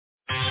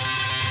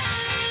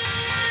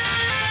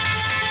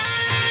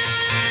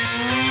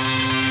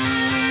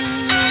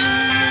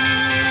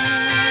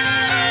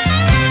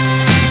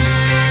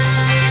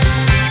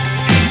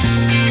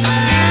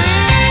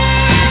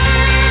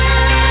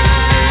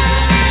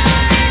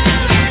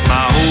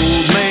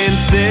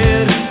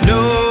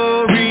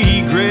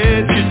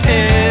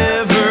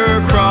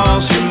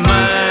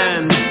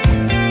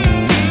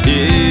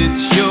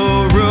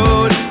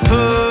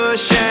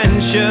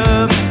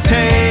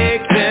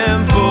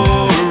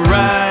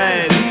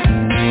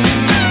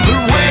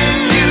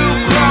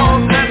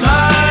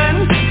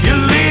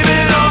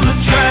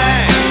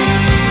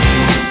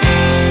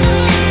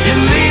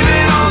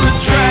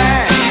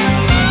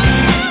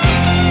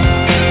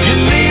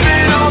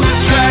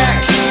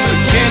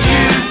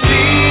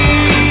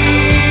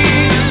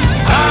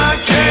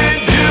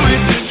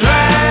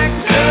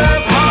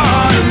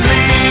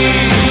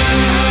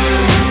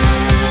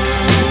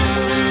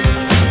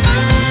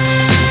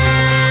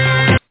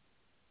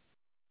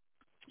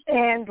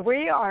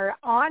we are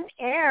on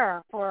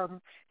air for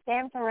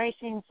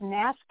Fan4Racing's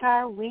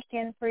NASCAR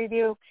Weekend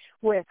Preview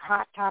with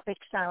Hot Topic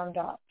Sound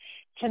Off.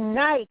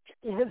 Tonight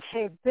is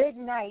a big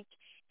night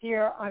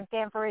here on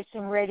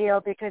Fan4Racing Radio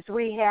because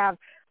we have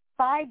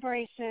 5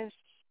 races.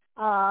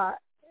 5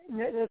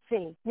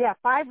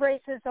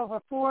 races over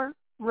 4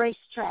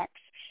 racetracks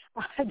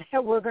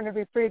that we're going to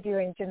be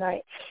previewing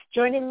tonight.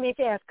 Joining me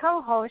as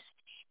co-host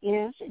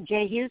is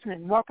Jay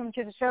Husmann. Welcome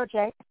to the show,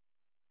 Jay.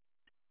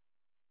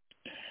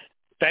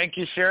 Thank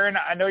you, Sharon.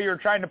 I know you were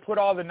trying to put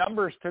all the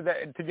numbers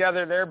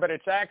together there, but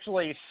it's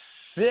actually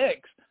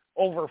 6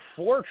 over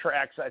 4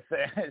 tracks, I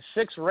think.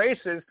 6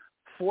 races,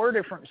 4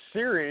 different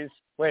series.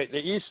 Wait, the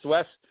East,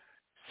 West.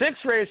 6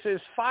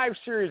 races, 5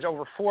 series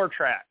over 4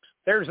 tracks.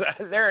 There,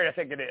 I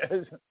think it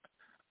is.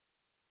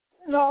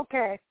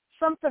 Okay,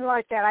 something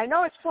like that. I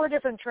know it's 4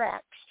 different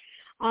tracks.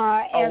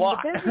 And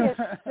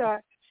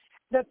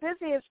the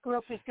busiest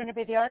group is going to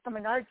be the ARCA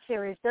Menards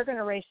Series. They're going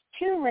to race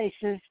 2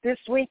 races this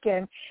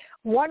weekend.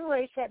 1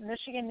 race at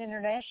Michigan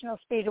International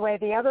Speedway,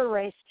 the other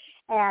race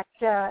at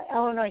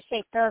Illinois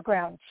State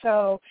Fairgrounds.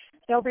 So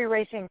they'll be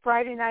racing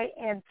Friday night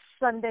and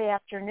Sunday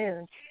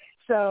afternoon.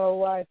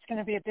 So it's going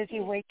to be a busy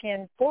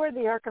weekend for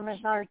the ARCA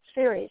Menards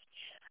Series.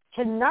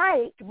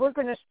 Tonight, we're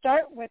going to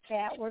start with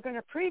that. We're going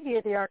to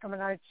preview the ARCA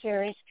Menards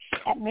Series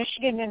at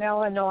Michigan and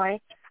Illinois,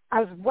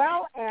 as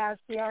well as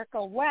the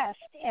ARCA West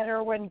at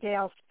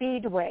Irwindale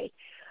Speedway.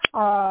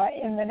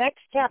 In the next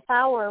half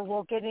hour,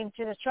 we'll get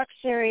into the Truck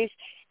Series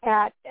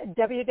at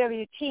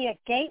WWT at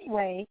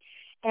Gateway,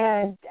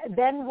 and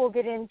then we'll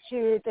get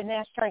into the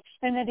NASCAR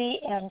Xfinity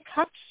and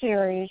Cup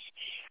Series,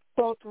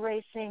 both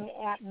racing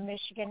at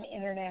Michigan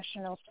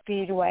International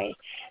Speedway.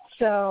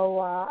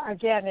 So,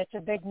 again, it's a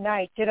big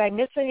night. Did I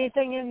miss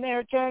anything in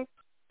there, Jay?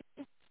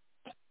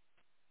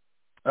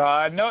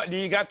 No,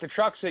 you got the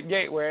trucks at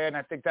Gateway, and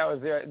I think that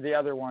was the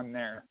other one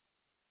there.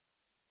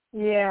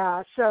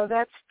 Yeah, so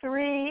that's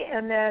 3,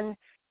 and then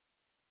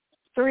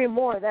 3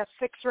 more. That's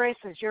 6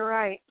 races. You're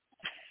right.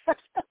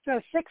 So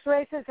 6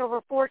 races over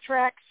 4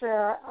 tracks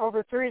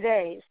over 3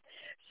 days.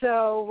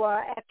 So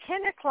at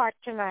 10 o'clock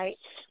tonight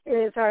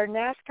is our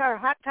NASCAR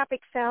Hot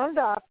Topic Sound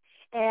Off,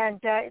 and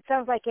it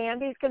sounds like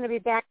Andy's going to be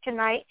back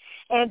tonight,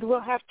 and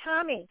we'll have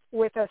Tommy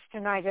with us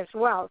tonight as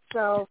well.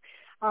 So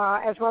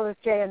as well as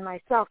Jay and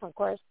myself, of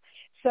course.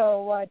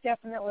 So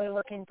definitely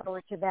looking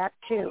forward to that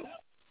too.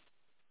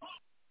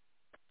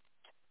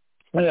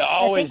 Well, I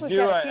always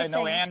do. I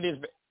know Andy's.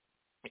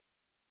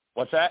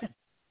 What's that?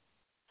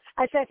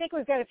 I think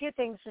we've got a few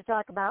things to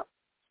talk about.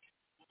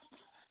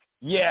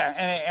 Yeah,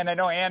 and I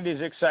know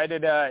Andy's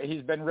excited.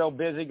 He's been real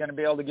busy, going to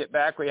be able to get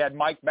back. We had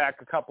Mike back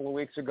a couple of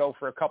weeks ago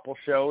for a couple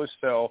shows,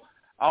 so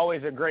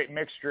always a great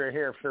mixture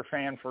here for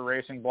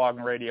Fan4Racing Blog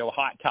and Radio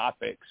Hot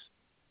Topics.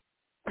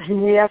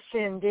 Yes,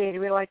 indeed.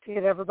 We like to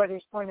get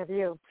everybody's point of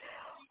view.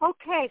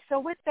 Okay, so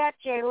with that,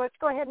 Jay, let's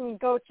go ahead and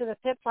go to the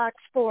pit box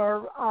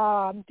for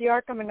the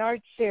ARCA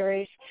Menards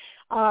Series.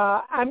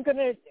 I'm going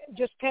to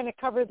just kind of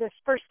cover this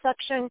first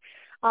section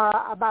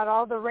about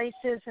all the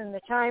races and the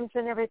times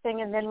and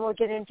everything, and then we'll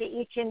get into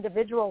each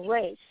individual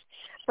race.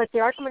 But the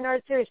ARCA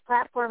Menards Series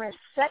platform is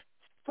set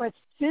for its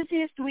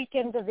busiest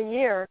weekend of the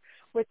year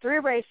with 3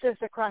 races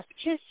across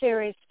 2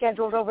 series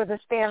scheduled over the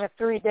span of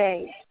 3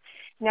 days.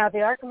 Now,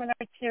 the ARCA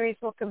Menards Series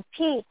will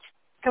complete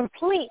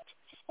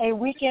a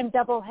weekend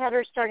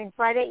doubleheader starting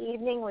Friday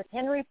evening with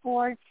Henry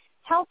Ford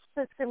Health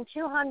System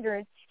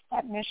 200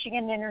 at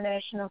Michigan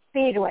International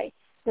Speedway.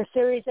 The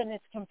series and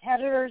its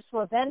competitors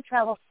will then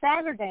travel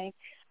Saturday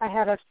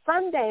ahead of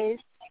Sunday's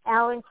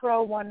Allen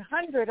Crow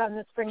 100 on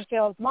the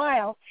Springfield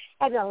Mile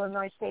at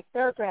Illinois State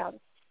Fairgrounds.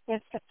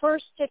 It's the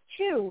first of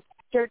 2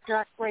 dirt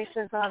track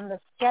races on the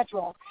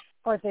schedule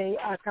for the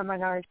ARCA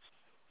Menards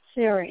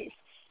Series.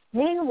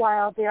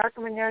 Meanwhile, the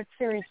ARCA Menards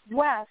Series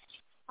West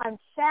on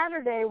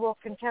Saturday will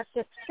contest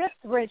its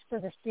 5th race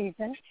of the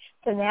season,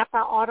 the Napa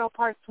Auto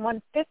Parts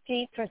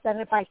 150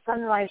 presented by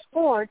Sunrise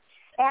Ford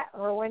at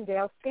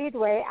Irwindale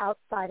Speedway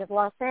outside of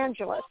Los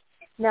Angeles.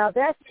 Now,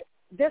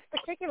 this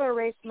particular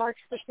race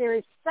marks the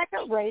series'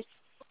 2nd race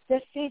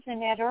this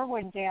season at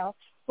Irwindale,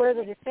 where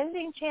the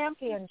defending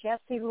champion,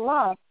 Jesse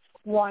Love,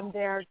 won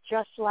there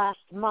just last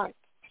month.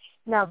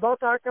 Now,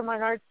 both ARCA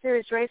Menards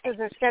Series races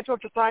are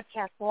scheduled to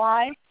broadcast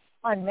live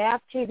on MAV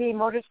TV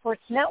Motorsports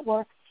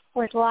Network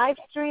with live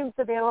streams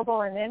available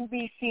on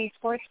NBC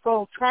Sports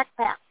Gold Track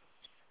Pass.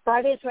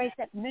 Friday's race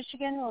at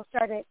Michigan will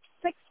start at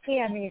 6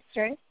 p.m.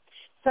 Eastern.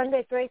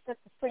 Sunday's race at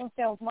the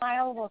Springfield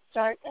Mile will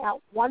start at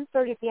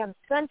 1:30 p.m.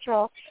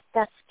 Central.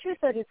 That's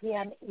 2:30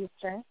 p.m.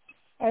 Eastern.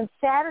 And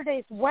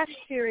Saturday's West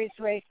Series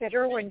race at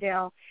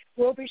Irwindale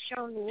will be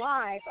shown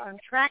live on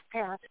Track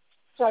Pass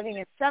starting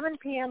at 7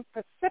 p.m.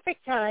 Pacific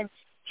Time,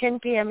 10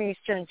 p.m.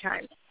 Eastern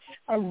Time.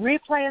 A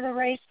replay of the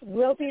race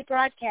will be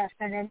broadcast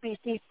on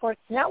NBC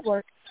Sports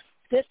Network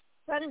this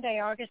Sunday,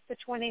 August the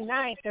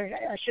 29th, or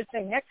I should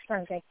say next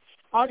Sunday,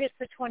 August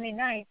the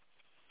 29th,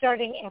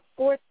 starting at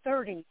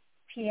 4:30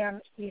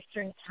 p.m.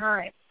 Eastern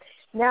Time.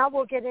 Now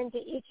we'll get into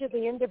each of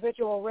the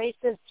individual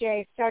races,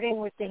 Jay, starting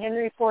with the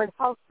Henry Ford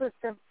Health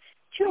System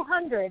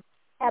 200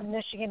 at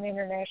Michigan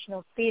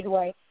International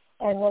Speedway,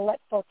 and we'll let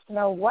folks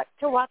know what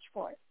to watch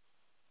for.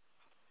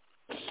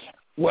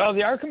 Well,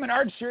 the ARCA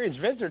Menards Series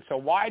visits a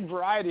wide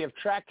variety of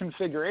track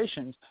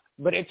configurations,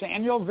 but its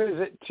annual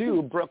visit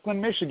to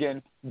Brooklyn,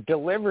 Michigan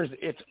delivers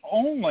its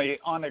only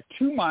on a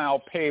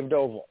 2-mile paved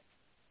oval.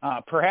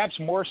 Perhaps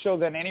more so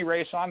than any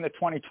race on the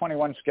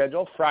 2021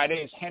 schedule,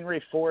 Friday's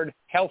Henry Ford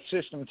Health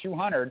System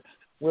 200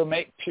 will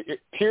make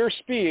pure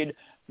speed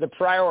the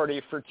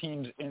priority for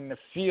teams in the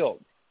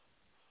field.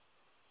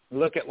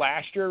 Look at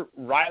last year,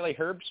 Riley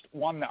Herbst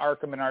won the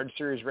ARCA Menards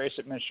Series race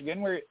at Michigan,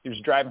 where he was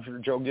driving for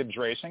Joe Gibbs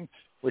Racing,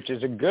 which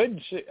is a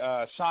good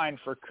sign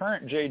for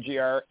current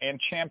JGR and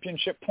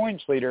championship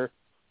points leader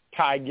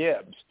Ty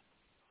Gibbs.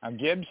 Now,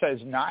 Gibbs has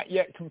not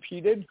yet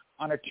competed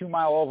on a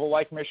 2-mile oval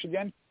like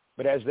Michigan,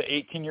 but as the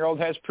 18-year-old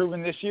has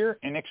proven this year,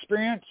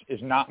 inexperience is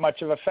not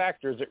much of a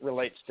factor as it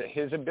relates to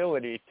his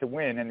ability to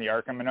win in the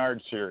ARCA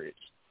Menards Series.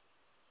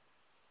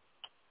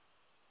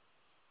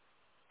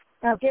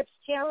 Now, Gibbs'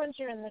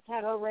 challenger in the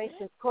title race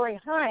is Corey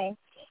Hine,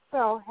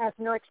 who has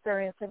no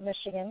experience at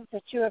Michigan.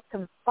 The two have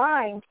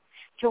combined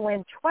to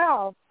win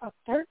 12 of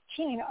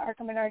 13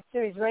 ARCA Menards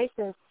Series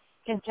races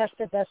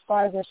contested thus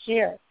far this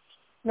year.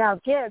 Now,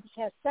 Gibbs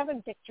has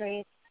 7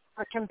 victories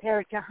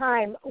compared to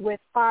Hine with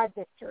 5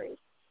 victories.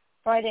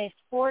 Friday's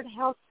Ford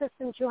Health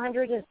System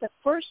 200 is the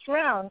first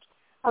round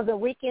of the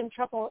weekend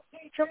triple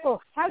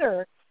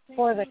header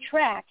for the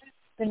track.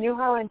 The New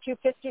Holland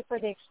 250 for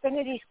the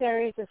Xfinity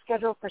Series is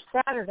scheduled for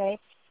Saturday,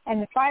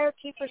 and the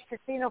Firekeepers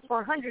Casino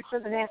 400 for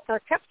the NASCAR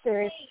Cup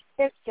Series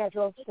is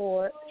scheduled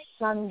for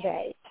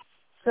Sunday.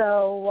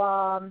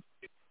 So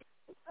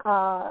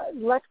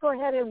let's go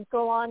ahead and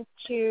go on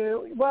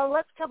to,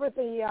 let's cover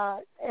the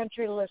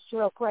entry list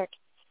real quick.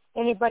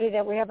 Anybody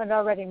that we haven't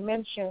already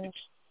mentioned,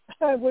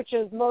 which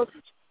is most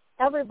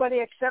everybody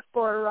except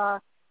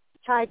for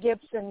Ty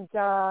Gibbs and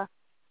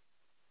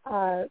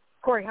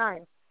Corey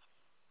Hine.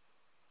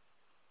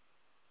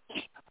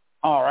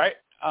 All right.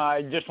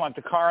 I just want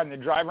the car and the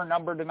driver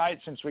number tonight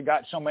since we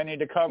got so many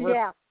to cover.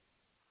 Yeah.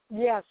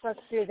 Yes, let's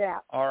do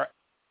that. All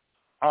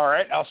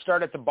right. I'll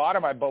start at the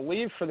bottom. I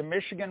believe for the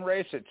Michigan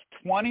race, it's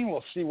 20.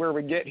 We'll see where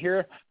we get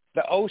here.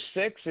 The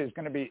 06 is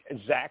going to be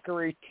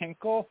Zachary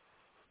Tinkle.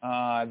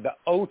 The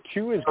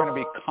 02 is going to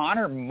be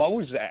Connor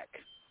Mozak.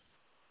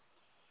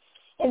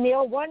 In the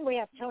 01, we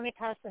have Tony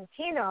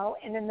Costantino,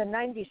 and in the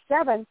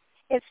 97,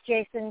 it's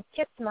Jason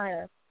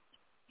Kitzmeyer.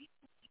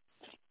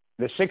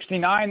 The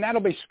 69,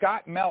 that'll be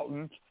Scott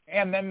Melton,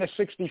 and then the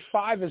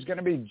 65 is going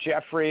to be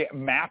Jeffrey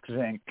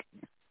Maxink.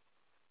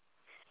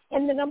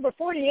 And the number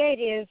 48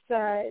 is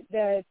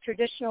the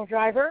traditional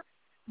driver,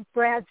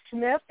 Brad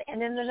Smith,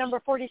 and in the number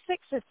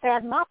 46 is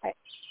Thad Moffitt.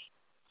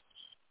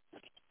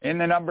 In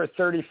the number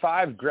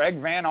 35,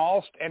 Greg Van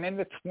Alst, and in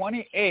the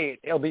 28,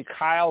 it'll be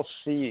Kyle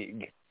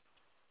Sieg.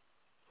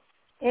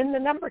 In the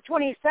number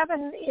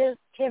 27 is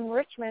Tim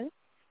Richmond,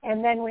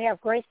 and then we have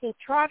Gracie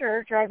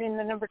Trotter driving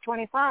the number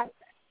 25.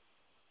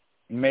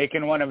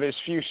 Making one of his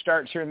few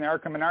starts here in the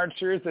ARCA Menards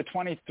Series, the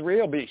 23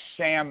 will be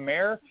Sam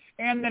Mayer,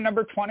 and the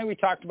number 20 we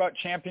talked about,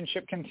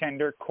 championship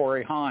contender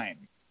Corey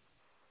Hine.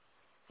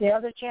 The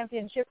other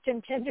championship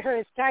contender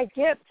is Ty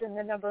Gibbs in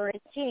the number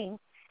 18,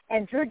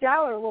 and Drew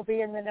Dowler will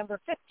be in the number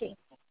 15.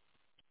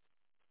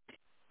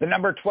 The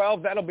number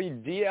 12, that'll be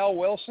D.L.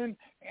 Wilson,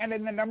 and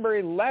in the number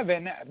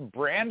 11,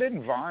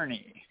 Brandon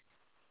Varney.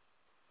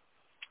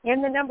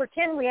 In the number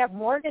 10, we have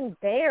Morgan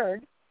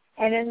Baird,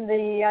 and in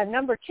the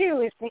number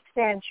 2 is Nick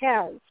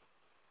Sanchez.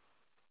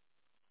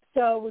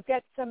 So we've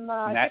got some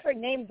different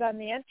names on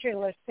the entry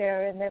list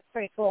there, and that's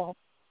pretty cool.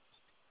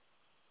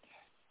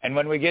 And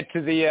when we get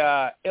to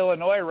the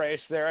Illinois race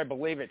there, I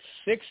believe it's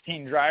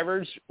 16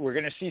 drivers. We're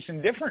going to see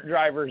some different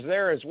drivers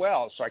there as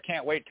well, so I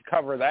can't wait to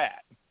cover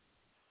that.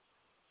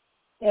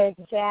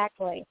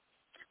 Exactly.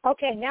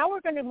 Okay, now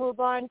we're going to move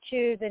on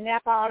to the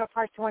Napa Auto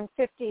Parts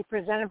 150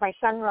 presented by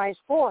Sunrise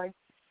Ford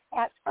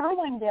at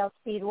Irwindale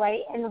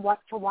Speedway and what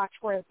to watch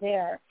for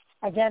there.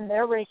 Again,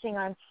 they're racing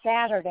on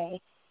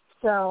Saturday.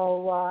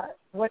 So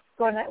what's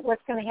going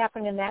to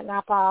happen in that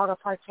Napa Auto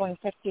Parts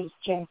 150s,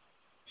 Jay?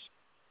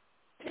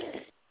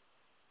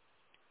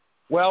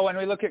 Well, when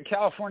we look at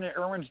California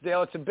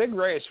Irwindale, it's a big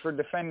race for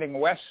defending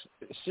West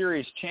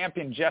Series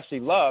champion Jesse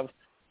Love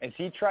as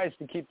he tries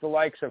to keep the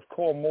likes of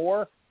Cole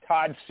Moore,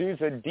 Todd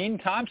Souza, Dean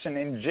Thompson,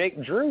 and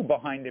Jake Drew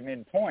behind him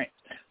in points.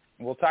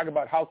 We'll talk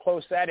about how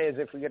close that is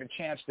if we get a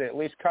chance to at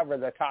least cover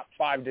the top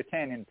 5 to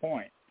 10 in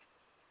points.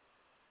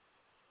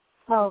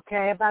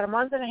 Okay, about a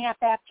month and a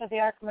half after the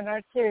ARCA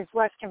Menards Series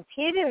West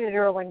competed at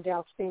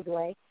Irwindale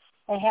Speedway,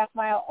 a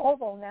half-mile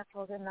oval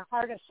nestled in the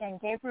heart of San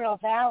Gabriel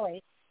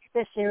Valley,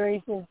 the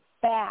series is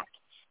back.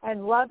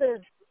 And Love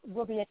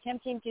will be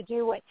attempting to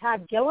do what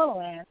Todd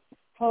Gilliland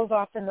pulled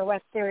off in the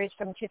West Series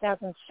from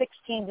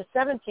 2016 to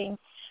 17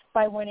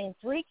 by winning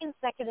 3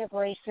 consecutive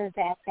races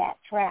at that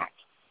track.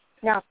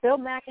 Now, if Bill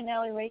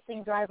McAnally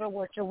Racing driver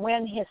were to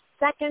win his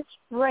second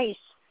race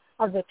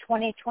of the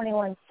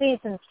 2021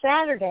 season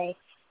Saturday,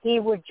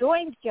 he would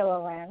join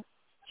Gilliland,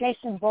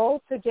 Jason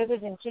Bowles, who did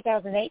it in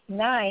 2008 and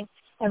 9,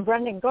 and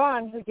Brendan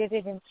Gaughan, who did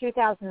it in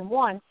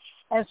 2001,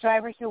 as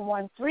drivers who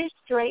won 3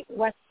 straight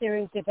West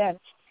Series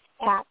events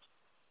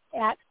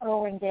at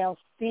Irwindale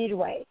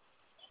Speedway.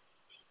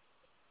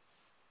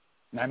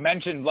 I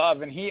mentioned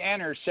Love, and he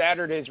enters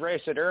Saturday's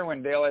race at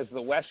Irwindale as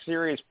the West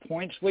Series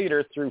points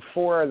leader through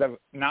 4 of the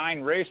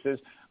 9 races,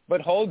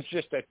 but holds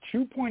just a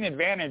 2-point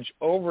advantage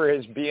over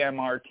his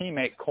BMR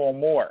teammate Cole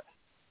Moore.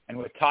 And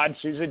with Todd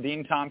Souza,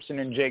 Dean Thompson,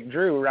 and Jake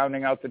Drew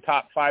rounding out the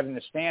top 5 in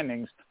the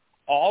standings,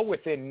 all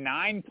within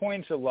 9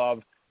 points of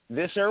Love,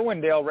 this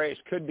Irwindale race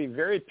could be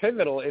very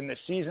pivotal in the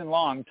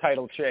season-long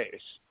title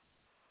chase.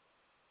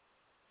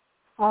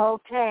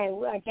 Okay,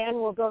 again,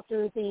 we'll go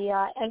through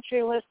the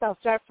entry list. I'll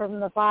start from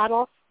the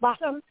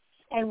bottom,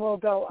 and we'll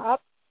go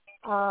up.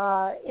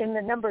 In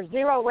the number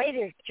 08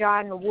 is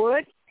John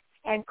Wood,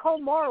 and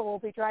Cole Moore will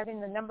be driving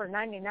the number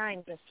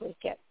 99 this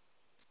weekend.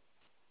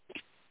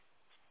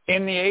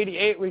 In the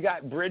 88, we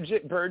got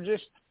Bridget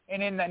Burgess,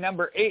 and in the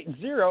number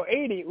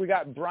 80, we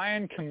got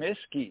Brian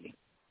Comiskey.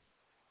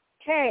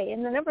 Okay,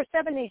 in the number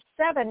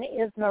 77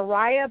 is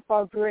Mariah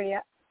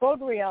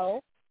Baudrio.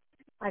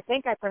 I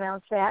think I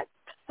pronounced that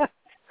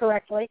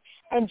correctly.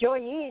 And Joy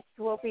East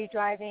will be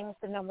driving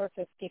the number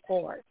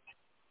 54.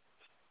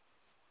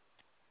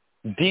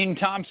 Dean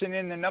Thompson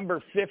in the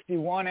number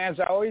 51, as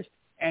always,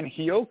 and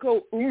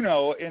Hyoko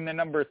Uno in the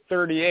number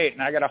 38.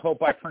 And I got to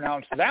hope I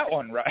pronounced that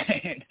one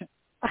right.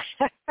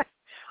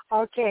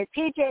 Okay,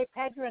 PJ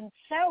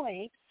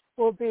Pedroncelli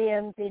will be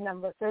in the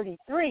number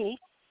 33,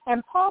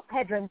 and Paul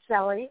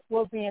Pedroncelli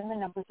will be in the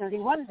number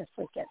 31 this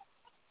weekend.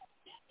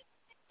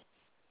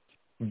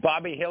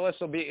 Bobby Hillis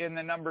will be in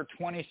the number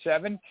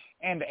 27,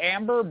 and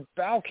Amber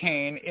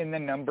Balkane in the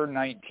number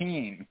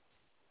 19.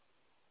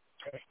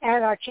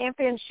 And our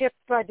championship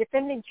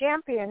defending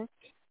champion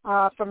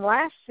from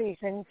last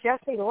season,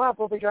 Jesse Love,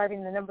 will be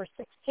driving the number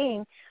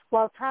 16,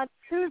 while Todd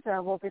Souza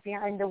will be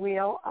behind the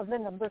wheel of the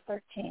number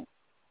 13.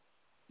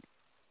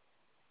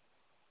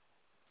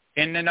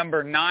 In the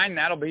number 9,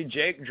 that'll be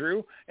Jake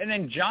Drew, and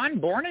then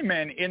John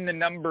Borneman in the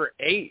number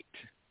 8.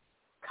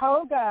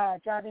 Koga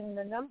driving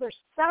the number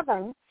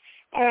 7,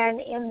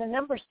 and in the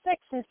number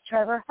 6 is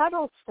Trevor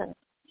Huddleston.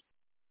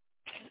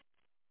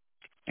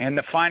 And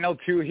the final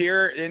 2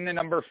 here in the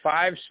number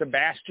 5,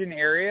 Sebastian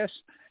Arias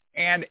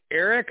and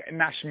Eric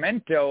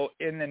Nascimento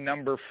in the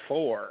number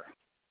 4.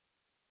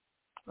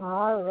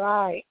 All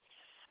right.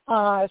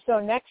 So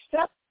next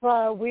up,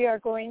 we are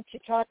going to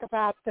talk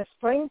about the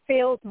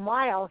Springfield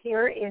Mile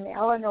here in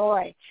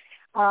Illinois.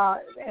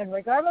 And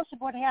regardless of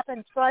what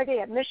happens Friday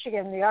at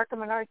Michigan, the ARCA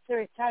Menards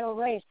Series title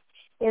race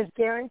is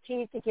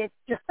guaranteed to get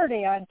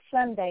dirty on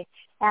Sunday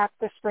at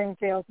the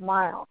Springfield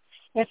Mile.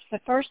 It's the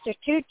first of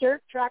 2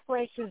 dirt track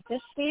races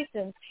this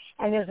season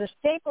and is a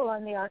staple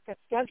on the ARCA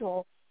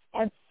schedule,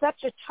 and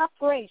such a tough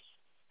race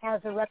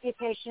has a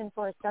reputation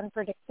for its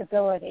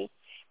unpredictability.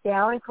 The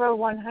Allen Crow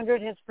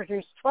 100 has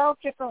produced 12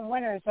 different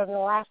winners over the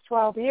last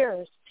 12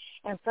 years,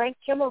 and Frank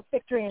Kimmel's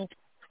victory in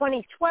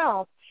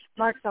 2012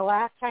 marks the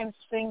last time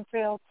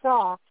Springfield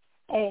saw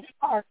a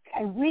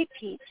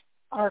repeat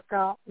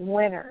ARCA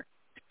winner.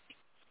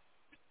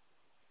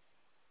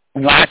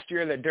 Last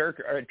year, the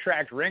dirt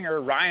track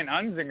ringer, Ryan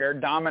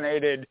Unzinger,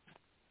 dominated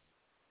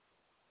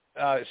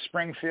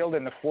Springfield,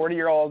 and the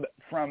 40-year-old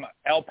from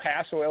El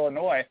Paso,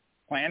 Illinois,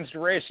 plans to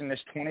race in this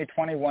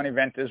 2021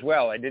 event as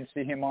well. I did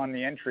see him on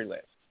the entry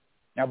list.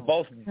 Now,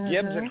 both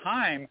Gibbs and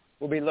Heim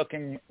will be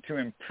looking to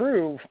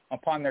improve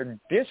upon their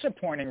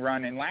disappointing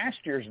run in last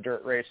year's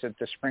dirt race at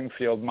the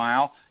Springfield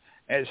Mile,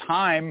 as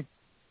Heim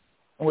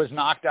was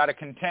knocked out of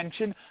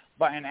contention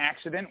by an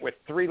accident with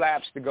 3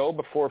 laps to go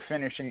before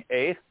finishing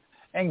 8th,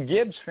 and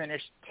Gibbs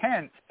finished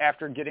 10th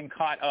after getting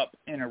caught up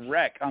in a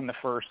wreck on the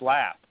first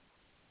lap.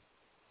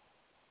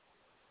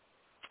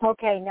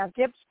 Okay, now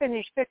Gibbs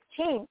finished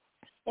 15th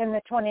in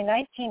the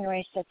 2019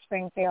 race at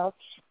Springfield,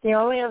 the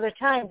only other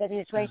time that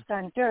he's raced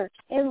on dirt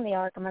in the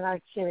ARCA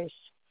Menards Series.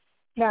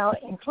 Now,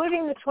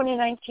 including the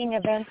 2019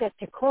 event at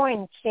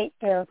DuQuoin State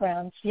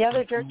Fairgrounds, the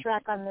other dirt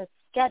track on the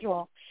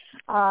schedule,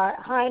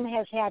 Heim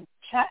has had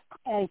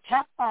a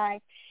top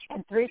 5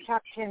 and 3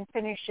 top 10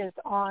 finishes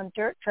on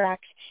dirt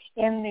tracks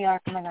in the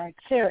ARCA Menards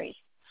Series.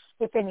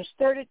 He finished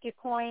 3rd at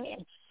DuQuoin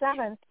and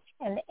 7th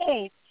and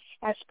 8th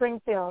at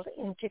Springfield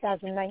in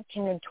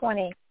 2019 and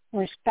 20,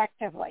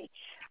 respectively.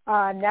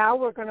 Now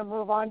we're going to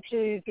move on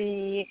to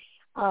the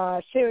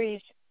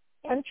series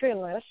entry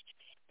list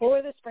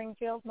for the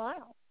Springfield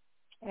Mile.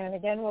 And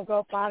again, we'll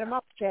go bottom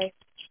up, Jay.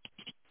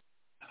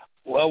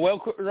 Well,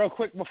 real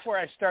quick before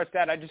I start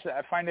that, I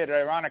find it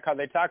ironic how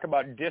they talk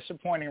about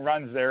disappointing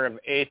runs there of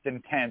 8th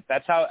and 10th.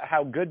 That's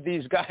how good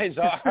these guys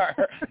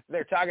are.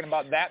 They're talking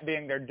about that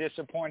being their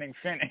disappointing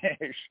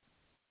finish.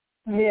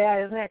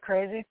 Yeah, isn't that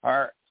crazy?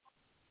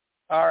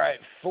 All right,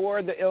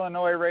 for the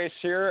Illinois race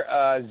here,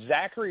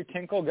 Zachary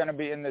Tinkle going to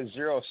be in the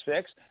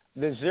 06,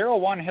 The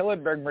 01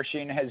 Hilleberg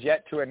machine has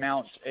yet to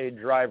announce a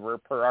driver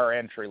per our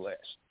entry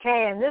list.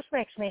 Okay, and this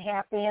makes me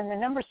happy. And the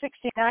number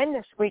 69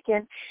 this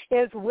weekend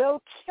is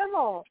Will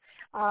Kimmel.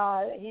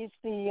 He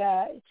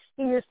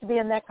used to be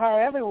in that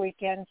car every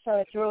weekend, so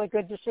it's really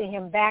good to see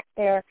him back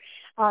there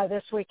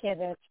this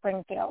weekend at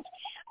Springfield.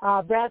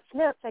 Brad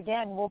Smith,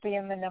 again, will be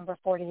in the number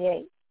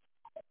 48.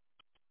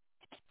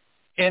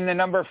 In the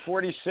number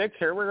 46,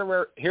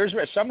 here's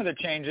where some of the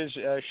changes.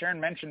 Sharon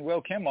mentioned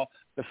Will Kimmel.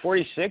 The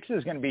 46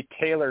 is going to be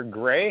Taylor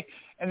Gray,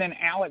 and then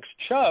Alex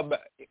Clubb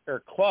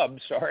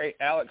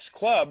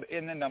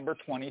in the number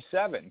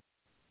 27.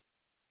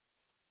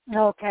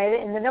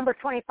 Okay, in the number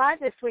 25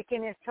 this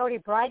weekend is Cody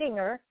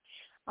Breidinger,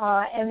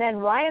 and then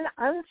Ryan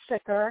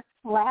Unsicker,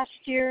 last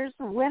year's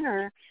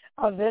winner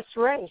of this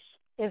race,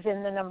 is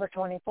in the number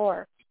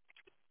 24.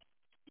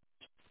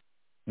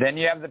 Then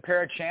you have the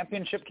pair of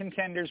championship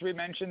contenders we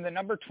mentioned. The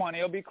number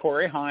 20 will be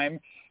Corey Heim,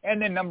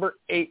 and the number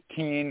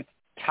 18,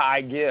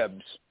 Ty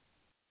Gibbs.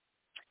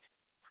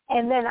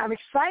 And then I'm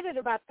excited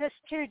about this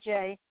too,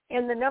 Jay.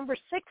 In the number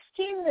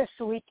 16 this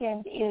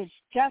weekend is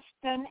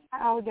Justin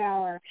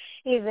Allgaier.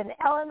 He's an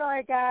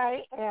Illinois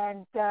guy,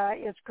 and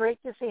it's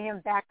great to see him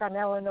back on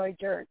Illinois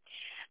dirt.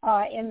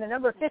 In the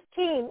number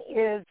 15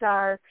 is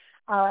our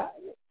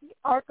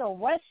ARCA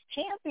West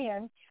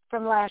champion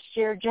from last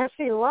year,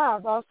 Jesse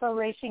Love, also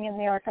racing in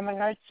the ARCA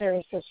Menards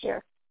Series this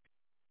year.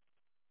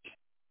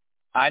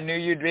 I knew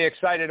you'd be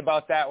excited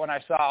about that when I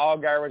saw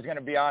Allgaier was going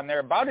to be on there.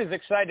 About as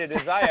excited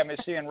as I am as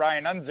seeing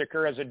Ryan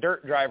Unsicker as a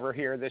dirt driver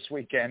here this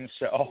weekend.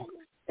 So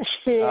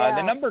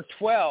the number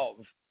 12,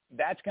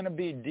 that's going to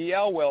be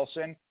D.L.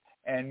 Wilson,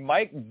 and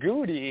Mike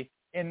Goody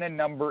in the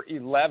number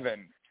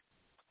 11.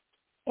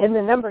 And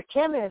the number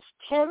 10 is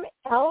Tim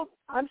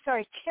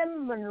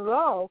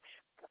Monroe,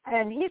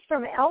 and he's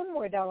from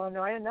Elmwood,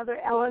 Illinois, another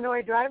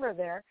Illinois driver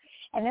there.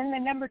 And then the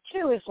number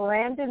 2 is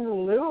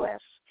Landon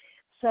Lewis.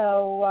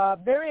 So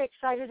very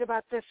excited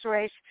about this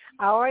race.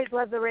 I always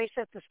love the race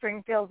at the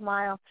Springfield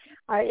Mile.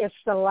 It's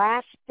the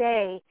last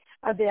day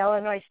of the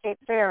Illinois State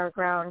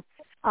Fairgrounds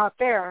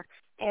Fair,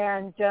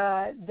 and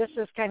this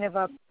is kind of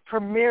a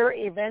premier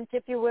event,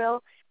 if you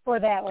will, for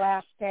that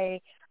last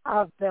day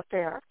of the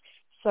fair.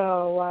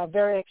 So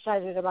very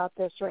excited about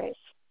this race.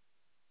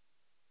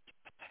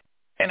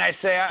 And I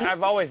say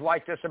I've always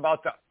liked this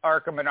about the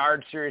ARCA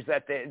Menards Series,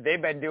 that they've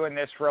been doing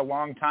this for a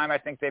long time. I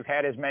think they've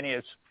had as many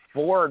as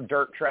 4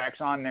 dirt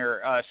tracks on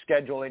their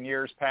schedule in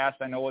years past.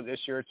 I know this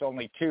year it's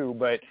only 2,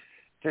 but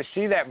to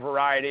see that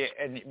variety,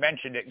 and you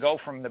mentioned it, go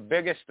from the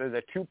biggest to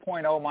the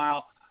 2.0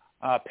 mile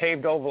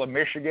paved oval of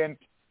Michigan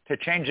to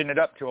changing it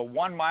up to a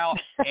 1 mile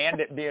and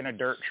it being a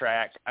dirt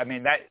track. I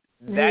mean,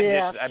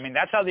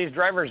 that's how these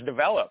drivers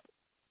develop.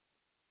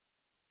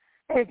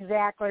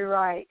 Exactly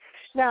right.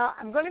 Now,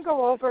 I'm going to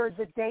go over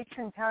the dates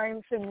and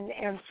times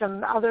and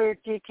some other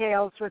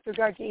details with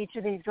regard to each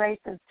of these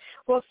races.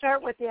 We'll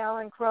start with the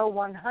Alan Crow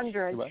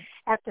 100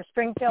 at the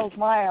Springfield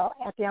Mile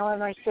at the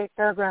Illinois State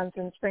Fairgrounds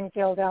in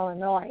Springfield,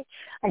 Illinois.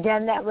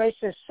 Again, that race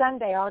is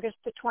Sunday, August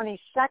the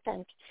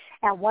 22nd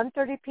at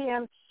 1:30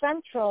 p.m.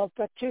 Central,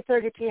 but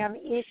 2:30 p.m.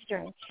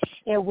 Eastern.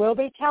 It will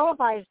be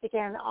televised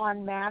again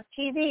on MAV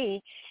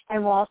TV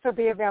and will also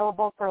be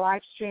available for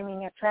live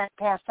streaming at Track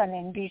Pass on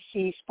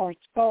NBC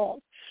Sports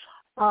Gold.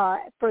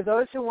 For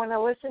those who want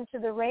to listen to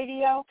the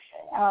radio,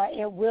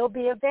 it will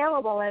be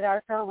available at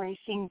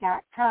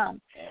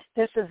ARCARacing.com.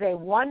 This is a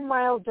 1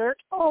 mile dirt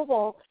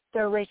oval.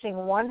 They're racing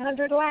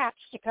 100 laps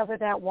to cover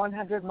that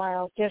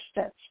 100-mile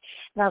distance.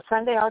 Now,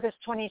 Sunday, August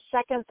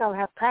 22nd, they'll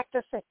have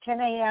practice at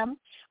 10 a.m.,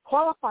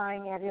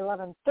 qualifying at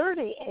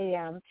 11:30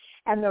 a.m.,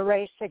 and the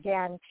race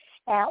again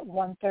at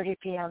 1:30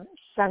 p.m.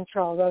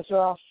 Central. Those are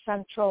all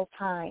Central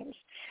times.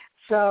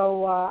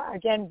 So,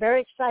 again,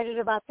 very excited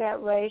about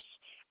that race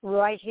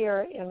right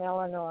here in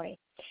Illinois.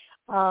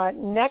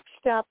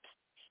 Next up,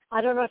 I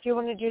don't know if you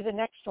want to do the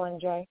next one,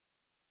 Jay.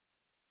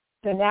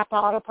 The Napa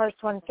Auto Parts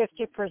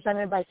 150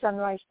 presented by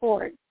Sunrise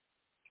Ford.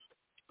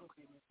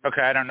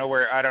 Okay, I don't know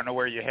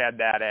where you had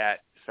that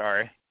at.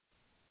 Sorry.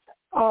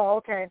 Oh,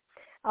 okay.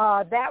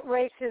 That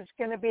race is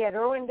going to be at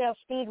Irwindale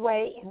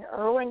Speedway in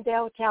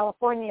Irwindale,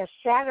 California,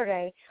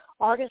 Saturday,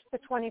 August the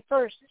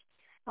 21st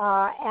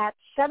at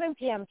 7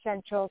 p.m.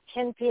 Central,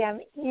 10 p.m.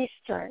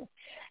 Eastern.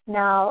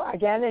 Now,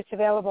 again, it's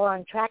available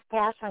on Track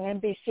Pass on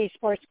NBC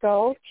Sports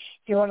Gold.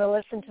 If you want to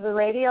listen to the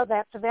radio,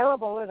 that's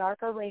available at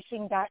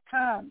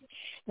ARCARacing.com.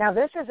 Now,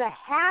 this is a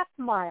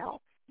half-mile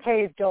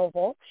paved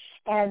oval,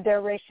 and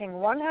they're racing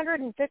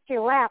 150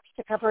 laps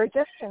to cover a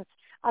distance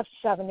of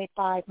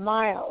 75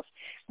 miles.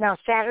 Now,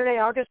 Saturday,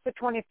 August the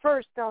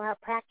 21st, they'll have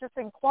practice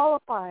and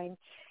qualifying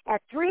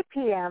at 3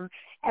 p.m.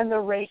 and the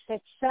race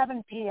at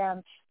 7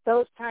 p.m.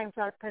 Those times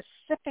are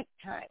Pacific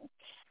time.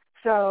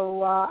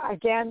 So,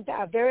 again,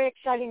 a very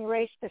exciting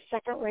race, the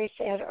second race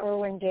at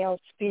Irwindale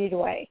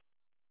Speedway.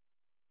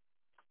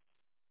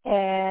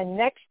 And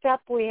next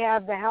up, we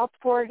have the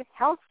Healthford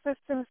Health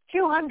Systems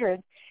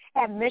 200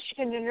 at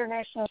Michigan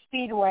International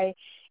Speedway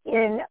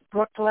in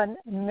Brooklyn,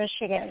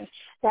 Michigan.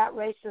 That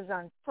race is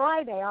on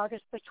Friday,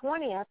 August the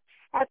 20th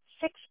at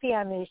 6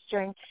 p.m.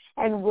 Eastern,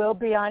 and will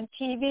be on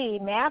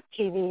TV, MAV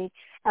TV,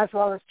 as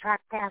well as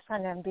Track Pass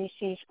on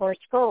NBC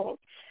Sports Gold.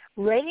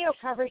 Radio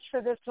coverage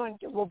for this one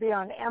will be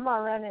on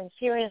MRN and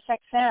Sirius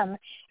XM,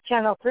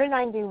 channel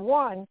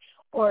 391,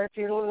 or if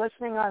you're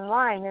listening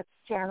online, it's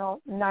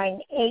channel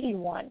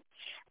 981.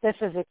 This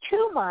is a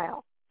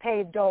 2-mile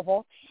paved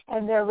oval,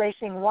 and they're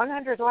racing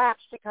 100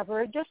 laps to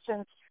cover a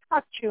distance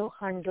of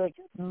 200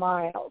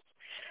 miles.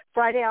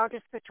 Friday,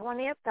 August the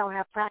 20th, they'll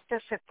have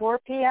practice at 4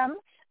 p.m.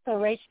 The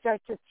race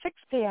starts at 6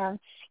 p.m.,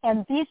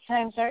 and these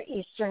times are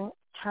Eastern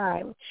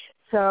time.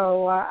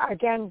 So,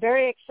 again,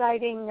 very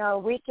exciting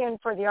weekend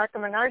for the ARCA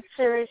Menards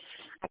Series.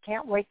 I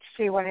can't wait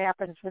to see what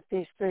happens with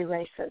these 3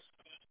 races.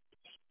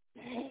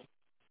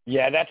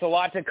 Yeah, that's a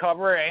lot to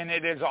cover, and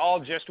it is all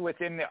just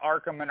within the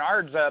ARCA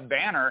Menards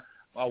banner,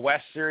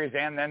 West Series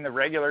and then the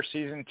regular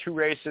season, 2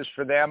 races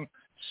for them.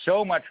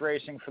 So much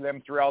racing for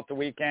them throughout the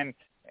weekend,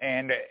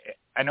 and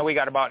I know we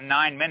got about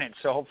 9 minutes,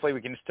 so hopefully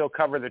we can still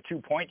cover the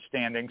 2-point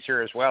standings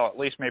here as well, at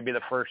least maybe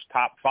the first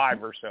top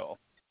 5 or so.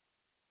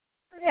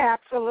 Yeah,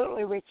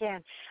 absolutely we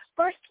can.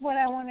 First, what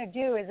I want to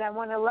do is I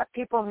want to let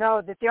people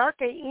know that the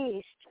ARCA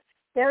East,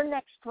 their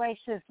next race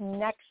is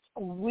next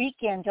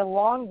weekend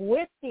along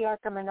with the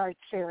ARCA Menards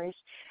Series.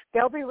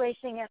 They'll be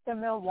racing at the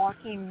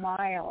Milwaukee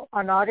Mile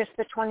on August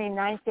the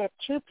 29th at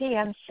 2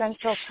 p.m.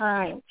 Central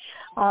Time.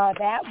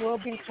 That will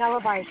be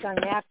televised on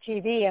MAP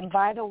TV. And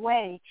by the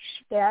way,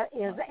 there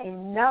is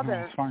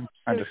another fine.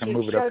 I just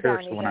move it up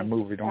here so when I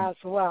move we don't. As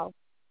well.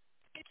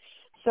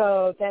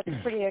 So that's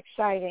pretty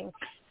exciting.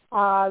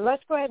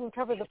 Let's go ahead and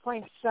cover the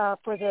points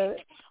for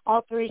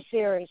all 3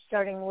 series,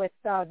 starting with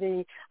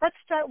let's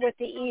start with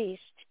the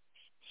East,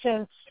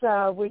 since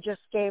we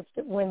just gave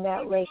when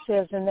that race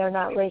is, and they're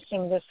not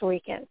racing this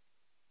weekend.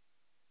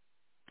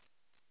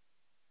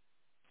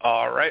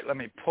 All right, let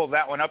me pull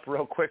that one up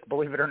real quick.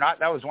 Believe it or not,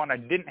 that was one I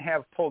didn't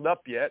have pulled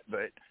up yet,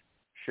 but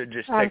should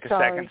just take a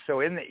second.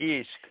 So in the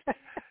East,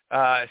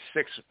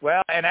 6.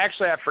 Well, and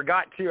actually I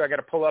forgot too. I got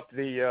to pull up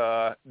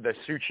the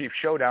Sioux Chief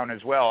Showdown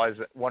as well, as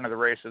one of the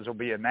races will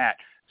be in that.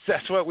 So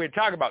that's what we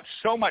talk about.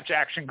 So much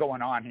action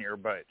going on here,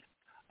 but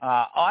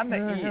on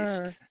the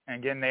East,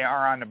 again, they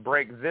are on the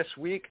break this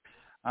week.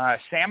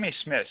 Sammy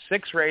Smith,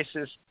 6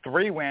 races,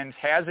 3 wins,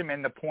 has him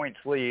in the points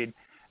lead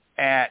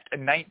at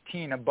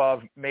 19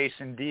 above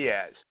Mason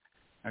Diaz.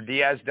 Now,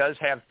 Diaz does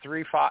have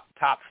 3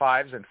 top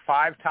 5s and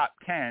 5 top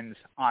 10s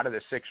out of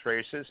the 6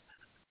 races,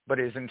 but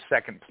is in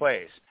second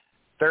place.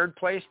 Third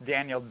place,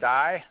 Daniel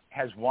Dye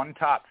has 1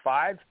 top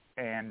 5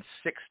 and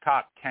 6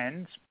 top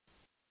 10s,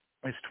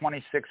 is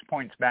 26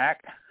 points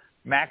back.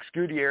 Max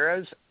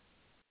Gutierrez,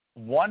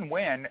 1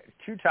 win,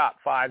 2 top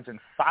 5s and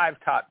 5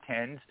 top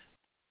 10s,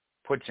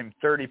 puts him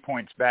 30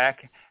 points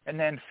back. And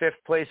then 5th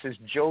place is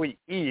Joey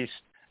East,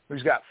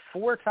 who's got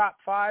 4 top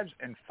 5s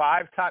and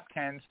 5 top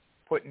 10s,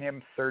 putting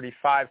him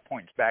 35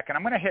 points back. And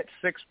I'm going to hit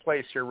 6th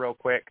place here real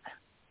quick.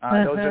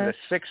 Those are the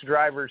 6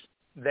 drivers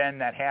then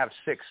that have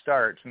 6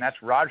 starts, and that's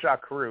Rajah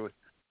Caruth,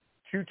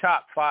 2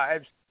 top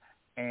 5s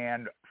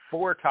and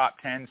 4 top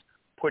 10s,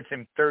 puts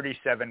him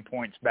 37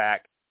 points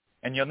back.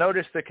 And you'll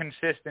notice the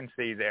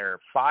consistency there.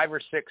 5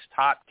 or 6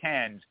 top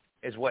 10s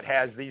is what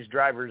has these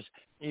drivers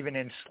even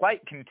in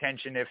slight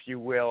contention, if you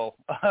will,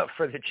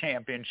 for the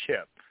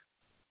championship.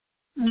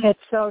 It's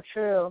so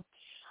true.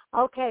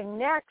 Okay,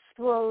 next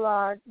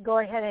we'll go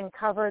ahead and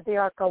cover the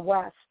ARCA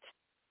West.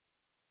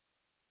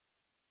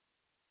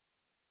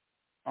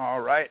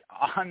 All right,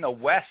 on the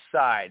West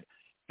side,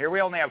 here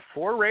we only have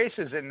 4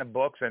 races in the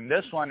books, and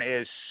this one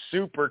is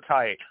super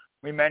tight.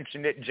 We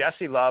mentioned it,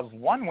 Jesse Love,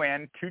 1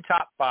 win, 2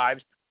 top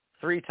 5s,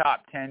 3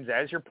 top 10s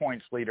as your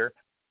points leader.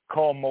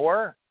 Cole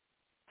Moore,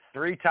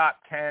 3 top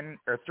 5s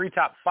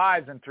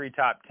and 3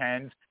 top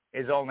 10s,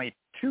 is only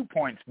 2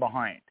 points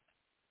behind.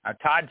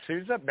 Todd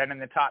Souza, been in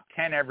the top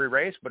 10 every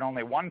race, but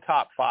only 1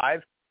 top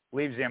 5,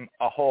 leaves him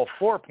a whole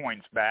 4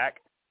 points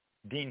back.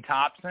 Dean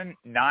Thompson,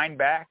 9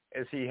 back,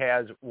 as he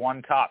has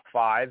 1 top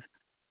 5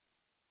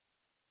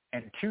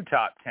 and 2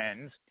 top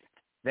 10s.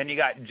 Then you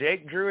got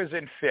Jake Drew is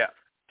in 5th,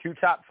 2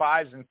 top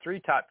 5s and 3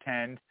 top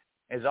 10s,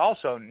 is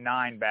also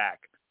 9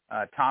 back.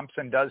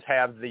 Thompson does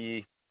have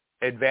the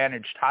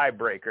advantage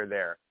tiebreaker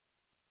there.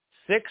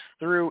 6th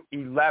through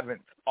 11th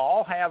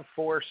all have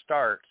 4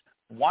 starts.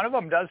 One of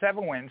them does have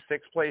a win,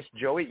 6th place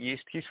Joey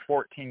East. He's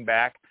 14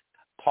 back.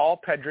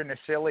 Paul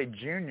Pedronacilli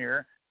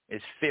Jr.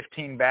 is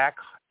 15 back.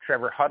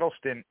 Trevor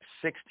Huddleston,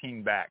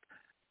 16 back.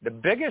 The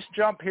biggest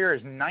jump here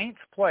is 9th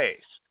place.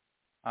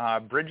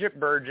 Bridget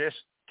Burgess,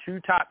 2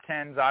 top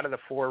 10s out of the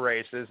 4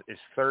 races, is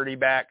 30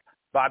 back.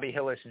 Bobby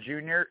Hillis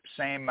Jr.,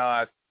 same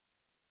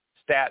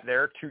stat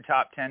there, 2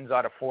 top 10s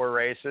out of 4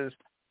 races,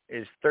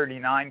 is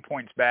 39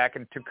 points back.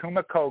 And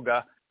Takuma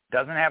Koga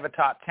doesn't have a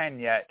top 10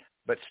 yet,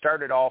 but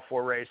started all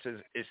 4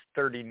 races, is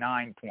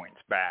 39 points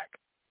back.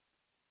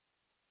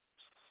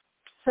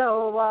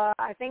 So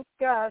I think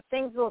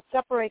things will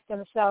separate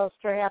themselves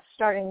perhaps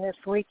starting this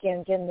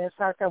weekend in this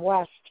ARCA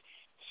West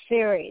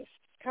series.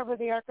 Cover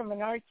the ARCA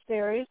Menards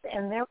Series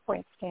and their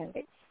point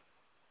standings.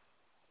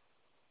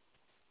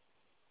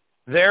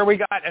 There we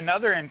got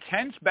another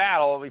intense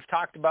battle. We've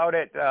talked about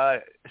it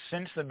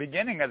since the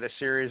beginning of the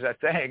series, I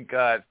think.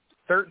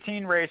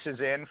 13 races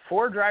in.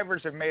 4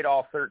 drivers have made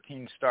all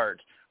 13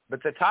 starts.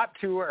 But the top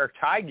 2 are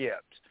Ty Gibbs.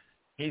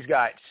 He's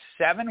got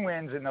 7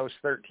 wins in those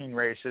 13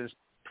 races,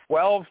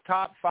 12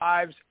 top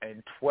 5s,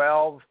 and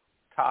 12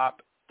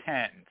 top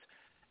 10s.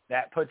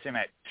 That puts him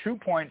at 2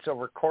 points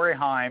over Corey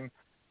Heim.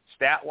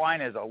 Stat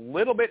line is a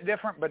little bit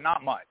different, but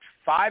not much.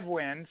 5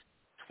 wins,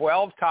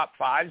 12 top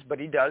 5s, but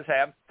he does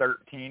have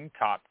 13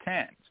 top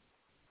 10s.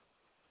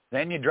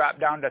 Then you drop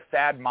down to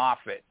Thad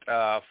Moffitt.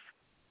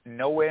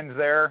 No wins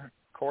there.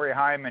 Corey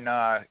Heim and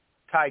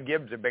Ty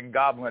Gibbs have been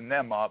gobbling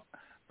them up.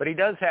 But he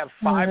does have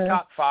 5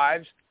 top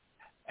 5s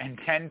and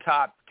 10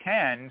 top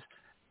 10s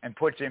and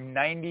puts him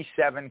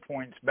 97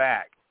 points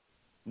back.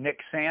 Nick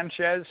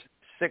Sanchez,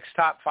 6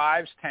 top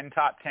 5s, 10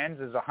 top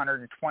 10s is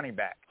 120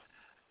 back.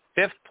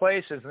 5th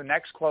place is the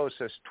next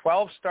closest,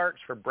 12 starts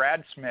for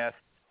Brad Smith.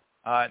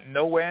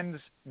 No wins,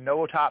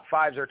 no top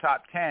 5s or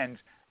top 10s, and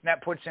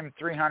that puts him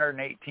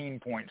 318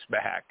 points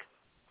back.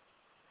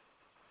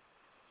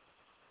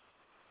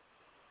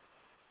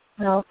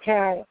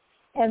 Okay.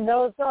 And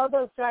all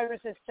those drivers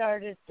have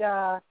started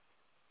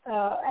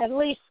at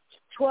least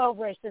 12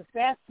 races.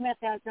 Brad Smith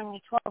has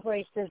only 12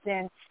 races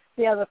in.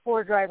 The other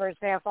 4 drivers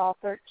have all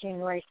 13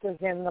 races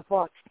in the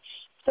book.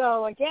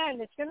 So,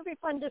 again, it's going to be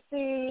fun to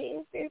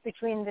see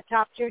between the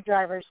top 2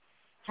 drivers,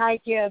 Ty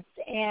Gibbs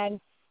and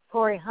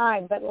Corey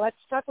Heim. But let's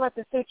talk about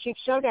the Sioux Chief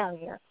Showdown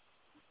here.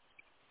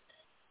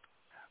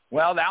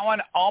 Well, that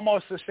one,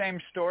 almost the same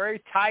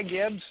story. Ty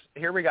Gibbs,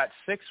 here we got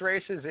 6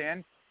 races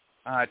in.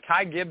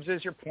 Ty Gibbs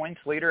is your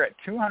points leader at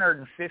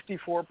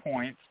 254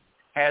 points,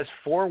 has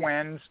 4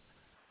 wins,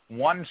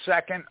 1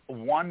 second,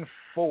 1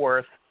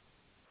 fourth,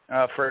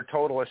 for a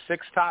total of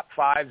 6 top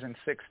 5s and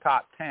 6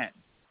 top 10s.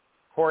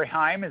 Corey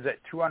Heim is at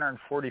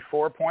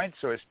 244 points,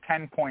 so is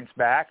 10 points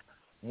back,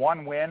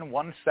 1 win,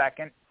 1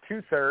 second,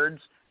 2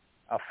 thirds,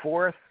 a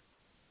fourth,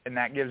 and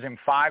that gives him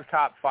 5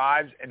 top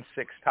 5s and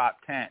 6 top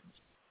 10s.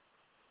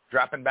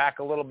 Dropping back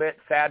a little bit,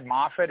 Thad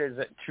Moffitt is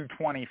at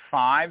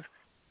 225,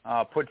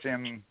 puts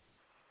him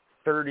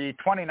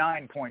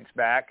 29 points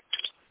back.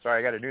 Sorry,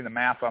 I got to do the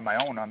math on my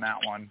own on that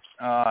one.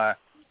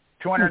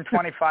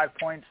 225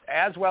 points,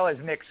 as well as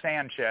Nick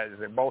Sanchez.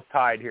 They're both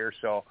tied here.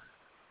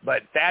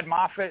 But Thad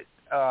Moffitt,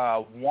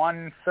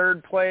 1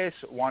 third place,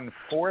 1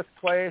 fourth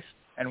place,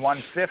 and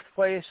 1 fifth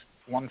place,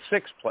 1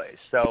 sixth place.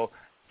 So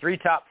 3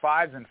 top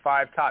 5s and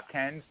 5 top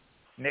 10s.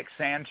 Nick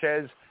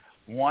Sanchez,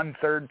 1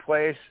 third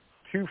place,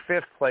 2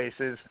 fifth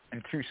places,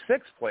 and 2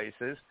 sixth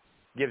places.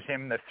 Gives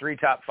him the 3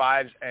 top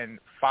 5s and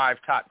 5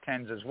 top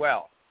 10s as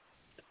well.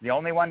 The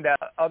only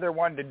other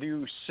one to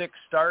do 6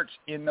 starts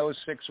in those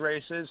 6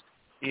 races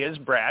is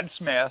Brad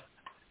Smith,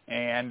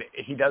 and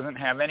he doesn't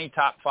have any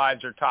top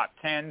 5s or top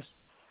 10s,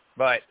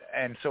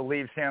 and so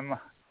leaves him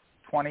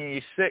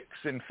 26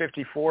 and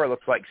 54,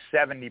 looks like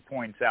 70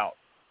 points out.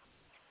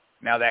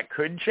 Now that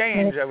could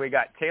change. We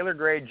got Taylor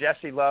Gray,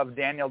 Jesse Love,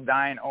 Daniel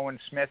Dine, Owen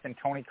Smith, and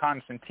Tony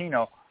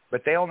Constantino,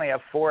 but they only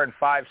have 4 and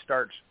 5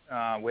 starts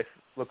with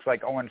looks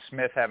like Owen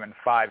Smith having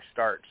 5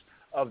 starts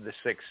of the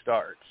 6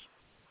 starts.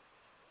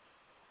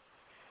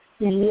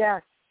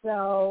 Yes.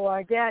 So,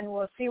 again,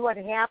 we'll see what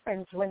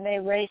happens when they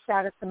race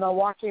out at the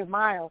Milwaukee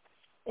Mile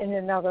in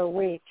another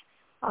week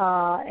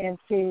and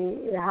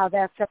see how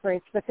that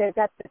separates. But they've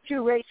got the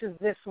 2 races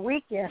this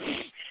weekend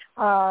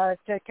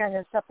to kind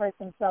of separate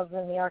themselves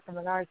in the ARCA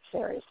Menards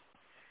Series.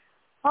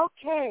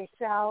 Okay,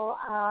 so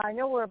I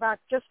know we're about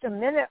just a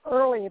minute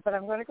early, but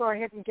I'm going to go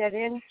ahead and get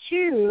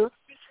into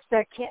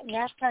the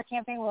NASCAR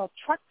Camping World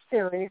Truck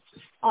Series.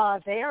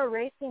 They are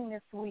racing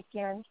this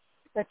weekend,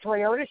 the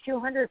Toyota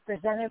 200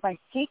 presented by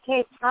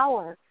CK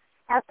Power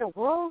at the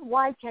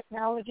Worldwide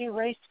Technology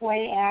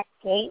Raceway at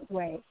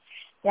Gateway.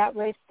 That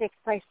race takes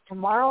place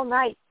tomorrow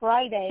night,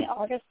 Friday,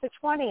 August the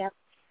 20th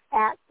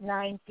at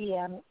 9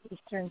 p.m.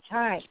 Eastern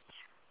Time.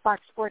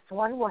 Fox Sports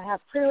 1 will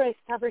have pre-race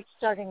coverage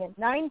starting at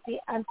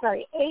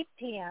 8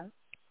 p.m.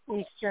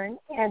 Eastern,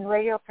 and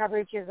radio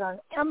coverage is on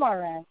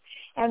MRN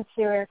and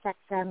Sirius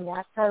XM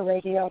NASCAR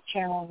Radio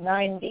Channel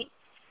 90.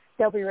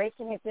 They'll be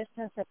racing a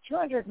distance of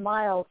 200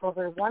 miles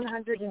over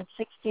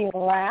 160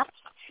 laps.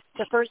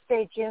 The first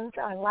stage ends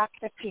on lap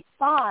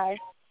 55.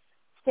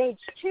 Stage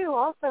 2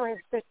 also has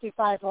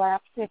 55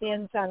 laps. It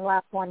ends on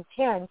lap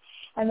 110.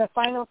 And the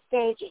final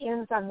stage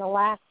ends on the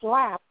last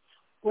lap,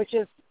 which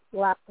is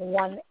lap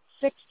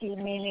 160,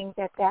 meaning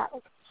that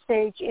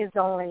stage is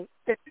only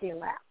 50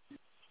 laps.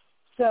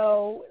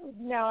 So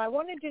now I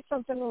want to do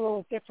something a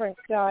little different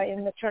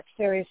in the Truck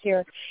Series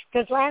here,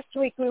 because last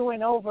week we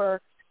went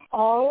over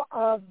all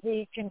of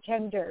the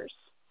contenders,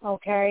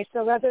 okay?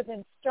 So rather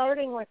than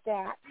starting with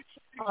that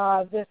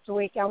this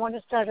week, I want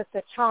to start at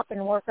the top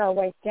and work our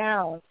way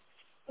down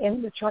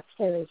in the Truck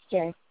Series,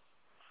 Jay.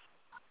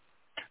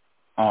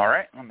 All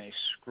right, let me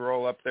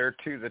scroll up there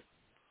to the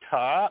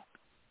top.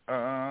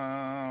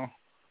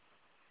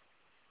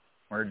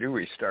 Where do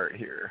we start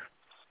here?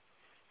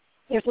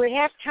 If we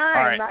have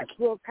time, right.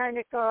 we'll kind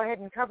of go ahead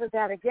and cover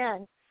that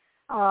again.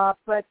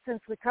 But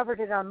since we covered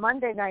it on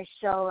Monday night's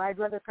show, I'd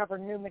rather cover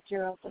new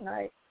material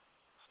tonight.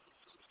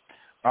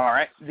 All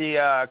right.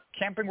 The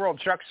Camping World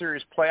Truck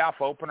Series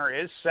playoff opener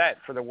is set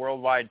for the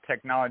Worldwide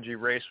Technology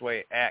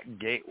Raceway at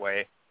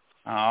Gateway.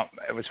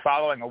 It was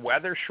following a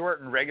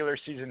weather-shortened regular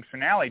season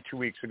finale 2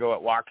 weeks ago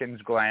at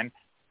Watkins Glen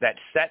that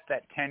set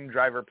that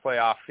 10-driver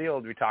playoff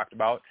field we talked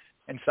about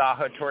and saw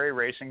Hattori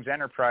Racing's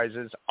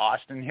Enterprises'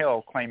 Austin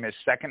Hill claim his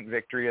second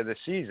victory of the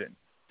season.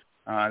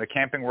 The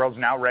Camping World's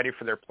now ready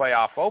for their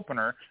playoff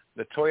opener,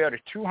 the Toyota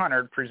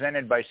 200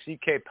 presented by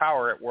CK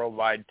Power at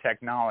Worldwide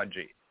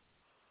Technology.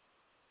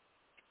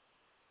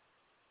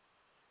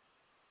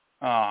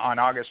 On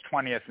August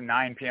 20th,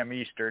 9 p.m.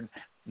 Eastern.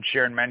 And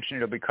Sharon mentioned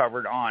it'll be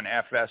covered on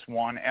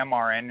FS1,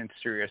 MRN, and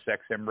Sirius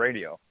XM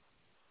Radio.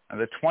 Now,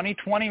 the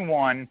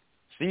 2021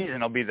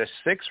 season will be the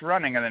sixth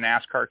running of the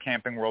NASCAR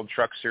Camping World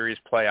Truck Series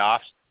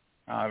playoffs,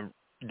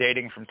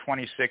 dating from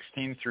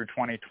 2016 through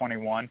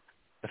 2021.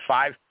 The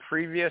 5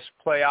 previous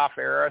playoff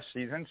era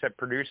seasons have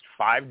produced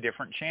 5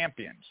 different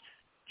champions.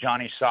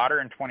 Johnny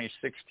Sauter in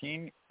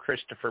 2016,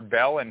 Christopher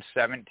Bell in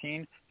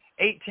 17,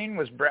 18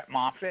 was Brett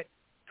Moffitt,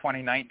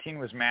 2019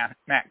 was Matt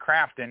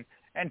Crafton,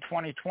 and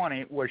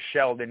 2020 was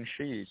Sheldon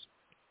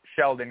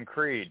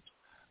Creed.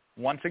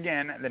 Once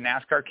again, the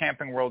NASCAR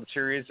Camping World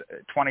Series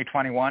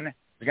 2021 is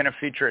going to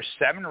feature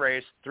a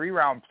 7-race,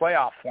 3-round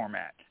playoff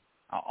format.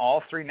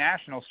 All 3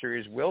 National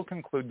Series will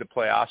conclude the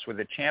playoffs with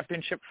a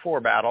championship 4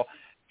 battle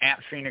at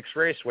Phoenix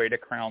Raceway to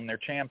crown their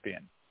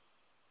champion.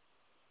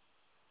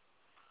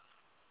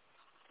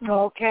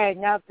 Okay,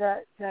 now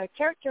the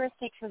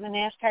characteristics of the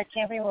NASCAR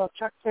Camping World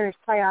Truck Series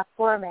playoff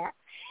format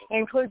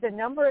include the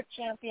number of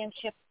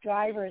championship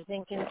drivers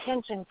in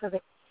contention for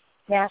the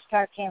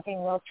NASCAR Camping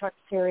World Truck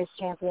Series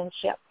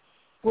championship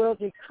will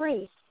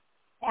decrease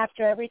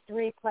after every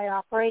 3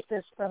 playoff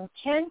races from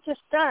 10 to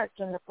start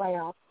in the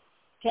playoffs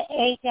to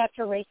 8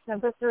 after race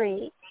number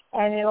 3,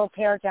 and it'll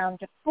pare down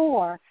to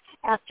 4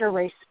 after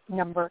race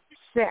number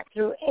 6.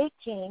 Through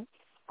 18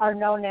 are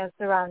known as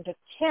the round of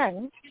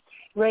 10.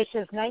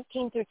 Races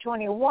 19 through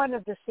 21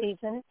 of the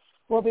season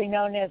will be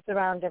known as the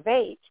round of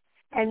 8.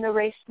 And the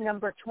race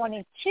number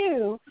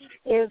 22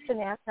 is the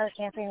NASCAR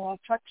Camping World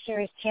Truck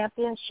Series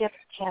Championship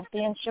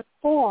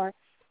 4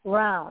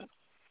 round.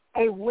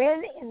 A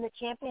win in the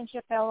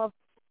championship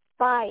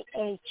by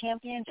a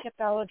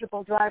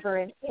championship-eligible driver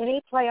in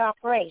any playoff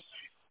race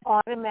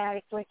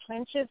automatically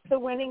clinches the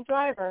winning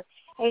driver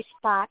a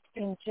spot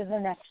into the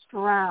next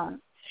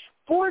round.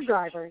 4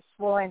 drivers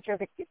will enter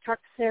the Truck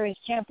Series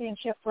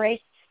Championship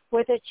race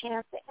with a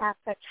chance at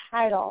the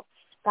title.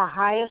 The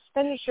highest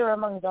finisher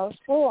among those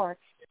 4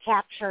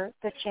 capture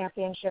the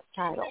championship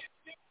title.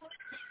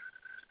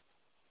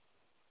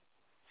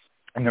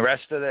 And the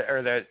rest of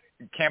the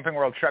Camping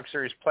World Truck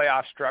Series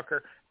playoff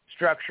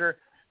structure,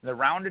 the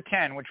round of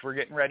 10, which we're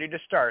getting ready to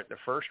start, the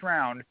first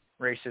round,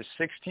 races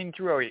 16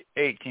 through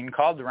 18,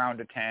 called the round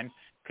of 10,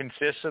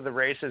 consists of the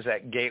races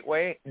at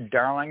Gateway,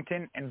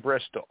 Darlington, and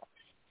Bristol.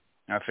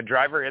 Now, if a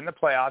driver in the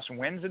playoffs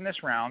wins in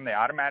this round, they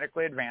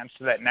automatically advance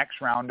to that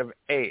next round of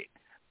 8.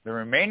 The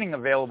remaining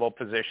available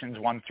positions,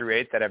 1 through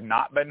 8, that have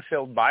not been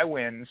filled by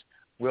wins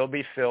will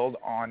be filled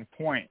on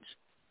points.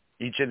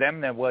 Each of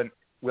them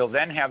will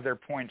then have their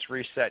points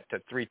reset to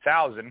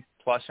 3,000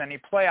 plus any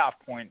playoff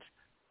points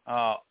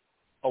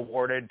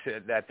awarded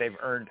that they've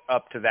earned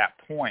up to that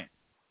point.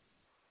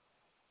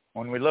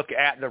 When we look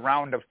at the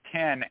round of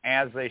 10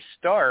 as they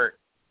start,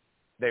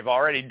 they've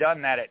already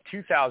done that at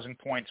 2,000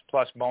 points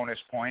plus bonus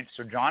points.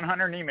 So John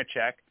Hunter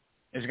Nemechek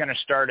is going to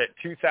start at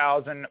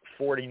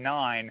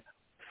 2,049,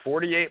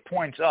 48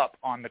 points up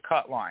on the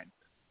cut line.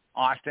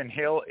 Austin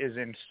Hill is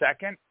in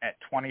second at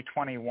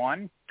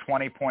 2021,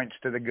 20 points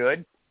to the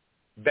good.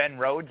 Ben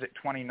Rhodes at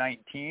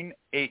 2019,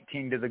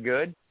 18 to the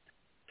good.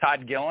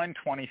 Todd Gillen,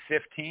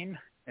 2015,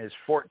 is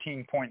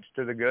 14 points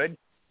to the good.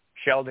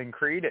 Sheldon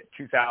Creed at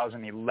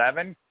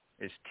 2011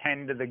 is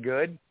 10 to the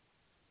good.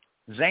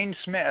 Zane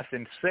Smith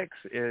in 6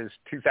 is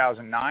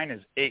 2009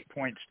 is 8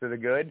 points to the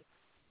good.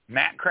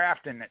 Matt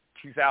Crafton at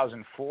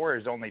 2004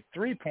 is only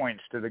 3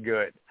 points to the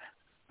good.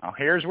 Now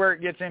here's where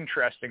it gets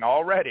interesting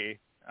already.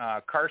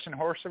 Carson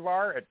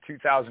Hocevar at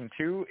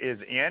 2002 is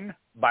in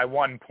by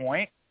 1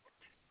 point.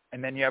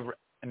 And then you have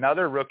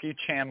another rookie,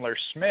 Chandler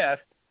Smith,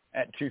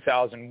 at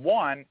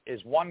 2001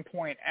 is 1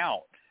 point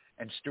out.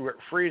 And Stuart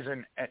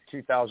Friesen at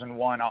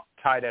 2001,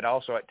 tied at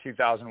also at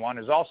 2001,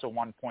 is also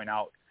 1 point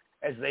out,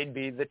 as they'd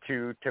be the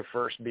 2 to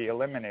first be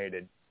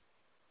eliminated.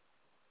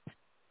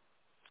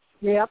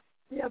 Yep,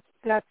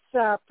 that's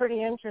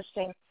pretty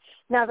interesting.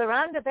 Now, the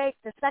round of 8,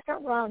 the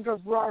second round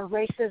of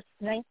races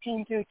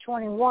 19 through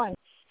 21,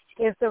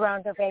 is the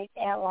round of 8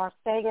 at Las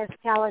Vegas,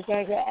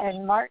 Talladega,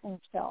 and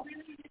Martinsville.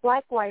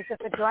 Likewise,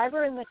 if a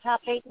driver in the top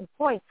 8 in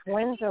points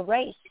wins a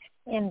race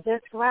in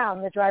this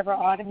round, the driver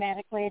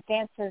automatically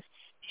advances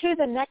to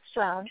the next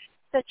round,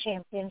 the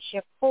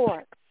championship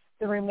 4.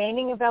 The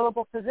remaining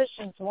available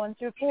positions, 1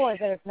 through 4,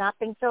 that have not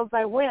been filled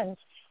by wins,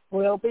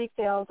 will be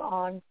filled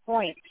on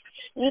points.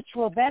 Each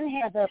will then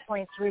have their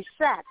points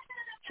reset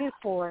to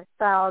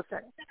 4,000.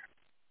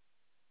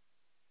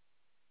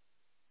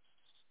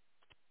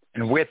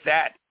 And with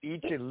that,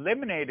 each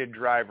eliminated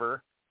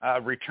driver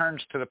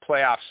returns to the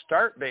playoff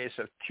start base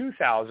of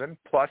 2,000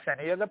 plus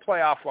any of the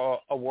playoff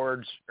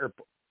awards or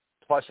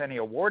plus any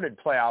awarded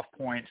playoff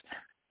points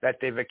that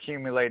they've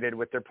accumulated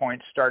with their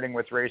points starting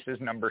with races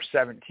number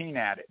 17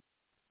 added.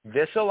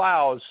 This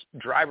allows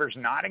drivers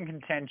not in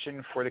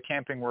contention for the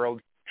Camping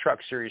World Truck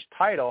Series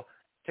title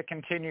to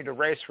continue to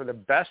race for the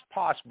best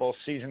possible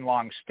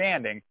season-long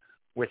standing,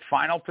 with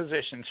final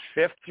positions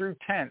 5th through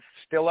 10th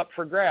still up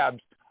for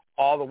grabs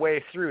all the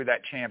way through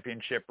that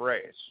championship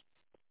race.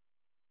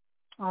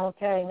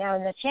 Okay, now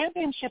in the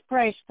championship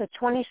race, the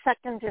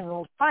 22nd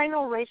and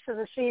final race of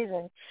the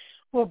season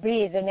will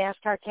be the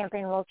NASCAR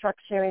Camping World Truck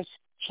Series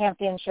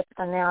Championship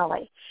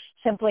finale.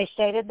 Simply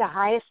stated, the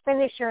highest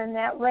finisher in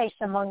that race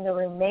among the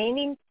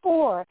remaining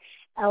 4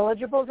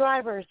 eligible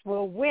drivers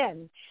will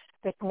win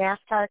the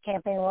NASCAR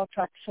Camping World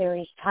Truck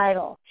Series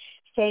title.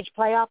 Stage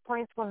playoff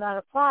points will not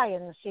apply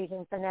in the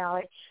season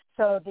finale,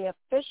 so the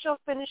official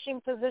finishing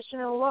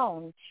position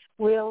alone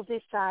will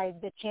decide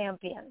the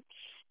champion.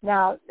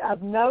 Now,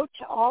 of note,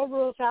 all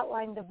rules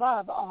outlined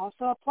above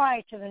also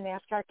apply to the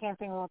NASCAR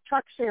Camping World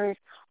Truck Series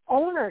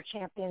owner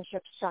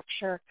championship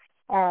structure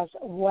as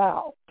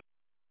well.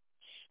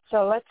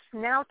 So let's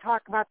now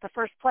talk about the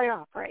first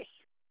playoff race.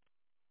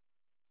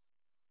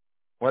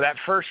 Well, that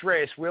first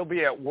race will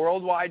be at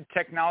Worldwide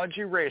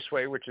Technology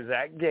Raceway, which is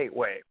at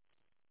Gateway.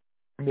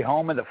 It'll be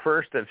home of the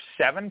first of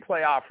 7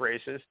 playoff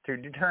races to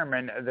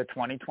determine the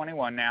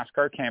 2021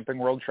 NASCAR Camping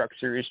World Truck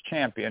Series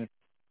champion.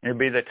 It'll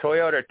be the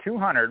Toyota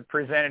 200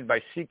 presented by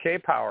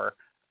CK Power,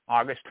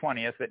 August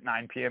 20th at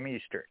 9 p.m.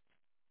 Eastern.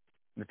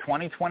 The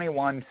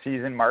 2021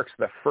 season marks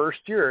the first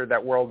year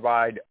that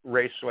Worldwide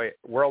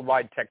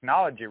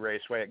Technology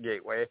Raceway at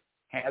Gateway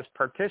has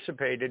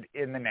participated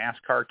in the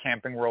NASCAR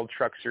Camping World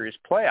Truck Series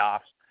playoffs,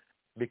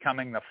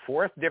 becoming the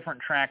 4th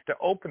different track to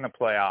open the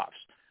playoffs.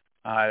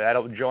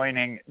 That'll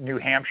joining New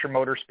Hampshire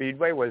Motor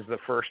Speedway was the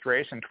first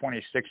race in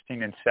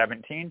 2016 and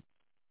 17.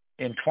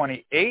 In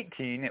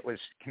 2018, it was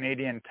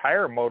Canadian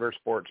Tire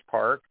Motorsports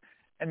Park,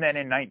 and then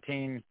in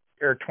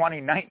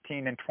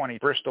 2019 and 20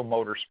 Bristol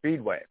Motor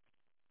Speedway.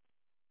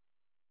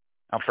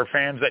 Now, for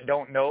fans that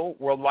don't know,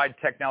 Worldwide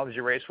Technology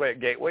Raceway at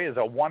Gateway is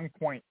a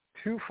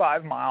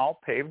 1.25-mile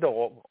paved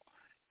oval.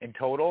 In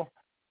total,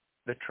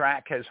 the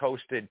track has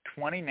hosted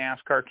 20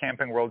 NASCAR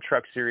Camping World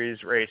Truck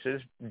Series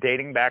races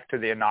dating back to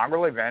the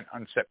inaugural event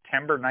on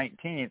September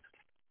 19th,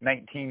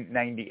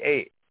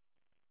 1998.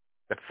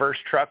 The first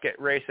truck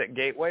race at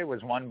Gateway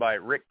was won by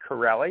Rick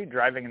Corelli,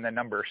 driving in the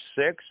number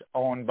 6,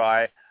 owned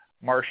by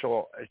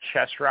Marshall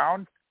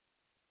Chesround.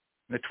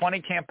 The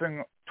 20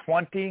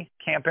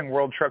 Camping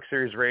World Truck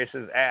Series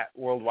races at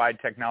Worldwide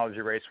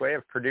Technology Raceway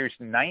have produced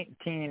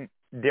 19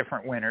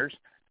 different winners,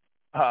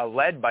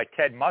 led by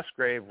Ted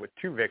Musgrave with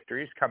 2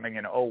 victories coming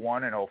in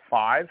 01 and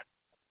 05.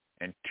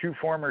 And 2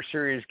 former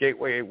Series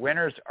Gateway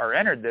winners are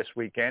entered this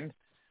weekend.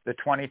 The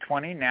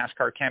 2020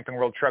 NASCAR Camping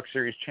World Truck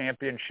Series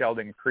champion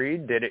Sheldon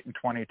Creed did it in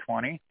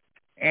 2020.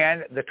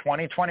 And the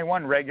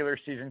 2021 regular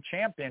season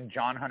champion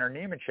John Hunter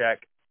Nemechek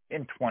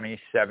in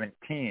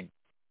 2017.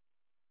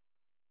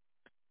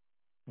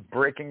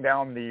 Breaking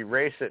down the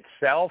race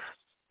itself,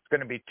 it's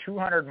going to be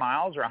 200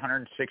 miles or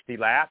 160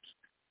 laps,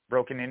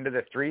 broken into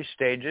the 3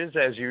 stages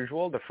as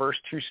usual. The first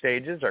 2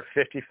 stages are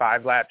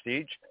 55 laps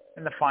each,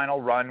 and the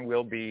final run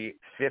will be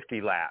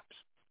 50 laps.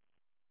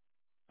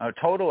 A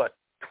total of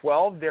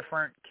 12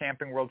 different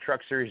Camping World Truck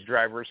Series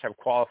drivers have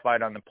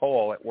qualified on the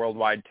pole at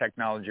Worldwide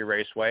Technology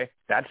Raceway.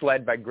 That's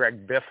led by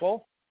Greg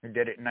Biffle, who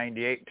did it in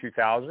 98,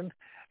 2000,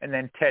 and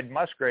then Ted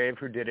Musgrave,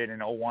 who did it in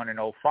 01 and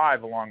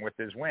 05 along with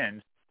his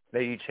wins.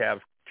 They each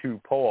have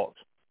 2 poles.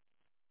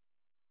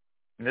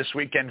 And this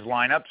weekend's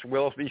lineups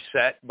will be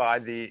set by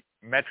the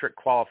metric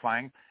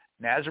qualifying,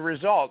 and as a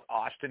result,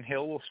 Austin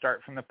Hill will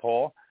start from the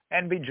pole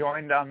and be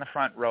joined on the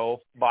front row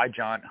by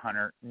John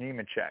Hunter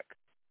Nemechek.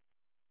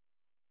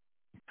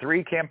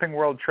 3 Camping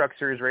World Truck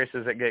Series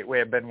races at Gateway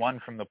have been won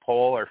from the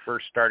pole or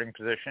first starting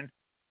position.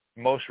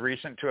 Most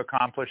recent to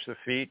accomplish the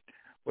feat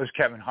was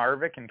Kevin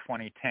Harvick in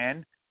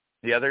 2010.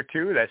 The other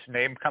 2, that's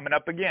name coming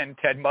up again,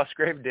 Ted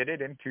Musgrave did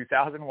it in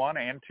 2001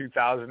 and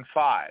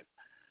 2005.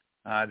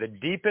 The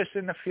deepest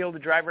in the field the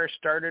driver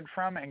started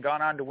from and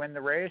gone on to win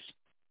the race,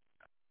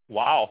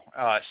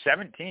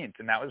 17th,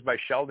 and that was by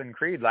Sheldon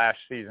Creed last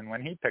season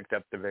when he picked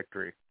up the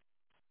victory.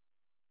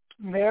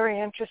 Very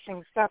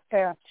interesting stuff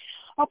there.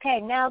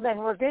 Okay, now then,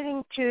 we're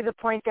getting to the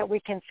point that we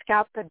can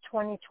scout the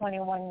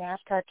 2021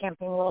 NASCAR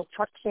Camping World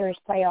Truck Series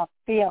playoff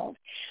field.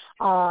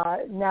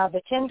 Now,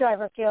 the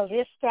 10-driver field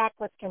is stacked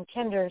with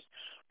contenders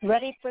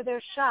ready for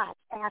their shot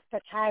at the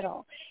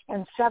title,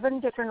 and 7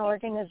 different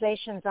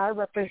organizations are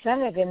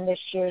represented in this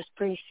year's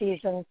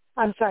postseason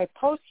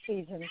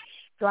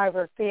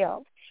driver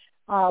field.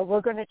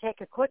 We're going to take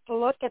a quick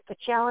look at the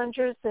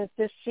challengers of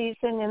this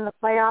season in the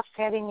playoffs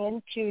heading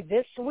into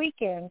this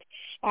weekend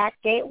at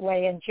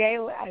Gateway. And, Jay,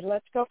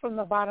 let's go from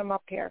the bottom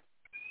up here.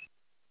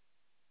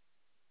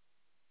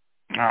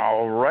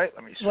 All right.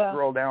 Let me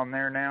scroll down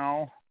there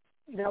now.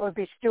 That would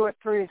be Stuart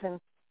Friesen.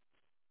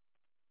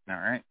 All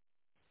right.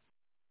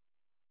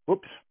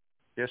 Whoops.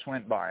 Just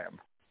went by him.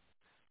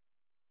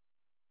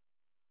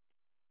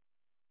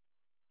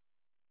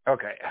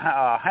 Okay,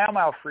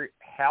 Halmar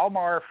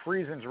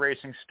Friesen's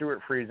racing Stuart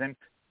Friesen,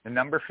 the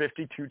number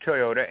 52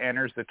 Toyota,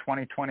 enters the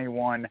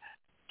 2021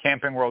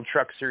 Camping World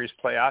Truck Series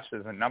playoffs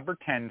as a number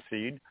 10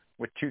 seed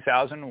with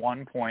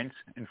 2,001 points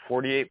and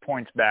 48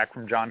 points back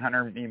from John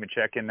Hunter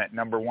Nemechek in that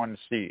number 1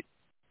 seed.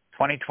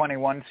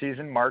 2021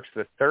 season marks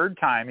the third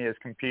time he has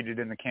competed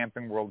in the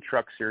Camping World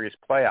Truck Series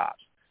playoffs.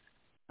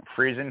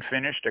 Friesen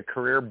finished a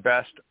career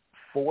best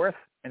 4th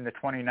in the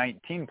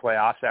 2019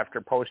 playoffs after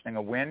posting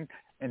a win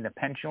in the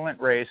petulant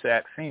race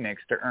at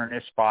Phoenix to earn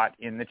his spot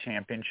in the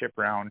championship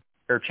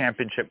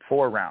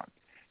 4 round.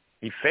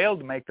 He failed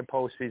to make the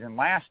postseason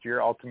last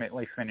year,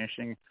 ultimately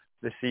finishing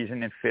the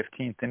season in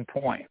 15th in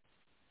point.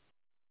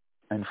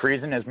 And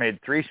Friesen has made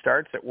 3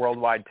 starts at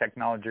Worldwide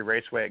Technology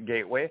Raceway at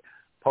Gateway,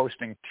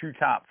 posting 2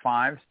 top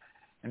 5s,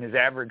 and his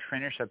average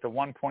finish at the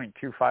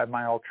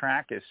 1.25-mile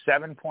track is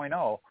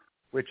 7.0,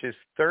 which is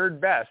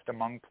 3rd best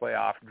among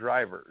playoff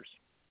drivers.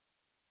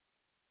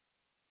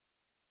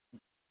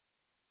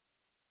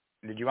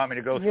 Did you want me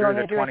to go through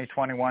the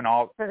 2021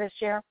 all for this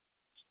year?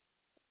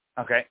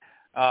 Okay.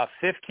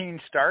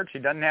 15 starts. He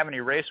doesn't have any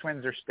race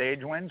wins or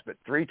stage wins, but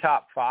 3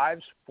 top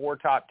 5s, 4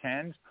 top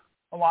 10s,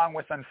 along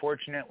with,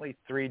 unfortunately,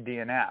 3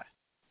 DNFs.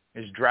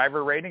 His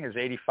driver rating is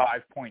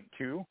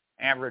 85.2,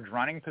 average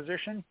running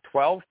position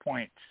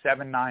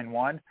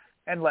 12.791,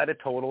 and led a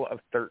total of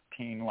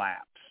 13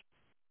 laps.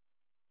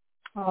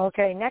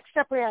 Okay, next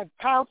up we have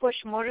Kyle Busch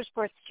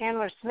Motorsports'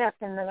 Chandler Smith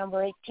in the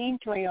number 18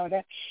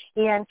 Toyota.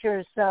 He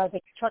enters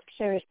the Truck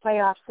Series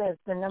playoffs as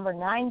the number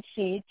 9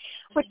 seed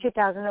with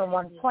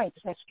 2,001 points.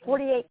 That's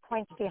 48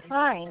 points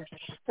behind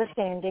the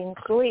standings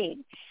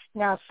lead.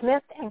 Now,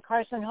 Smith and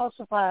Carson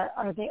Hocevar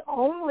are the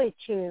only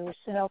 2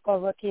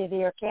 Sunoco Rookie of the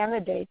Year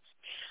candidates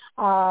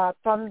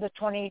from the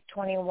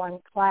 2021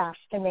 class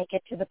to make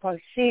it to the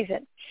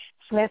postseason.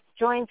 Smith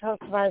joined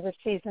Hocevar this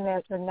season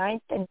as the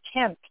 9th and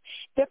 10th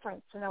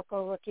different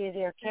Sunoco Rookie of the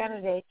Year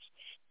candidates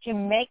to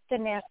make the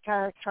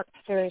NASCAR Truck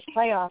Series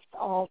playoffs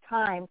all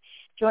time,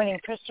 joining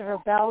Christopher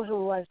Bell,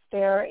 who was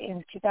there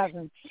in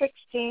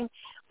 2016,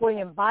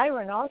 William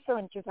Byron also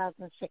in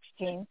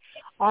 2016,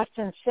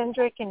 Austin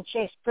Cindric and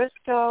Chase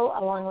Briscoe,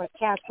 along with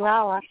Cat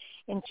Gralla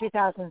in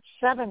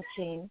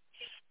 2017,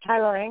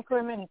 Tyler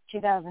Ankrum in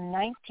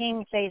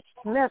 2019, Zay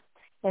Smith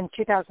in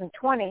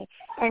 2020,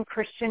 and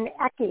Christian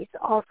Eckes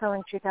also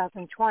in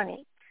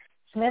 2020.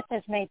 Smith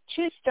has made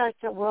 2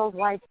 starts at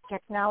Worldwide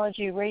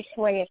Technology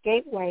Raceway at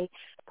Gateway,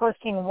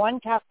 posting 1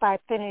 top 5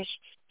 finish.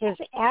 His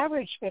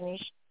average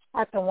finish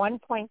at the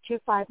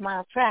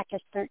 1.25-mile track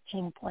is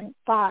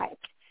 13.5.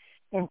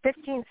 In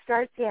 15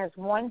 starts, he has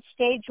 1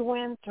 stage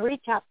win, 3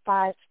 top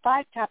 5s,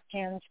 5 top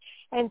 10s,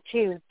 and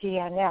 2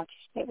 DNFs,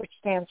 which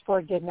stands for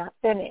did not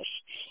finish.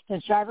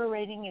 His driver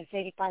rating is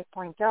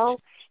 85.0.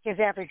 His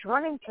average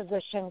running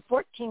position,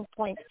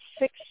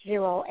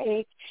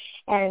 14.608,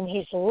 and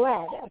he's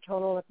led a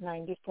total of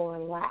 94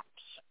 laps.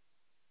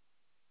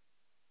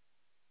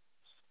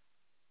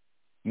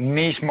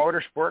 Nice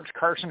Motorsports'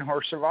 Carson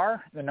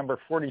Hocevar, the number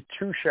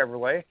 42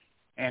 Chevrolet,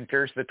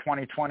 enters the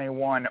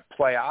 2021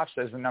 playoffs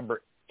as the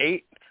number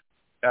 8th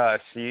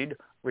seed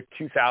with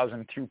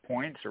 2,002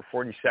 points, or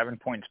 47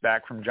 points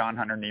back from John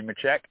Hunter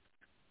Nemechek.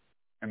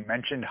 I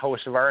mentioned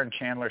Hocevar and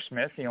Chandler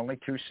Smith, the only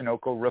 2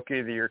 Sunoco Rookie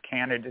of the Year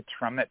candidates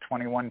from that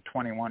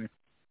 2021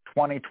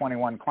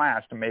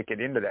 class to make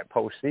it into that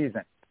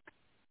postseason.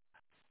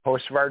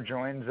 Hocevar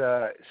joins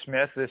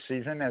Smith this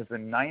season as the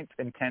 9th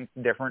and 10th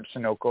different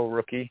Sunoco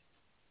Rookie.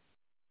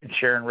 And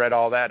Sharon read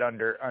all that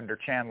under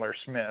Chandler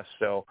Smith.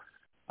 So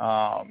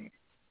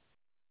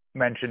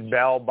mentioned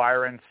Bell,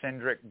 Byron,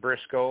 Cindric,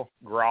 Briscoe,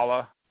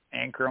 Gralla,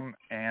 Ankrum,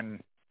 and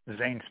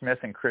Zane Smith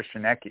and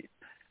Christian Eckes.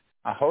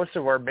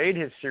 Hocevar made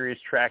his series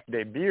track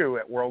debut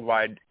at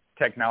Worldwide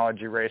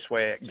Technology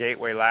Raceway at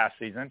Gateway last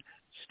season,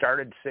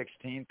 started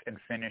 16th and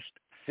finished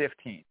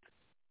 15th.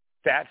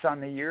 Stats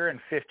on the year in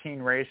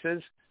 15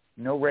 races,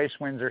 no race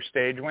wins or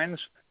stage wins,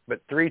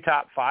 but 3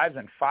 top 5s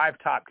and 5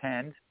 top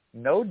 10s,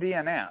 no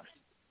DNFs.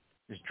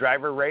 His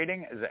driver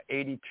rating is at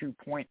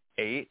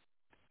 82.8,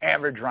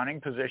 average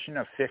running position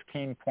of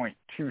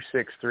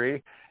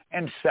 15.263,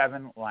 and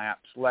 7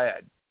 laps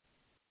led.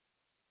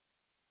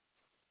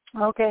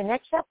 Okay,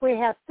 next up we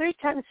have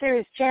 3-time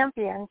series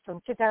champion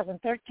from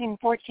 2013,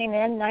 14,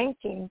 and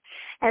 19,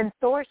 and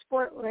Thor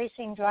Sport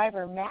Racing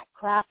driver Matt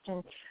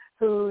Crafton,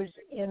 who's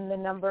in the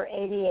number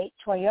 88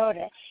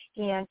 Toyota.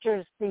 He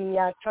enters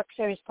the Truck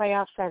Series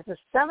playoffs as the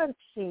 7th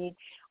seed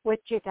with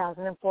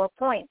 2,004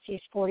 points.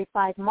 He's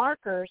 45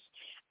 markers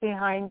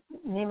behind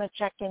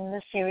Nemechek in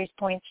the series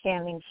point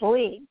standings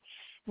lead.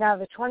 Now,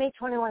 the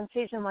 2021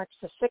 season marks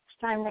the 6th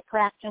time that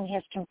Crafton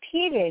has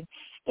competed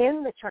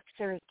in the Truck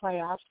Series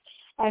playoffs,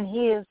 and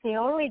he is the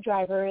only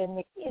driver in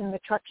the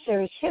Truck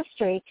Series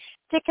history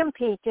to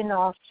compete in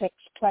all 6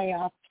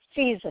 playoff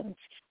seasons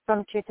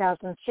from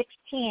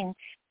 2016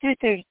 through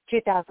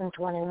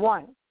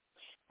 2021.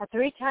 A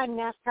 3-time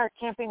NASCAR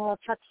Camping World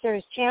Truck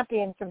Series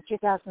champion from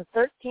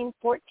 2013,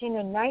 14,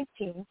 and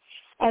 19,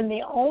 and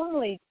the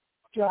only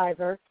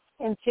driver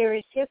in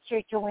series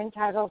history to win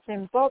titles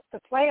in both the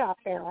playoff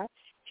era,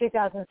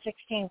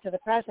 2016 to the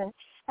present,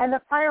 and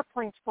the prior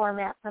points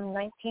format from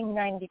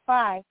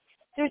 1995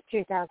 through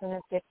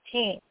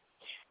 2015.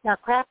 Now,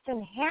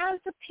 Crafton has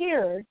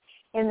appeared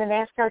in the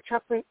NASCAR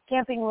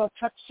Camping World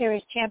Truck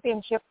Series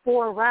Championship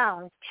 4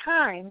 rounds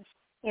times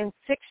in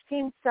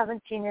 16,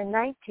 17, and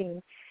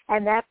 19,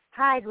 and that's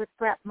tied with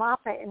Brett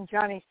Moffitt and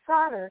Johnny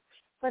Sauter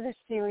for the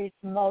series'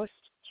 most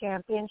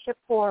championship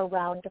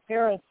 4-round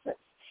appearances,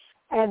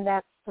 and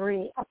that's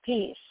 3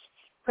 apiece.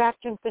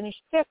 Crafton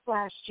finished 5th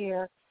last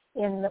year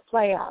in the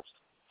playoffs.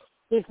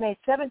 He's made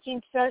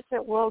 17 starts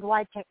at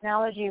Worldwide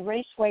Technology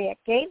Raceway at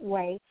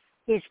Gateway.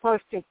 He's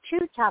posted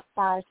 2 top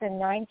 5s and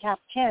 9 top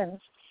 10s.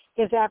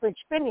 His average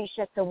finish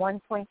at the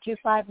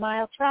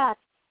 1.25-mile track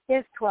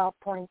is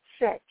 12.6.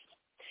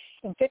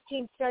 In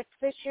 15 starts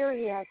this year,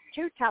 he has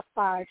 2 top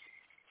 5s,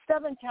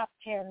 7 top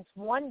 10s,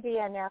 1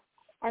 DNF,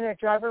 and a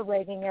driver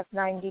rating of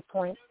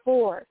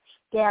 90.4.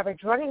 The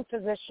average running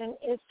position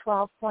is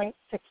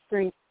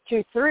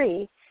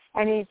 12.6323,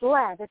 and he's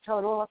led a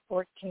total of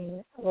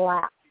 14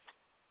 laps.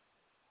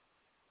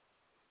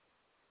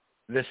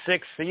 The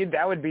 6th seed,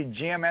 that would be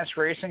GMS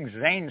Racing's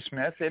Zane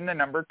Smith in the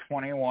number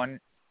 21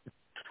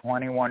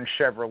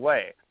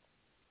 Chevrolet.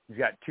 He's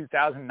got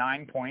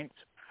 2,009 points,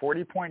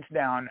 40 points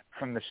down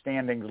from the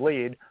standings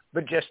lead,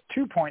 but just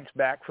 2 points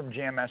back from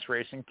GMS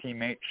Racing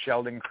teammate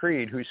Sheldon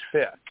Creed, who's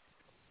 5th.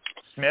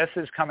 Smith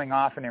is coming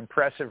off an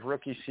impressive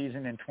rookie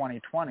season in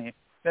 2020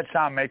 that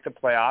saw him make the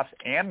playoffs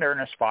and earn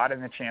a spot in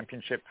the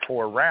championship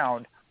 4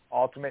 round,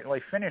 ultimately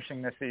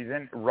finishing the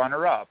season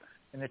runner-up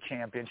in the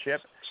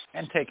championship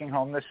and taking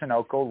home the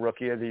Sunoco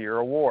Rookie of the Year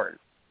award.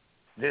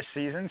 This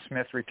season,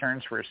 Smith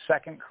returns for his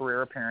 2nd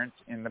career appearance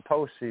in the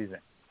postseason.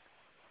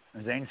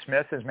 Zane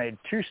Smith has made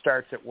 2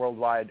 starts at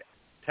Worldwide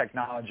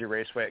Technology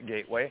Raceway at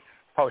Gateway,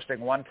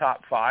 posting 1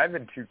 top 5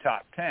 and 2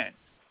 top 10.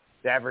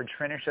 The average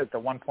finish at the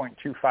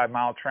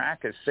 1.25-mile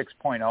track is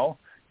 6.0,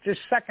 which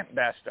is 2nd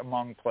best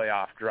among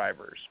playoff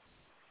drivers.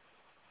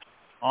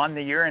 On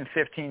the year in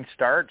 15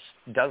 starts,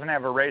 doesn't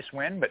have a race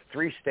win, but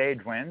 3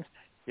 stage wins.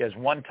 He has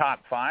 1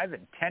 top 5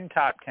 and 10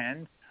 top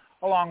 10s,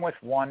 along with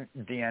 1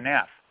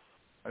 DNF.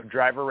 A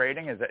driver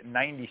rating is at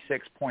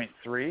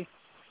 96.3.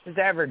 His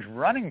average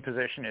running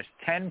position is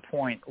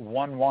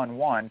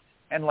 10.111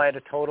 and led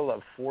a total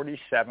of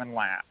 47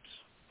 laps.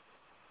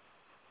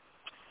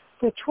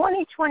 The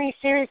 2020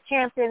 Series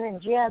champion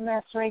and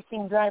GMS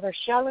Racing driver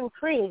Sheldon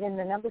Creed in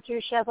the number 2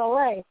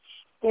 Chevrolet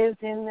is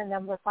in the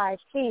number 5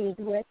 seed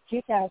with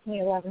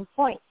 2,011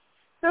 points,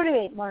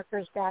 38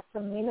 markers back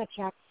from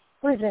Nemechek,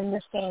 who's in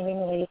the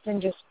standing lead,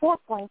 and just 4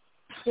 points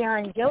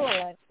behind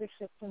Gilliland, who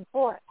sits in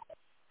 4th.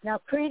 Now,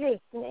 Creed,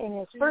 in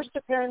his first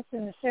appearance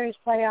in the series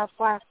playoffs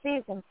last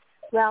season,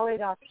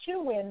 rallied off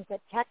 2 wins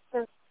at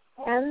Texas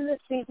and the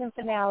season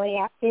finale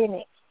at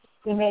Phoenix.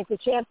 He made the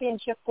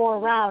championship 4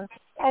 round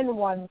and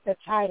won the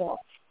title.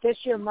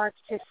 This year marks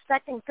his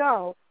 2nd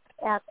go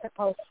at the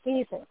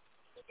postseason.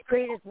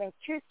 Creed has made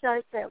 2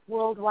 starts at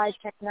Worldwide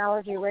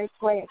Technology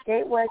Raceway at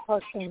Gateway,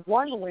 posting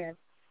 1 win.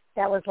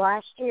 That was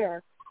last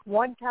year,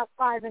 1 top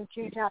 5 and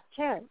 2 top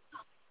 10.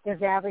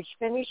 His average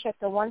finish at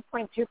the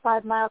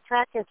 1.25-mile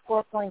track is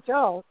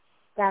 4.0.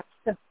 That's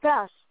the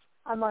best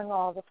among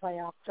all the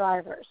playoff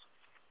drivers.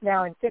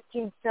 Now, in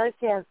 15 starts,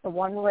 he has the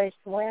 1 race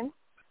win,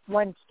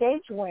 1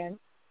 stage win,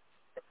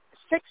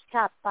 6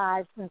 top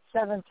 5s, and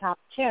 7 top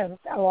 10s,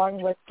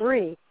 along with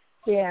 3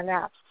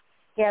 DNFs.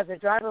 He has a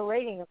driver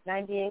rating of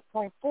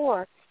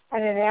 98.4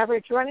 and an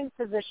average running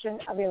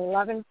position of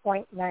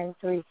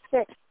 11.936,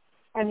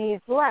 and he's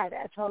led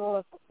a total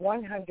of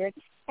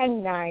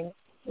 109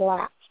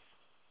 laps.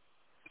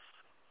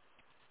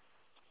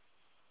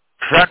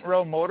 Front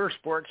Row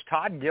Motorsports'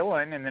 Todd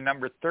Gillen in the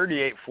number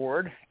 38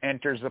 Ford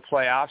enters the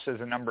playoffs as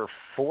a number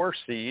 4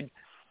 seed,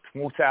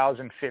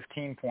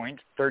 2,015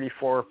 points,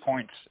 34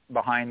 points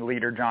behind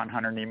leader John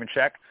Hunter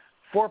Nemechek,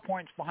 4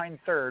 points behind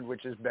 3rd,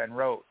 which is Ben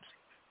Rhodes.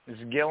 This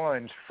is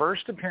Gillen's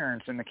first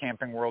appearance in the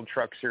Camping World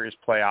Truck Series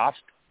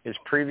playoffs. His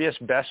previous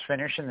best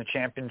finish in the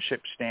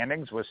championship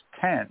standings was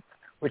 10th,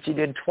 which he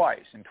did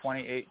twice in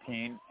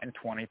 2018 and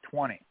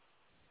 2020.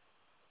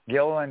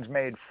 Gillen's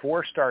made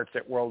 4 starts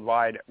at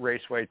Worldwide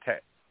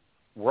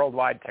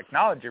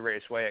Technology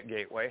Raceway at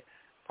Gateway,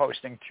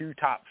 posting 2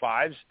 top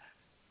 5s.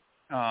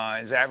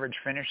 His average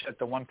finish at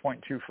the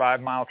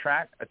 1.25-mile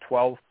track, a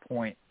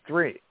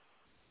 12.3.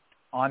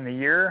 On the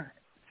year,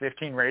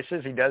 15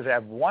 races, he does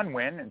have 1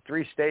 win and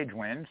 3 stage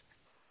wins.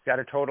 He's got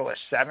a total of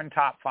 7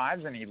 top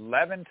 5s and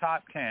 11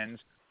 top 10s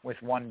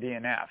with 1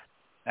 DNF.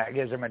 That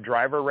gives him a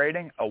driver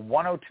rating of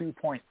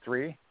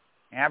 102.3.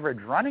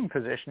 Average running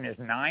position is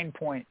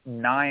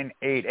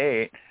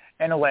 9.988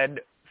 and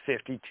led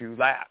 52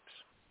 laps.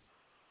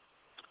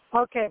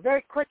 Okay,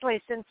 very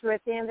quickly, since we're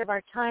at the end of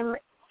our time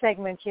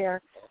segment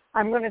here,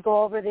 I'm going to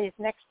go over these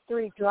next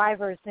 3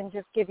 drivers and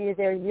just give you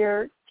their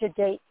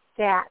year-to-date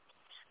stats.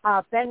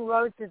 Ben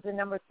Rhodes is the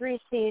number 3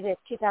 seed at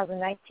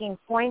 2019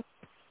 points.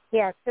 He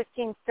has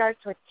 15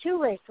 starts with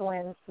 2 race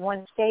wins,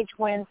 1 stage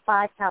win,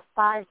 5 top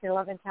 5s,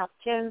 11 top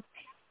 10s,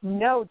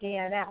 no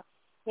DNF.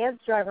 His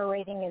driver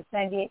rating is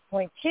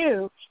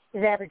 98.2.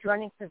 His average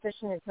running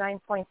position is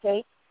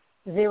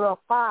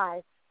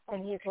 9.805,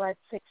 and he's led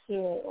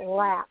 68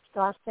 laps.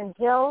 Austin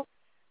Hill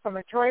from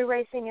Atory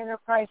Racing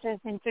Enterprises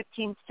in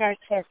 15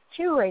 starts has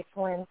 2 race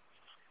wins,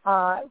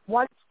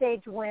 1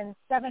 stage win,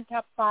 7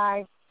 top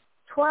 5,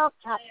 12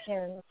 top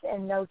 10s,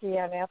 and no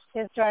DNFs.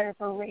 His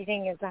driver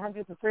rating is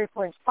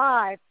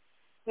 103.5.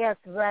 He has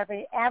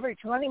the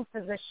average running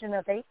position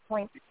of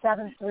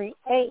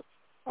 8.738,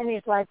 and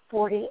he's led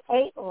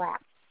 48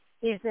 laps.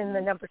 He's in the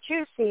number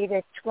 2 seed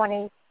at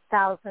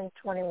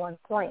 20,021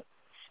 points.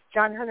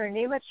 John Hunter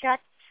Nemechek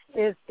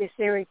is the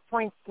series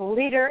points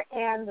leader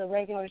and the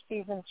regular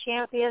season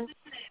champion.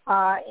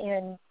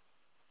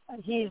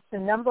 He's the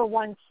number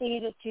 1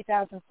 seed at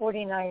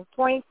 2,049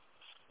 points.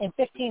 In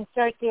 15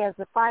 starts, he has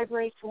the 5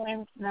 race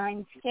wins,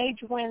 9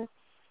 stage wins,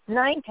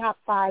 9 top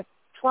 5,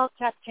 12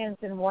 top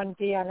 10s, and 1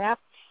 DNF.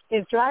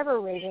 His driver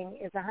rating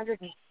is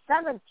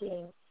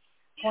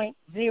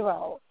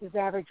 117.0. His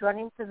average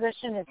running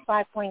position is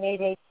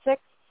 5.886,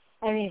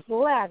 and he's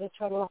led a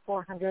total of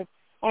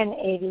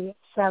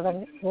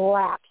 487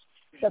 laps,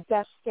 the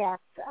best stats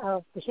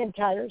of the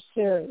entire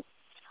series.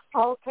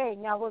 Okay,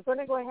 now we're going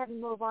to go ahead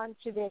and move on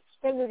to the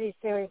Xfinity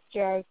Series,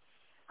 Jay.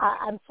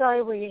 I'm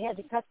sorry we had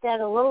to cut that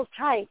a little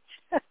tight,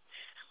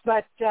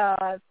 but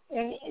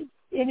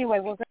anyway,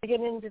 we're going to get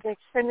into the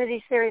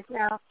Xfinity Series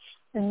now.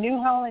 The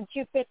New Holland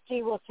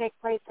 250 will take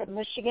place at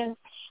Michigan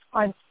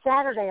on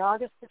Saturday,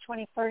 August the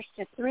 21st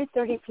at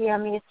 3:30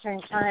 p.m.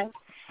 Eastern Time.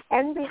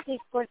 NBC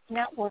Sports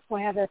Network will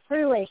have their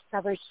pre-race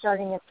coverage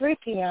starting at 3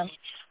 p.m.,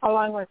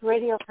 along with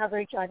radio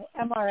coverage on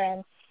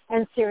MRN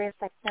and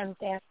SiriusXM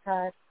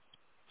NASCAR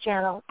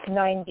Channel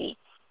 90.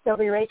 They'll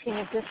be racing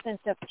a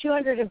distance of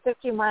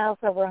 250 miles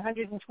over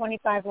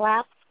 125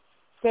 laps.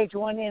 Stage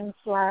 1 ends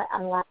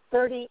on lap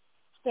 30.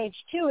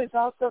 Stage 2 is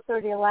also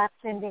 30 laps,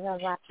 ending on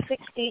lap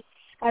 60.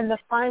 And the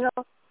final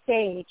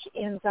stage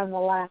ends on the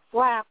last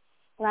lap,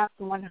 lap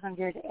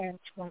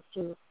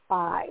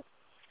 125.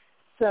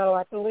 So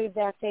I believe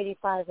that's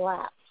 85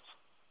 laps.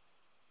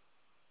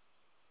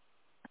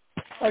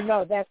 Or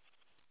no, that's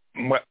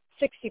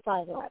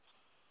 65 laps.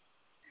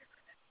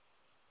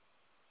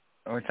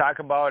 When we talk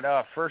about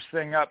first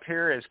thing up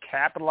here is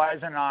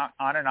capitalizing on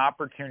an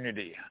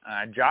opportunity.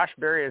 Josh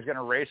Berry is going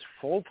to race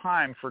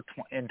full-time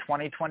in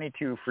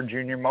 2022 for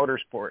Junior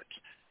Motorsports.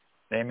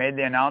 They made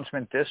the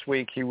announcement this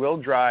week he will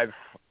drive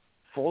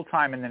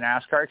full-time in the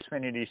NASCAR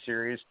Xfinity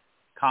Series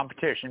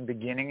competition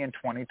beginning in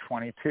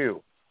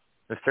 2022.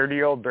 The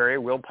 30-year-old Berry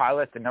will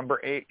pilot the number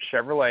 8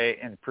 Chevrolet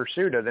in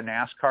pursuit of the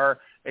NASCAR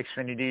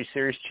Xfinity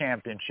Series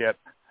championship.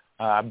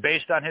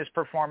 Based on his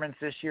performance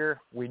this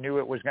year, we knew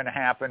it was going to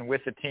happen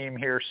with the team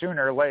here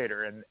sooner or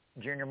later, and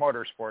Junior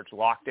Motorsports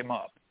locked him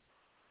up.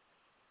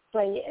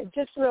 But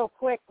just real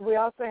quick, we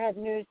also had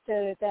news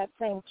to that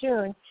same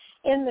tune.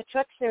 In the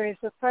Truck Series,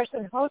 with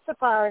Carson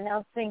Hocevar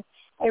announcing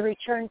a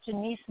return to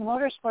Nice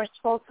Motorsports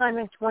full-time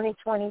in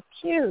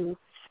 2022.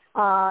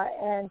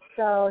 And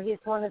so he's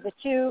one of the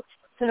 2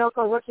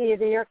 Sunoco Rookie of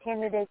the Year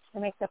candidates to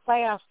make the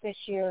playoffs this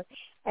year.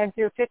 And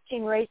through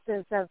 15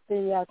 races of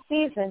the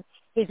season,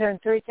 he's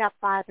earned 3 top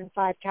 5 and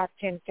 5 top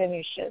 10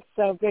 finishes.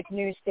 So good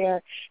news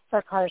there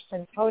for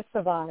Carson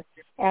Hocevar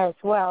as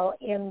well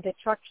in the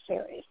Truck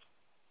Series.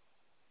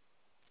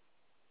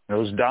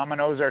 Those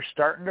dominoes are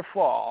starting to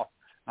fall.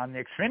 On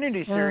the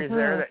Xfinity Series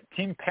there, that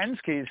Team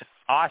Penske's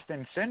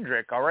Austin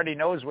Cindric already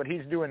knows what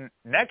he's doing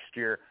next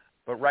year,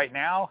 but right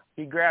now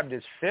he grabbed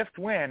his 5th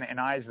win and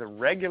eyes the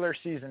regular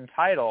season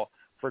title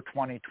for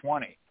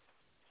 2020.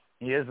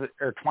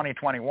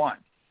 2021.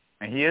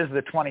 And he is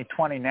the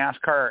 2020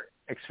 NASCAR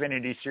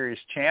Xfinity Series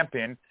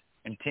champion,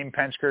 and Team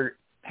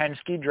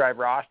Penske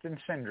driver Austin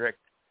Cindric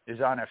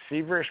is on a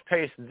feverish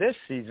pace this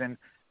season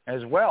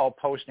as well,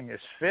 posting his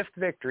 5th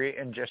victory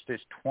in just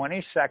his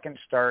 22nd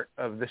start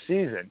of the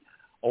season,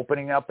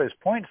 opening up his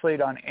points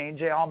lead on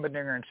A.J.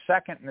 Allmendinger in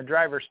 2nd in the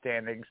driver's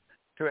standings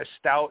to a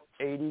stout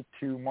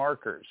 82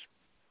 markers.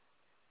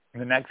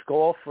 The next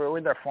goal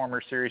for the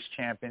former series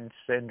champion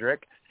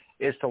Cindric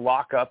is to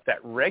lock up that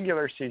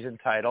regular season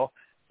title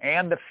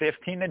and the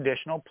 15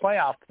 additional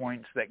playoff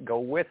points that go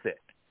with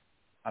it.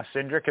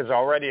 Cindric has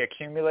already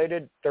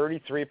accumulated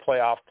 33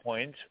 playoff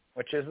points,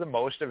 which is the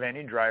most of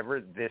any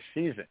driver this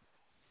season.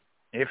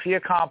 If he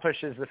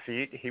accomplishes the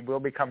feat, he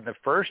will become the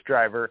first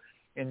driver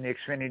in the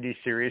Xfinity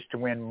Series to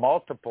win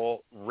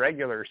multiple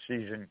regular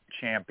season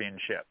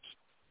championships.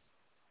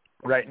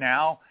 Right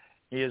now,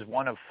 he is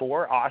one of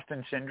 4.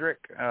 Austin Cindric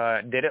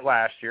did it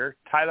last year.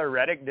 Tyler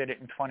Reddick did it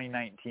in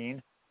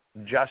 2019.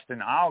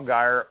 Justin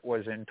Allgaier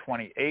was in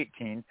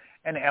 2018,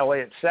 and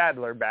Elliott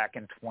Sadler back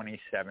in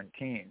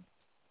 2017.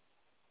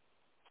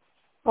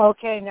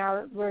 Okay,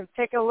 now we'll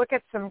take a look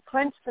at some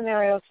clinch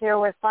scenarios here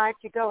with 5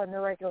 to go in the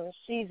regular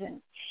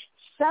season.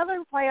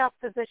 7 playoff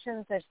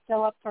positions are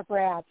still up for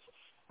grabs,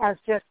 as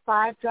just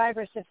 5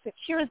 drivers have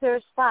secured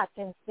their spots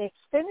in the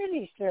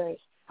Xfinity Series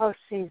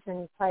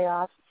postseason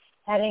playoffs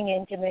heading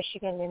into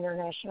Michigan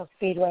International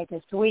Speedway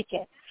this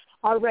weekend.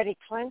 Already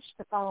clinched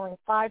the following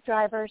 5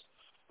 drivers: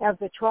 of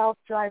the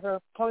 12-driver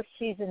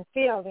postseason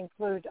field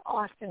include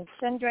Austin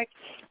Cindric,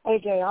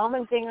 A.J.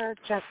 Allmendinger,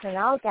 Justin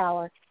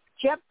Allgaier,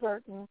 Jeb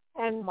Burton,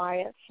 and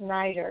Maya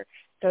Snyder.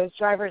 Those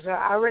drivers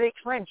are already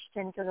clinched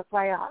into the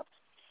playoffs.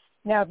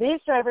 Now, these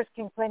drivers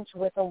can clinch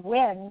with a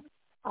win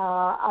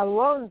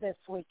alone this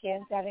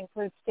weekend. That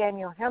includes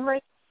Daniel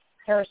Hemrick,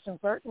 Harrison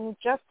Burton,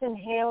 Justin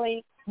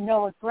Haley,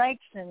 Noah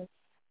Gragson,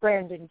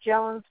 Brandon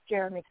Jones,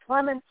 Jeremy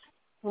Clements,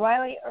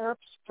 Riley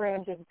Earps,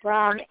 Brandon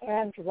Brown,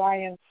 and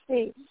Ryan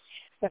Steeves.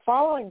 The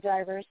following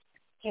drivers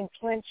can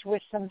clinch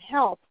with some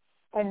help,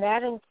 and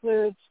that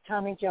includes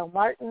Tommy Joe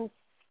Martin,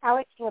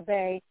 Alex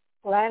LeBay,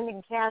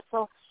 Landon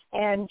Castle,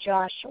 and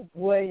Josh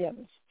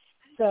Williams.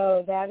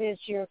 So that is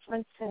your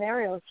clinch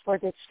scenarios for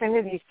the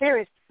Xfinity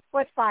Series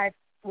with 5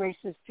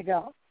 races to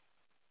go.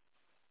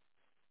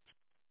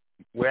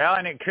 Well,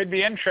 and it could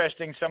be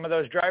interesting. Some of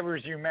those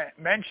drivers you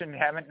mentioned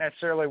haven't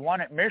necessarily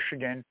won at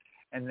Michigan,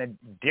 and the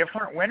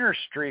different winner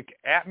streak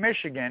at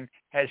Michigan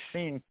has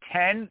seen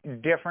 10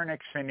 different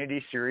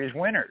Xfinity Series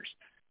winners.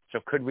 So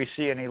could we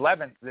see an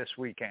 11th this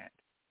weekend?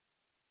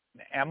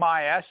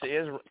 MIS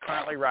is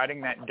currently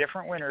riding that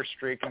different winner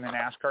streak in the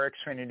NASCAR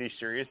Xfinity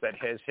Series that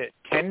has hit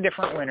 10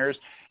 different winners,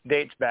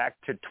 dates back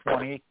to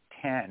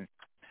 2010.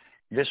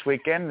 This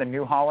weekend, the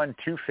New Holland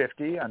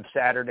 250 on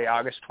Saturday,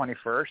 August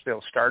 21st.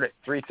 They'll start at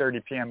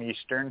 3:30 p.m.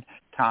 Eastern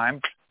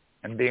Time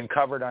and being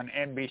covered on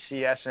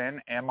NBCSN,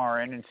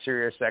 MRN, and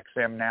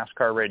SiriusXM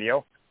NASCAR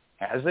Radio,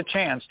 has the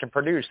chance to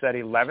produce that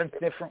 11th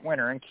different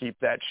winner and keep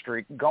that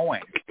streak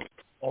going.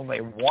 Only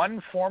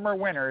one former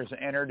winner is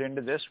entered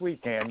into this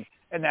weekend,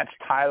 and that's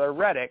Tyler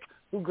Reddick,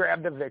 who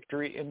grabbed a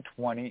victory in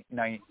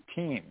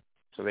 2019.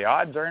 So the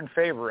odds are in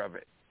favor of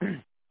it.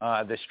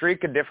 The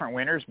streak of different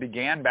winners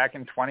began back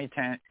in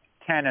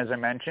 2010, as I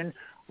mentioned,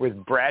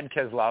 with Brad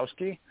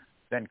Keselowski,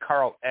 then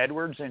Carl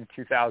Edwards in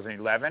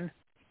 2011.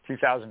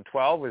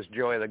 2012 was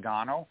Joey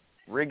Logano.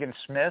 Regan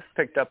Smith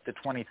picked up the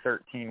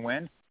 2013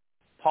 win.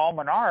 Paul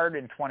Menard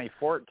in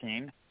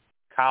 2014.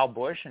 Kyle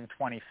Busch in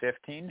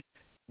 2015.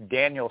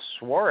 Daniel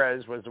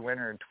Suarez was the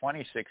winner in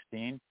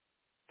 2016.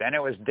 Then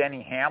it was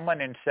Denny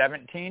Hamlin in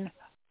 17.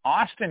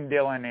 Austin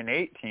Dillon in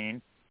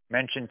 18.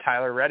 Mentioned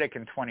Tyler Reddick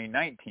in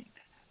 2019.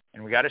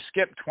 And we got to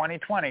skip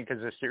 2020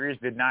 because the series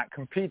did not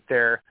compete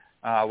there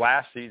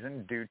last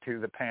season due to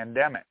the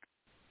pandemic.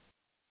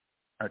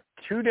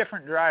 2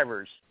 different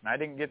drivers, and I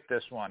didn't get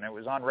this one. It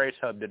was on Race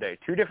Hub today.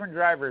 2 different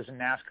drivers in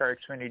NASCAR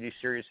Xfinity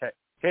Series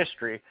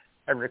history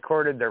have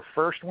recorded their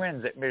first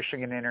wins at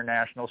Michigan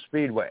International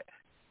Speedway.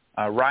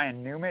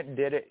 Ryan Newman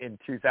did it in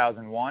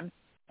 2001,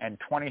 and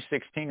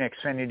 2016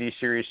 Xfinity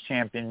Series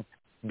champion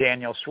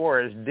Daniel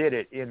Suarez did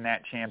it in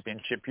that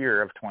championship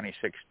year of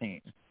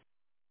 2016.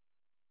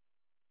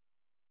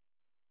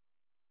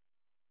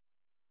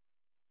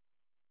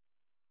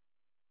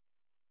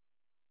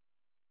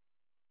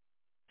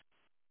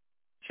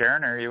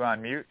 Sharon, are you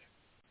on mute?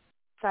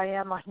 I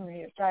am on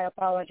mute. I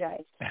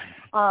apologize.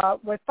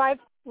 With 5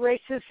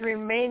 races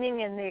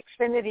remaining in the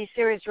Xfinity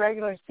Series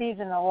regular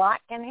season, a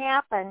lot can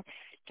happen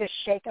to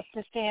shake up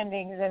the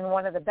standings, and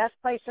one of the best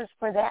places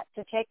for that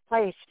to take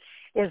place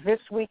is this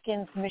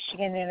weekend's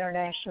Michigan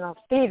International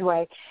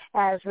Speedway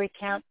as we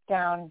count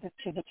down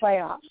to the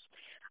playoffs.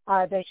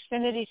 The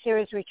Xfinity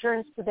Series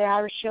returns to the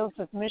Irish Hills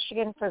of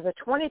Michigan for the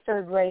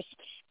 23rd race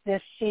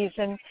this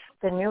season,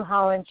 the New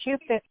Holland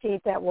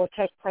 250 that will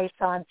take place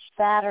on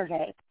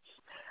Saturday.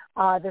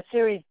 The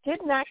series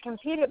did not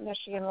compete at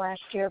Michigan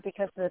last year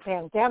because of the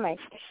pandemic,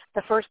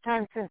 the first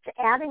time since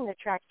adding the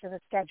track to the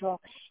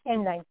schedule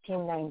in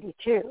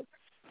 1992.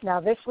 Now,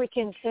 this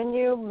weekend's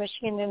venue,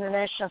 Michigan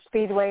International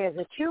Speedway, is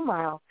a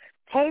 2-mile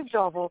paved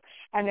oval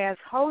and has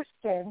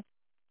hosted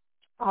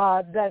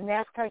the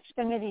NASCAR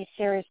Xfinity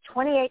Series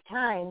 28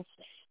 times,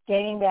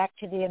 dating back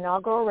to the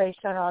inaugural race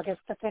on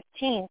August the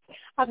 15th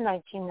of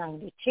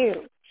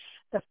 1992.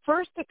 The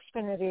first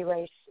Xfinity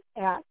race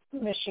at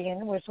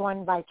Michigan was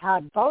won by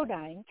Todd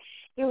Bodine.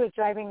 He was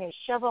driving a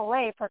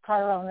Chevrolet for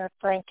car owner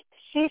Frank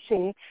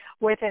Cece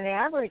with an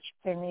average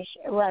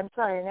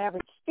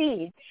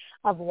speed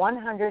of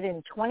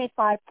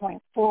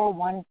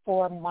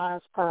 125.414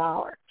 miles per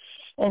hour.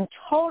 In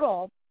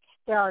total,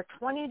 there are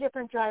 20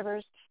 different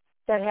drivers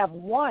that have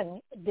won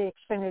the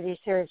Xfinity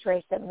Series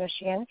race at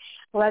Michigan,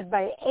 led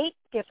by 8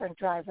 different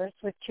drivers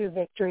with 2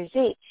 victories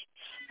each.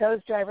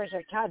 Those drivers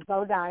are Todd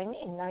Bodine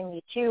in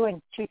 92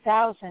 and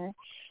 2000,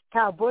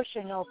 Kyle Busch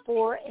in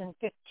 04 and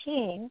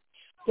 15,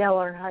 Dale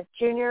Earnhardt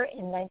Jr.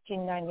 in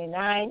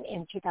 1999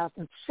 and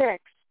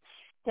 2006,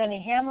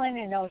 Denny Hamlin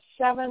in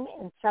 07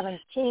 and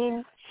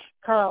 17,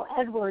 Carl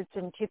Edwards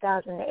in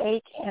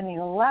 2008 and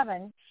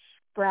 11,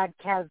 Brad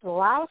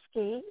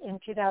Keselowski in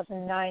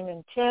 2009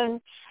 and 10,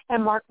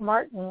 and Mark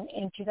Martin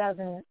in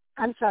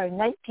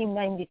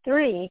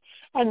 1993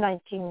 and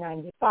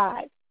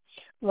 1995.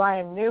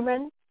 Ryan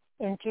Newman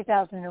in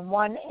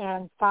 2001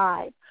 and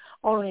 5.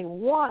 Only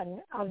one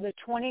of the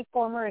 20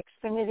 former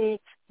Xfinity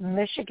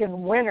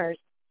Michigan winners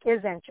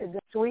is entered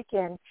this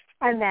weekend,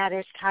 and that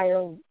is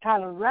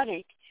Tyler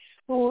Reddick,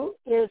 who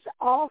is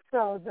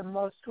also the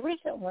most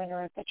recent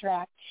winner at the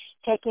track,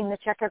 taking the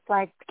checkered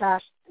flag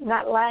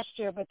not last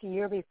year, but the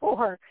year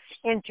before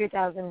in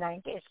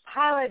 2009, is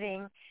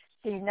piloting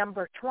the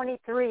number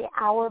 23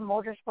 Hour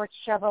Motorsports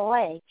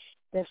Chevrolet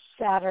this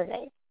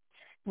Saturday.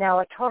 Now,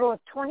 a total of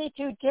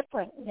 22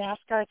 different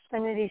NASCAR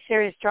Xfinity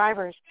Series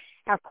drivers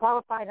have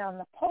qualified on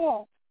the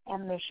pole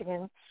at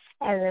Michigan,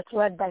 and it's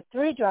led by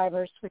 3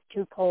 drivers with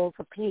 2 poles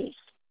apiece.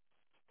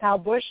 Kyle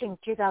Busch in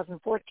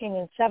 2014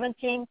 and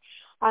 17,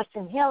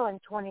 Austin Hill in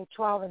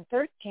 2012 and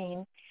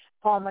 13,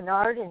 Paul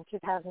Menard in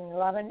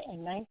 2011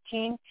 and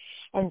 19,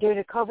 and due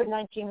to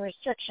COVID-19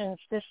 restrictions,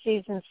 this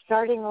season's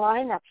starting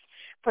lineups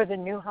for the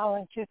New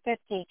Holland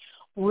 250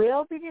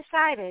 will be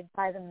decided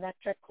by the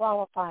metric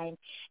qualifying,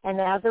 and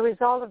as a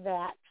result of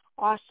that,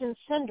 Austin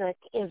Cindric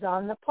is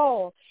on the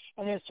pole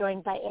and is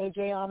joined by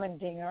A.J.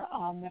 Allmendinger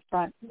on the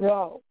front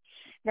row.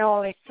 Now,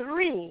 only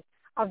 3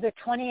 of the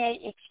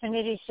 28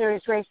 Xfinity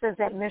Series races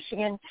at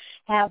Michigan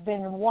have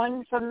been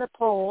won from the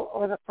pole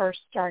or the first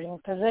starting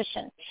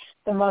position.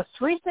 The most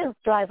recent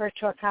driver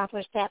to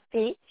accomplish that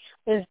feat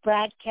is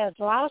Brad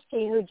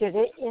Keselowski, who did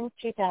it in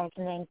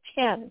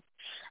 2010.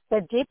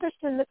 The deepest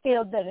in the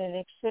field that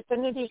an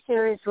Xfinity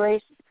Series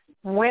race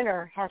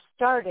winner has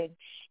started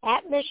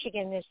at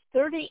Michigan is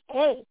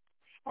 38,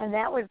 and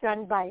that was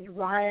done by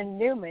Ryan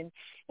Newman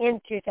in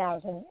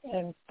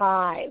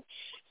 2005.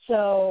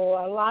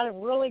 So a lot of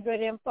really good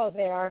info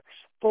there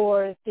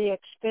for the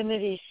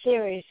Xfinity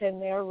Series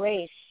and their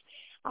race.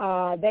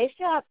 They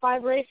still have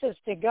 5 races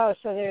to go,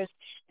 so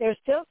there's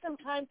still some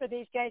time for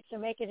these guys to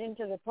make it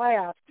into the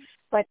playoffs,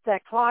 but the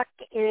clock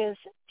is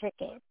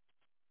ticking.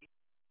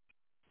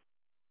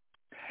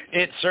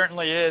 It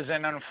certainly is,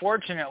 and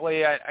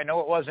unfortunately, I know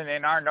it wasn't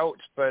in our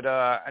notes, but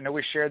I know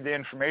we shared the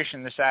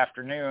information this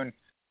afternoon,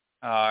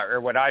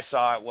 or what I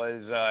saw, it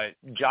was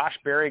Josh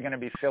Berry going to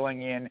be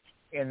filling in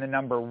the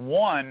number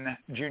 1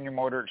 Junior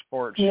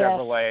Motorsports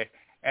Chevrolet,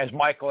 as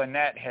Michael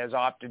Annett has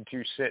opted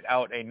to sit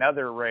out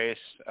another race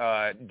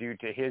due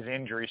to his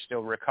injury,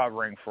 still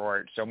recovering for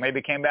it. So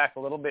maybe came back a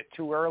little bit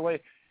too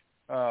early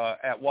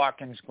at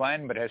Watkins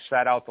Glen, but has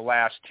sat out the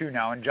last 2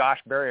 now, and Josh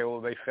Berry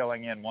will be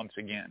filling in once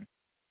again.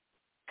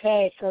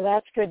 Okay, so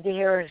that's good to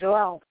hear as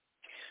well.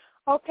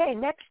 Okay,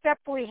 next up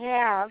we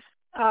have,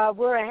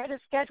 we're ahead of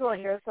schedule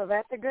here, so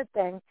that's a good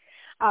thing.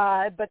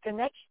 But the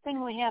next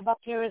thing we have up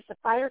here is the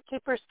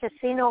Firekeepers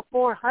Casino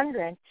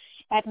 400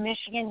 at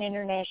Michigan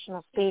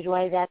International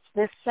Speedway. That's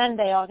this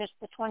Sunday, August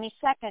the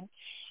 22nd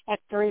at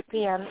 3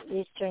 p.m.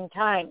 Eastern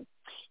Time.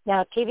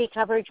 Now, TV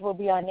coverage will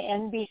be on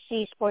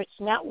NBC Sports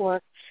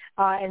Network,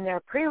 and their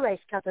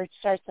pre-race coverage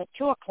starts at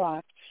 2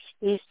 o'clock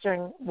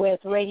Eastern with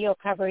radio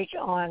coverage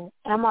on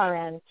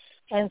MRN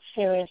and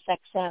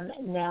SiriusXM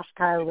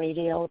NASCAR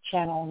Radio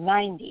Channel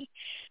 90.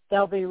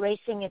 They'll be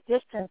racing a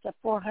distance of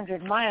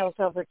 400 miles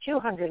over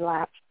 200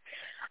 laps.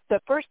 The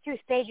first 2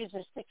 stages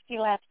are 60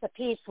 laps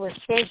apiece, with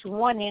stage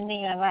 1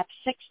 ending on lap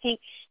 60,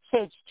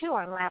 stage 2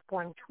 on lap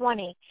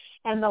 120,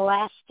 and the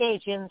last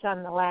stage ends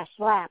on the last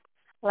lap,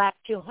 lap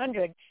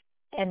 200,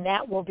 and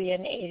that will be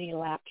an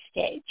 80-lap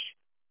stage.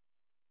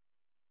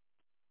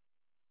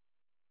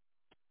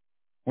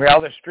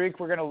 Well, the streak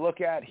we're going to look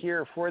at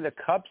here for the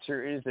Cup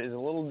Series is a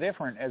little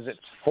different, as it's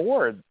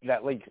Ford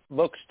that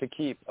looks to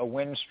keep a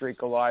win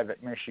streak alive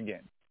at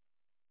Michigan.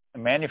 The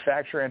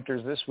manufacturer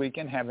enters this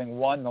weekend having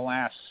won the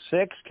last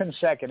 6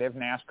 consecutive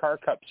NASCAR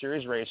Cup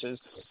Series races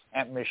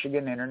at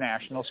Michigan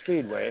International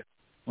Speedway,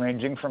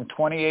 ranging from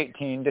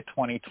 2018 to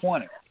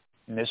 2020.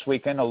 And this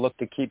weekend will look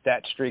to keep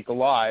that streak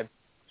alive,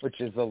 which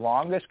is the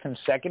longest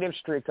consecutive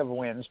streak of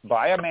wins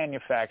by a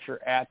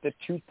manufacturer at the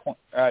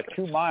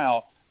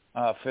 2-mile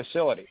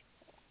facility.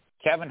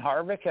 Kevin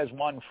Harvick has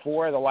won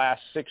 4 of the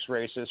last 6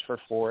 races for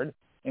Ford,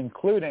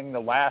 including the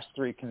last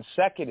 3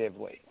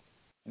 consecutively.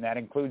 And that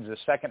includes the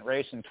second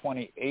race in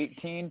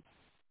 2018.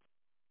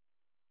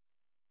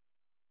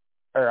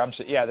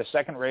 The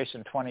second race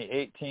in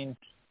 2018.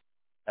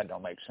 That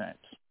don't make sense.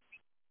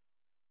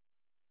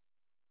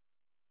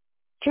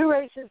 2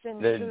 races in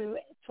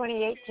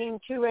 2018,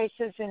 2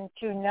 races in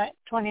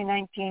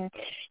 2019,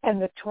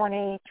 and the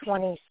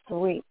 2020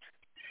 sweep.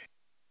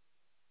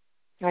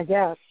 I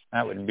guess.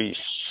 That would be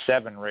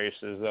 7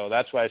 races, though.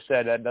 That's why I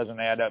said that doesn't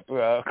add up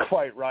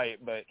quite right.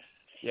 But,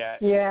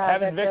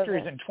 having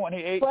victories in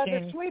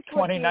 2018,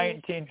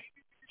 2019.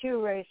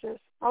 2 races.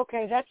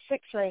 Okay, that's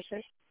 6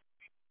 races.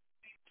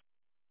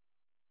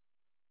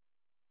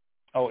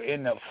 Oh,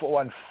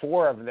 on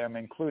 4 of them,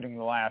 including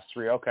the last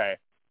 3. Okay.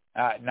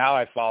 Now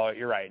I follow it.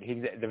 You're right.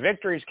 The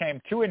victories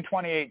came 2 in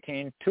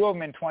 2018, 2 of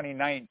them in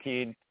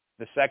 2019,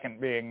 the second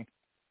being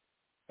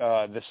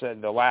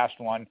the last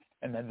one,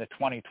 and then the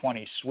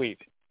 2020 sweep,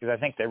 because I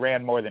think they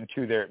ran more than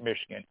 2 there at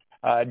Michigan.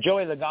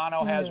 Joey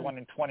Logano has one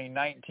in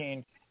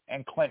 2019,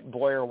 and Clint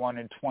Boyer won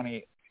in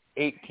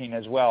 2018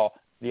 as well,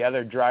 the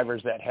other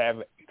drivers that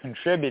have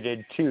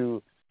contributed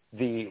to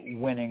the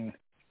winning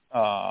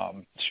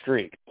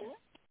streak.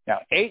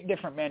 Now, 8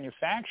 different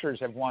manufacturers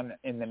have won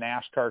in the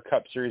NASCAR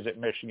Cup Series at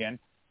Michigan.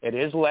 It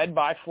is led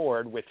by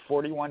Ford with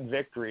 41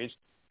 victories,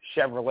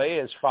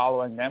 Chevrolet is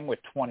following them with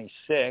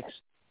 26.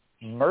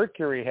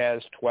 Mercury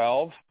has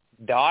 12.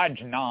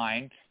 Dodge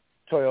 9.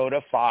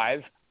 Toyota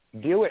 5.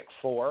 Buick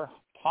 4.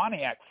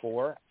 Pontiac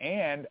 4.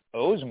 And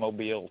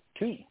Oldsmobile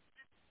 2.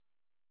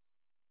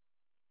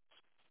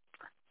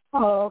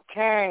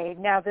 Okay.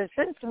 Now, there's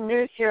been some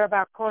news here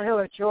about Corey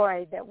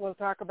LaJoie that we'll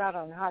talk about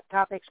on Hot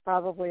Topics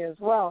probably as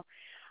well.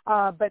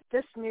 But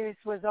this news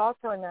was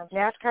also announced.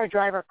 NASCAR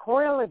driver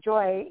Corey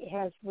LaJoie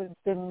has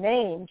been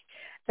named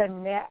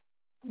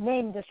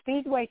the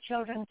Speedway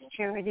Children's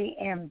Charity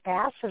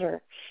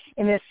Ambassador.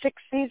 In his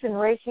sixth season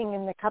racing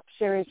in the Cup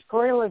Series,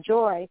 Corey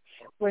LaJoie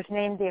was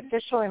named the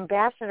official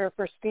ambassador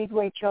for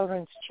Speedway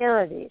Children's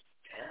Charities.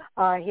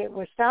 It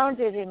was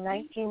founded in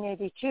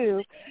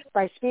 1982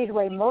 by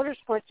Speedway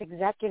Motorsports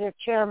Executive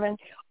Chairman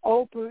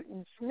O.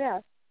 Bruton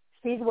Smith.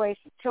 Speedway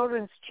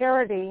Children's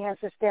Charity has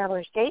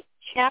established 8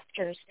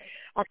 chapters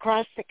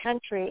across the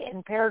country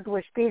and paired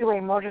with Speedway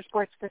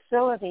Motorsports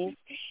facilities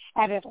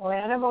at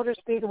Atlanta Motor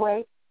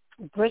Speedway,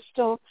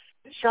 Bristol,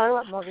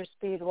 Charlotte Motor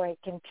Speedway,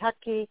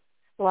 Kentucky,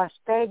 Las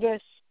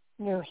Vegas,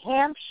 New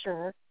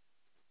Hampshire,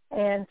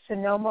 and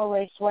Sonoma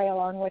Raceway,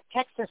 along with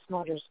Texas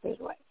Motor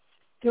Speedway.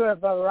 Through a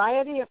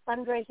variety of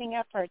fundraising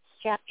efforts,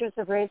 chapters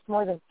have raised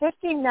more than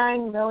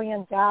 $59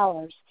 million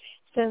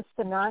since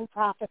the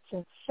nonprofit's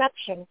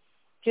inception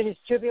to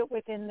distribute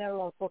within their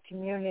local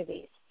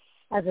communities.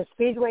 As a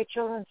Speedway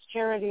Children's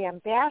Charity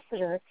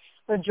Ambassador,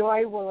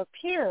 LaJoie will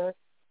appear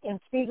in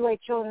Speedway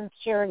Children's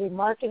Charity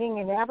marketing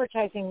and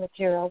advertising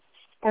materials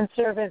and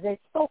serve as a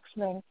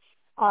spokesman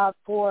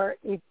for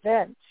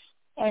events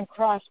and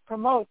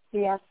cross-promote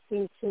the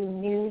SCC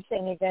news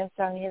and events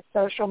on his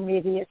social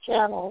media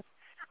channels,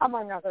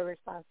 among other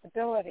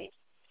responsibilities.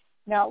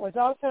 Now, it was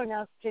also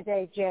announced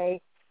today, Jay,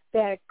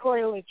 that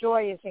Corey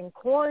LaJoie is in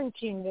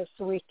quarantine this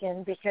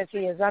weekend because he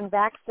is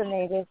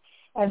unvaccinated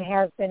and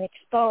has been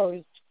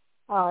exposed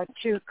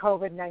to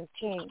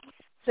COVID-19.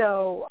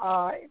 So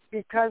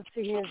because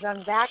he is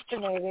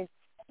unvaccinated,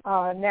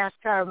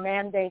 NASCAR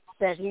mandates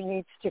that he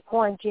needs to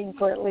quarantine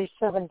for at least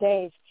 7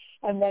 days,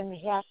 and then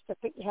he has to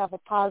have a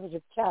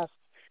positive test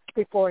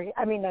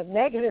a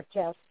negative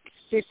test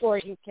before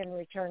he can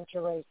return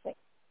to racing.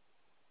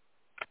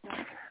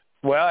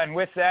 Well, and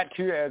with that,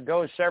 too,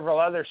 goes several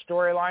other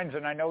storylines,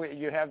 and I know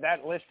you have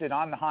that listed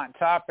on the Hot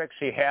Topics.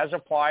 He has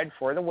applied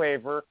for the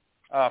waiver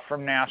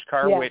from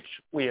NASCAR, yes, which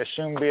we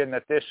assume, being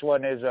that this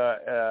one is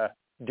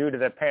due to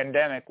the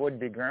pandemic, would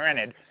be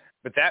granted.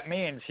 But that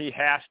means he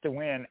has to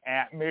win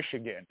at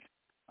Michigan.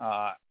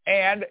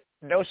 And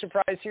no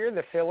surprise here,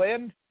 the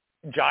fill-in,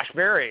 Josh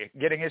Berry,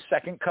 getting his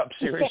second Cup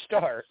Series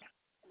start.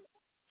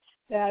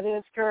 That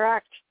is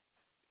correct.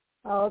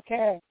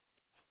 Okay.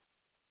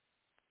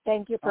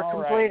 Thank you for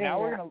completing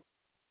now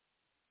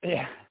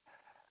that.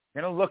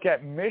 We're going to look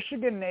at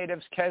Michigan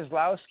natives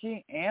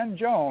Keselowski and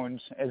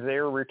Jones as they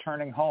are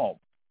returning home.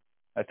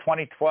 A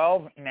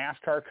 2012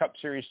 NASCAR Cup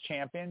Series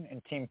champion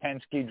and Team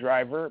Penske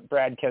driver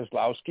Brad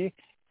Keselowski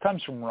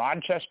comes from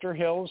Rochester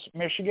Hills,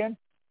 Michigan,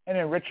 and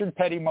in Richard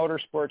Petty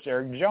Motorsports,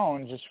 Eric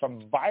Jones is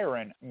from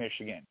Byron,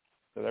 Michigan.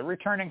 So they're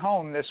returning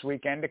home this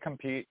weekend to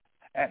compete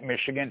at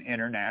Michigan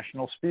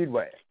International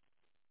Speedway.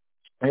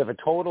 We have a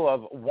total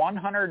of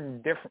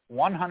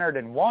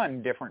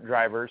 101 different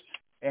drivers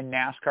in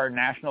NASCAR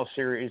National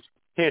Series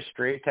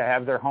history to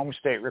have their home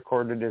state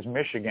recorded as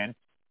Michigan,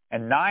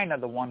 and 9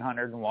 of the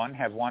 101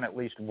 have won at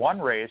least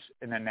one race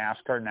in the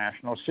NASCAR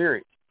National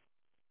Series.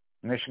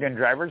 Michigan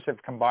drivers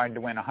have combined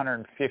to win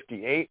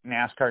 158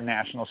 NASCAR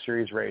National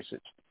Series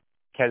races.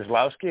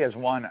 Keselowski has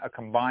won a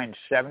combined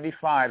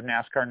 75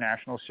 NASCAR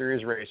National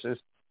Series races,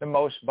 the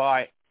most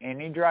by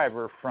any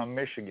driver from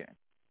Michigan.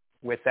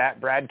 With that,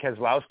 Brad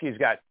Keselowski's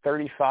got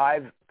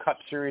 35 Cup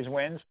Series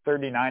wins,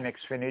 39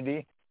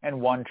 Xfinity,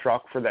 and 1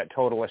 truck for that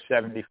total of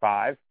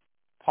 75.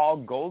 Paul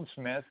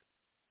Goldsmith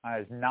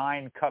has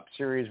 9 Cup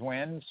Series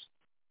wins.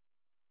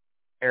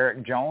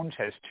 Eric Jones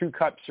has 2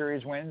 Cup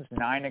Series wins,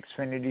 9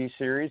 Xfinity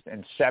Series,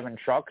 and 7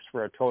 trucks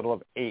for a total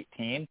of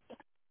 18.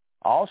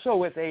 Also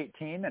with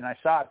 18, and I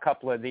saw a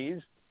couple of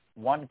these,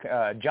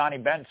 Johnny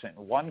Benson,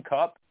 1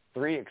 Cup,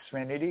 3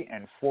 Xfinity,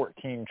 and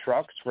 14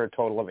 trucks for a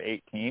total of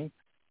 18.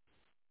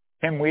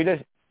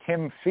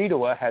 Tim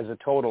Fedewa has a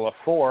total of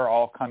 4,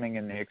 all coming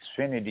in the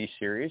Xfinity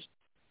Series.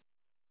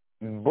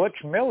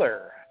 Butch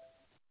Miller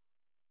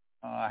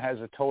has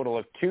a total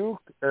of 3.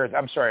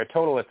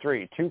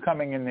 2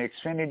 coming in the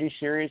Xfinity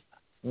Series,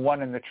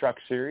 1 in the Truck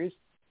Series.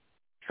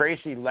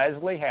 Tracy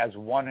Leslie has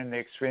 1 in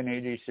the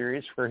Xfinity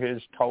Series for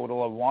his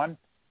total of 1.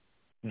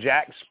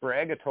 Jack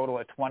Sprague, a total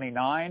of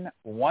 29,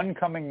 1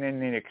 coming in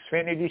the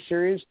Xfinity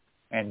Series,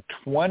 and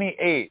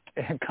 28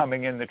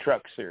 coming in the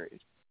Truck Series.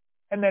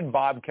 And then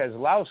Bob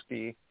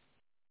Keselowski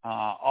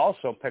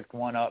also picked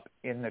 1 up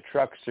in the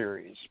Truck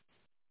Series.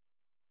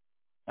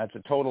 That's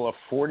a total of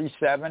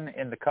 47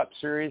 in the Cup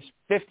Series,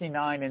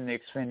 59 in the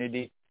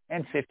Xfinity,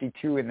 and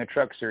 52 in the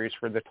Truck Series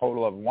for the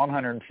total of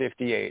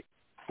 158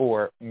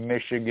 for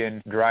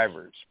Michigan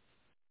drivers.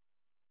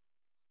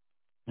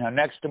 Now,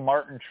 next to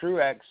Martin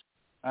Truex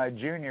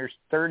Jr.'s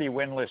 30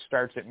 winless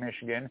starts at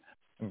Michigan,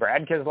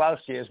 Brad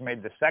Keselowski has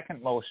made the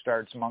second most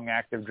starts among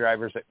active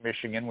drivers at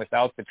Michigan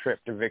without the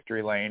trip to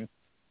victory lane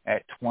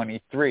at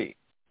 23.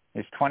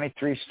 His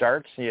 23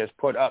 starts, he has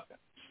put up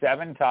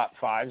 7 top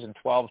 5s and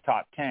 12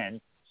 top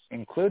 10,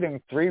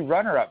 including 3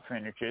 runner-up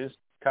finishes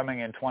coming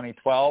in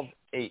 2012,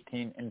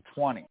 18, and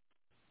 20.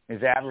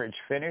 His average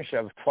finish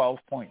of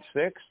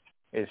 12.6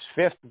 is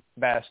 5th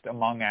best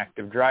among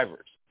active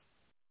drivers.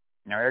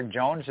 Now, Eric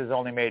Jones has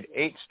only made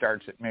 8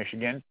 starts at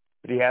Michigan,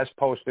 but he has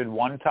posted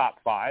 1 top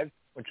 5,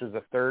 which was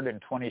the 3rd in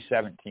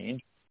 2017.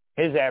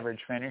 His average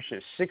finish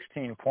is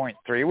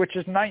 16.3, which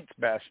is 9th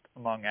best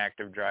among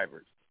active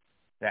drivers.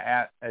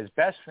 His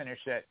best finish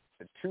at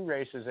the 2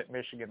 races at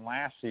Michigan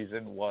last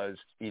season was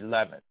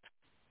 11th.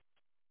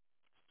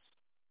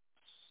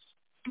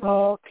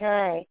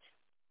 Okay.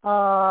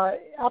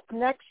 Up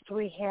next,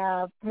 we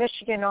have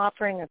Michigan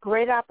offering a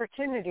great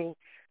opportunity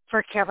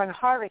for Kevin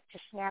Harvick to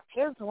snap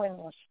his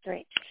winless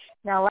streak.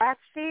 Now,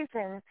 last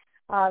season,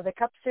 the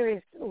Cup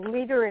Series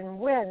leader in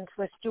wins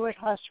was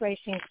Stewart-Haas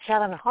Racing's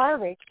Kevin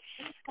Harvick,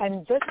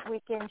 and this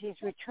weekend he's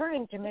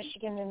returning to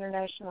Michigan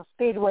International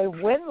Speedway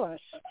winless,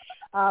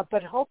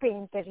 but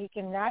hoping that he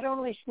can not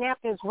only snap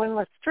his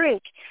winless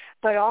streak,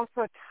 but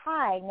also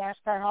tie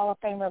NASCAR Hall of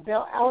Famer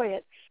Bill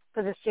Elliott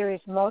for the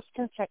series' most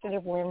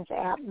consecutive wins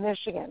at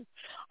Michigan.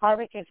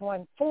 Harvick has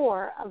won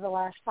 4 of the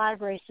last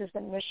 5 races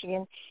at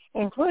Michigan,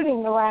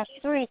 including the last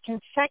 3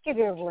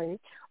 consecutively,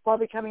 while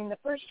becoming the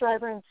first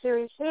driver in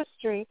series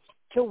history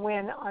to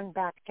win on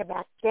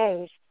back-to-back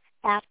days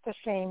at the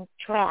same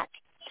track.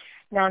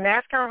 Now,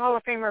 NASCAR Hall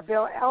of Famer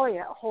Bill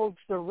Elliott holds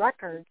the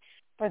record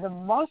for the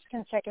most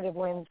consecutive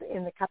wins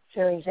in the Cup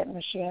Series at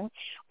Michigan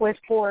with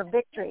 4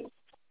 victories.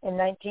 In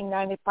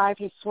 1995,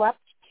 he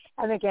swept,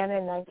 and again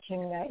in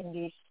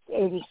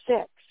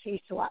 1986,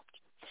 he swept.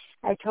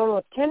 A total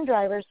of 10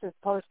 drivers have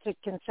posted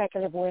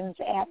consecutive wins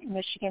at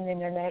Michigan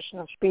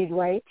International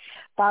Speedway.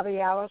 Bobby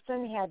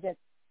Allison had the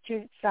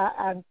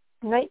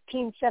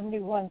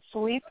 1971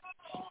 sweep,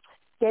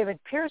 David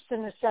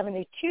Pearson a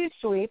 72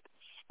 sweep,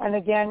 and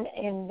again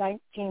in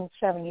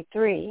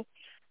 1973.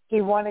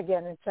 He won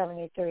again in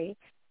 73.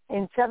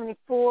 In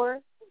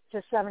 74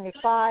 to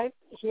 75,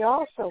 he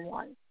also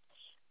won.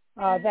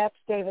 That's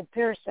David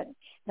Pearson.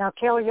 Now,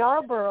 Cale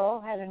Yarborough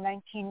had a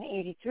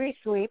 1983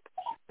 sweep,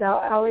 Bill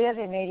Elliott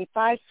an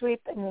 85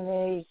 sweep, and an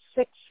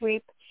 86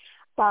 sweep,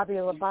 Bobby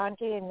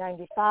Labonte in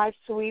 95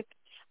 sweep,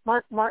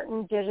 Mark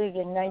Martin did it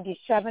in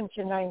 97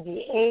 to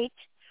 98,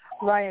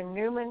 Ryan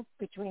Newman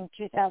between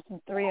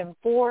 2003 and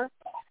 4,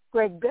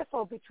 Greg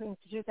Biffle between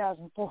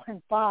 2004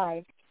 and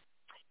 5,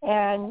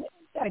 and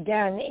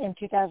again in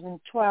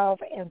 2012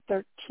 and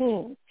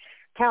 13.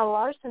 Kyle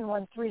Larson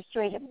won 3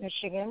 straight at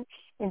Michigan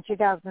in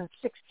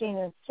 2016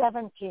 and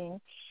 17,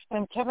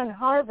 and Kevin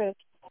Harvick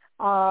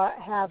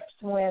has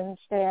wins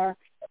there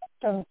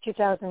from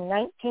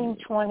 2019,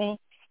 20,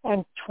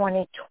 and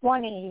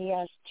 2020. He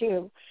has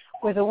 2.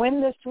 With a win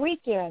this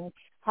weekend,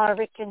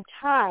 Harvick can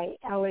tie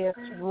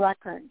Elliott's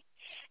record.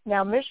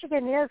 Now,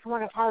 Michigan is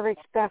one of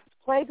Harvick's best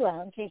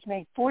playgrounds. He's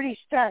made 40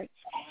 starts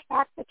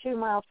at the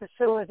 2-mile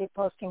facility,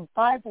 posting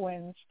 5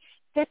 wins,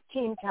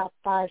 15 top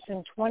 5s,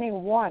 and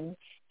 21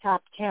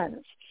 top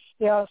 10s.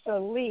 He also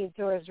leads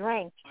or is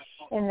ranked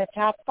in the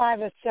top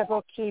 5 of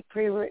several key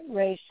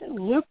pre-race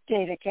loop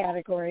data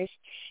categories.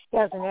 He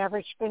has an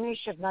average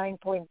finish of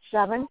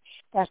 9.7.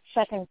 That's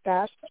second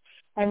best.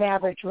 An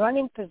average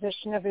running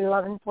position of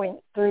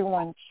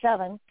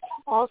 11.317,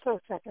 also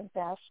second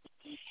best.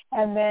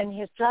 And then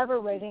his driver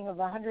rating of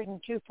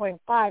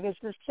 102.5 is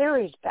the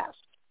series best.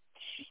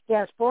 He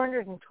has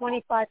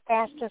 425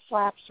 fastest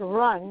laps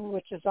run,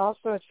 which is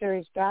also a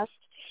series best,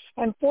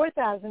 and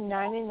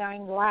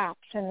 4,099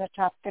 laps in the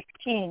top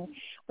 15,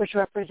 which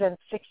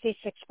represents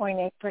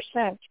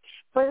 66.8%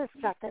 for the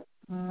second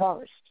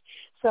most.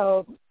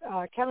 So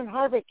Kevin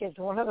Harvick is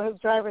one of those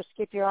drivers to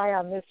keep your eye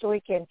on this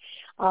weekend.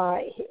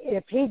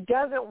 If he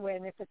doesn't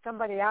win, if it's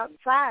somebody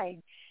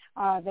outside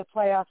the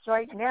playoffs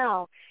right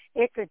now,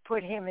 it could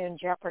put him in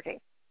jeopardy.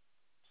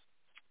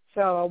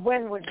 So a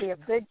win would be a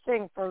big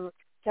thing for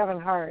Kevin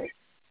Harvick.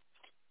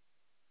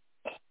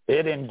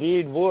 It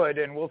indeed would,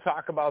 and we'll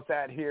talk about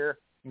that here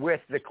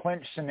with the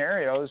clinch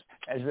scenarios,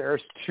 as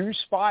there's 2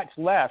 spots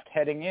left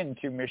heading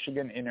into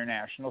Michigan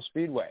International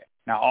Speedway.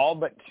 Now, all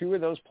but 2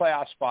 of those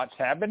playoff spots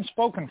have been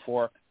spoken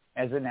for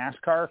as the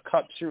NASCAR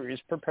Cup Series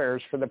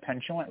prepares for the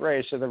petulant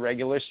race of the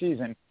regular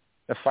season,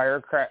 the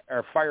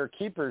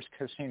Firekeepers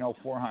Casino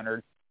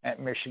 400 at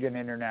Michigan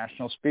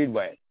International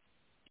Speedway.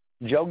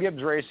 Joe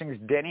Gibbs Racing's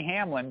Denny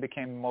Hamlin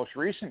became the most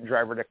recent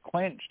driver to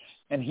clinch,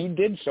 and he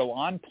did so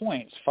on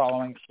points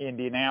following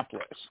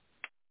Indianapolis.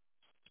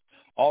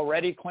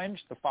 Already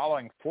clinched, the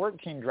following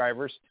 14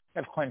 drivers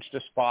have clinched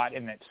a spot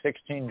in that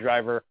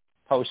 16-driver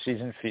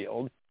postseason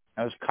field.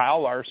 That was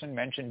Kyle Larson,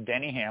 mentioned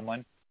Denny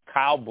Hamlin,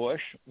 Kyle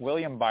Busch,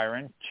 William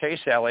Byron, Chase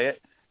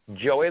Elliott,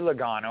 Joey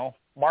Logano,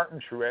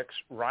 Martin Truex,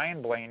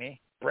 Ryan Blaney,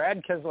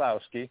 Brad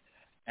Keselowski,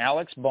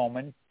 Alex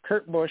Bowman,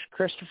 Kurt Busch,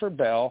 Christopher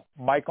Bell,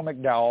 Michael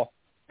McDowell,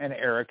 and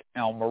Eric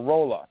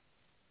Almirola.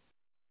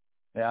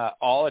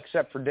 All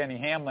except for Denny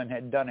Hamlin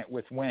had done it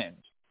with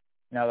wins.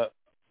 Now,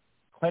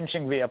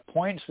 clinching via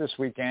points this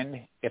weekend,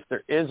 if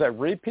there is a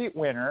repeat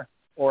winner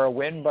or a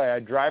win by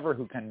a driver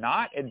who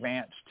cannot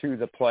advance to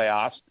the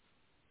playoffs,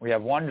 we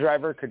have one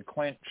driver could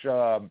clinch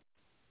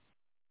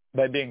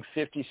by being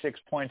 56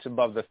 points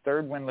above the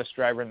third winless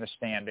driver in the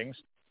standings.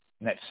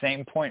 And that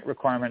same point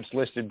requirements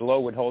listed below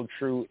would hold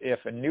true if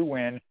a new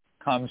win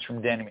comes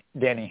from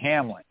Denny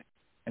Hamlin.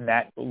 And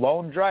that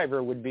lone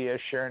driver would be, as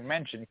Sharon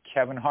mentioned,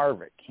 Kevin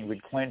Harvick. He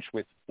would clinch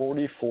with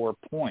 44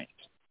 points.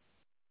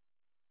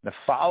 The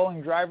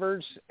following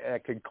drivers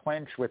could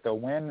clinch with a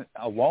win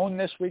alone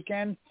this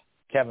weekend: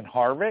 Kevin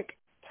Harvick,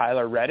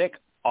 Tyler Reddick,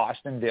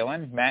 Austin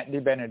Dillon, Matt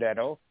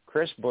DiBenedetto,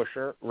 Chris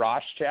Buescher,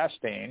 Ross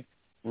Chastain,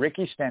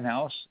 Ricky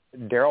Stenhouse,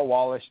 Darrell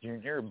Wallace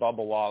Jr.,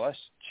 Bubba Wallace,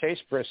 Chase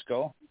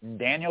Briscoe,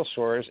 Daniel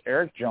Suarez,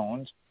 Eric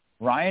Jones,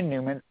 Ryan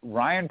Newman,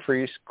 Ryan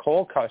Preece,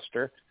 Cole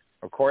Custer,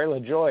 or Corey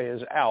LaJoie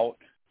is out,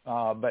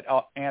 but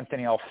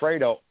Anthony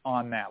Alfredo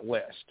on that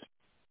list.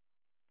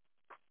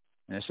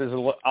 And this is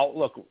an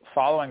outlook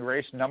following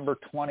race number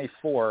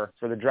 24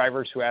 for the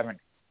drivers who haven't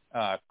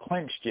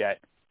clinched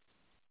yet.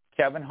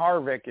 Kevin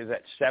Harvick is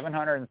at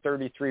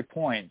 733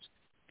 points.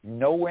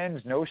 No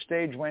wins, no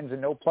stage wins,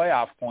 and no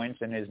playoff points,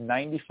 and is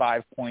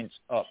 95 points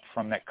up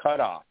from that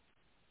cutoff.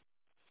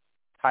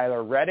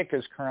 Tyler Reddick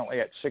is currently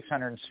at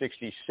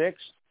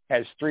 666,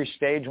 has 3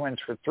 stage wins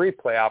for 3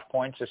 playoff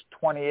points, is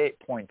 28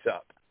 points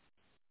up.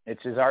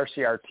 It's his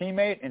RCR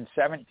teammate in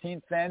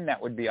 17th then.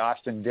 That would be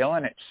Austin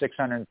Dillon at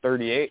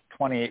 638,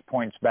 28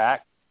 points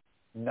back.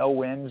 No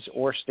wins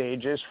or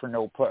stages for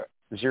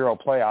 0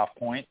 playoff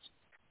points.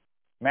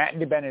 Matt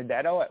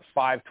DiBenedetto at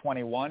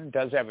 521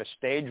 does have a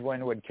stage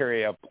win, would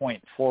carry a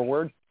point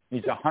forward.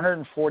 He's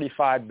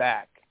 145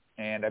 back,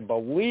 and I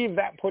believe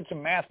that puts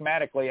him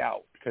mathematically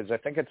out because I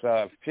think it's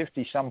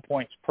 50-some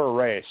points per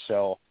race.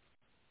 So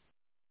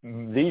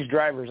these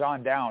drivers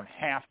on down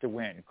have to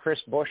win.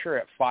 Chris Buescher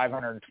at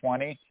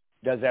 520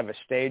 does have a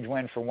stage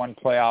win for 1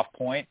 playoff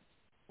point.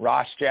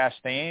 Ross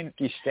Chastain,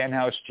 Ricky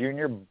Stenhouse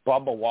Jr.,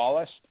 Bubba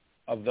Wallace.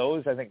 Of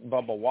those, I think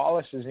Bubba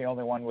Wallace is the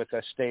only one with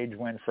a stage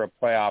win for a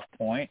playoff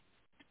point.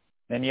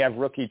 Then you have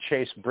rookie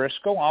Chase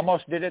Briscoe,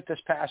 almost did it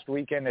this past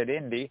weekend at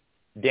Indy.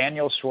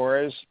 Daniel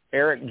Suarez,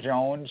 Eric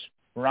Jones,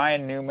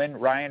 Ryan Newman,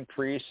 Ryan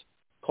Preece,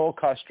 Cole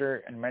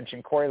Custer, and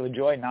mentioned Corey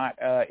LaJoie not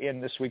in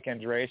this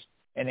weekend's race,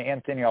 and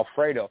Anthony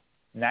Alfredo.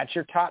 And that's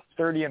your top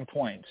 30 in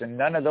points. And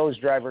none of those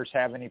drivers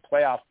have any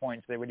playoff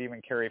points they would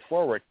even carry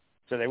forward.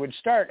 So they would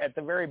start at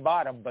the very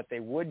bottom, but they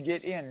would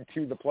get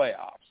into the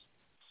playoffs.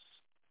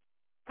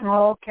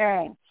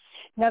 Okay.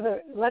 Now,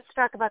 let's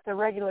talk about the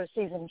regular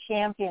season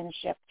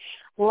championship.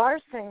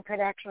 Larson could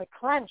actually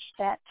clinch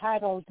that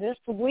title this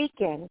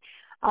weekend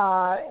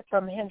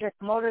from Hendrick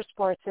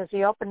Motorsports as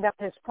he opened up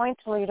his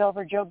points lead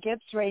over Joe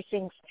Gibbs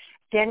Racing's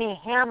Denny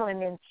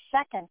Hamlin in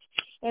second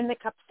in the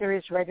Cup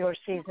Series regular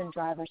season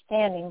driver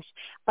standings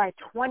by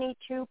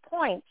 22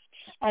 points.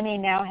 And he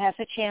now has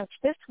a chance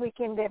this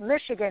weekend at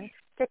Michigan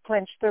to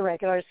clinch the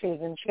regular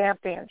season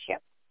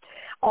championship.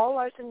 All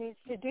Larson needs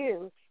to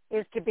do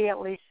is to be at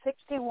least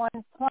 61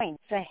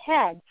 points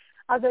ahead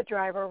of the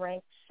driver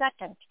ranked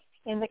second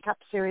in the Cup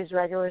Series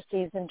regular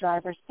season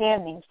driver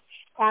standings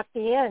at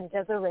the end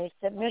of the race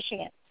at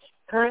Michigan.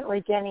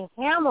 Currently, Denny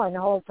Hamlin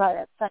holds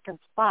that second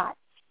spot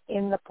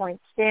in the point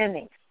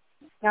standings.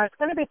 Now, it's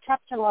going to be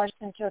tough to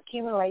Larson to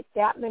accumulate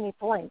that many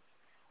points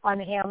on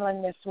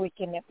Hamlin this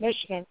weekend at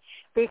Michigan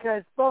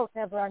because both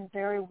have run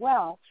very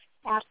well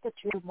at the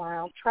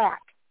 2-mile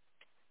track.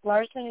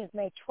 Larson has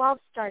made 12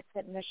 starts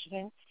at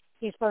Michigan.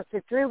 He's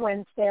posted 3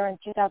 wins there in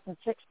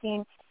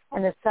 2016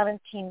 and a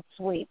 17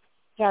 sweep.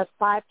 He has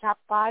 5 top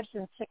 5s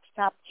and 6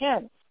 top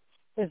 10s.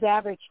 His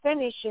average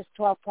finish is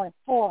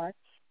 12.4,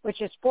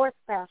 which is 4th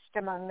best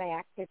among the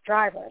active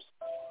drivers.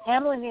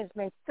 Hamlin has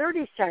made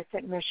 30 starts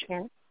at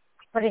Michigan,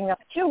 putting up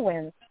 2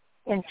 wins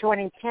in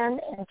 2010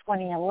 and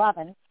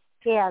 2011.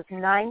 He has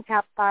 9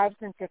 top 5s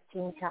and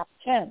 15 top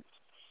 10s.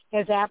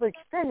 His average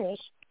finish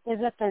is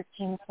a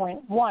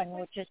 13.1,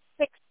 which is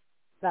 6th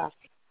best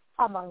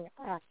among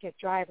active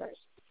drivers.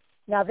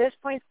 Now, this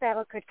points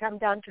battle could come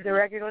down to the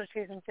regular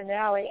season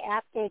finale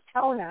at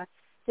Daytona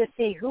to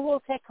see who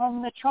will take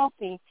home the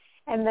trophy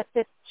and the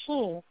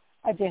 15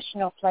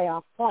 additional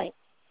playoff points.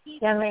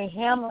 Denny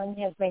Hamlin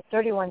has made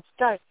 31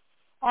 starts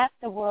at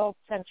the World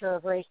Center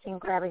of Racing,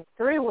 grabbing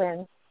 3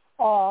 wins,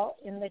 all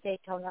in the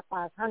Daytona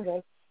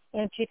 500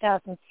 in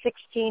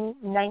 2016,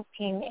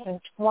 19,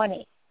 and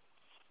 20.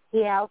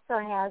 He also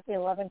has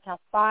 11 top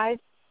 5s,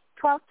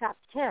 12 top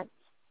 10s,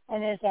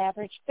 and his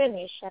average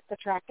finish at the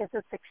track is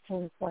a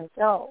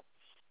 16.0.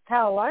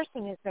 Kyle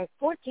Larson has made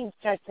 14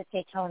 starts at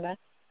Daytona,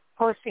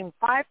 posting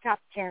 5 top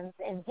 10s,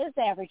 and his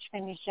average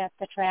finish at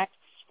the track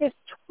is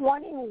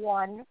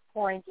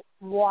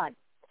 21.1.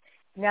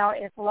 Now,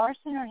 if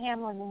Larson or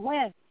Hamlin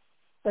win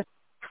the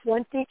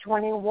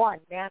 2021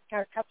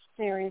 NASCAR Cup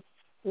Series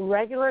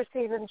regular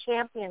season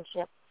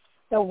championship,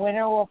 the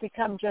winner will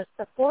become just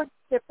the 4th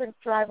different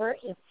driver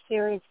in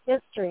series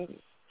history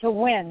to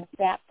win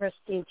that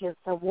prestigious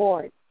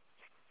award.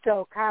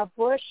 So Kyle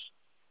Busch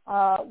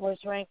was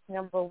ranked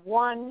number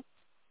 1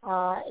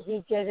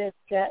 He did it,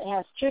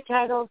 has 2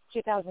 titles,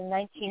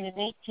 2019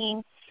 and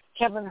 18.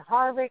 Kevin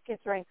Harvick is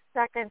ranked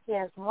second. He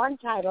has 1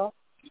 title.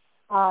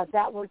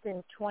 That was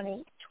in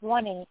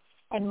 2020.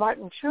 And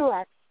Martin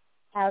Truex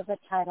has a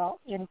title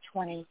in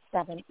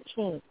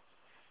 2017.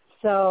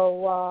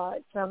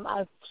 So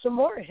some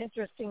more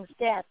interesting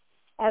stats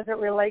as it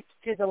relates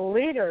to the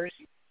leaders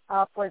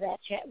for that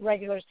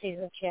regular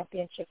season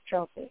championship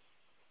trophy.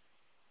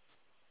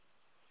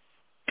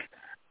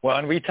 Well,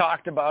 and we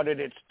talked about it.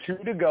 It's 2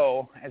 to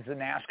go as the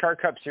NASCAR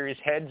Cup Series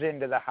heads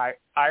into the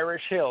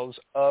Irish Hills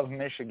of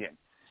Michigan.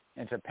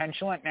 It's a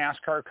petulant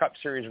NASCAR Cup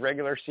Series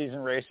regular season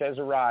race has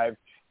arrived.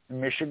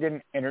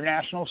 Michigan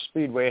International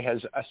Speedway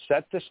has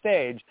set the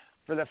stage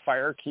for the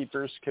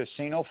Firekeepers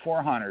Casino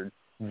 400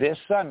 this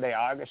Sunday,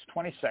 August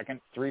 22nd,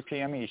 3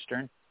 p.m.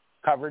 Eastern.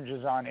 Coverage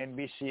is on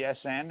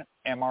NBCSN,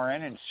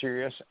 MRN, and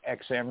Sirius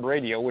XM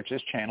Radio, which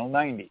is Channel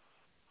 90.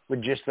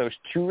 With just those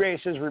 2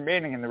 races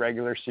remaining in the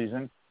regular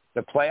season,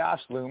 the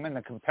playoffs loom, and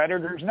the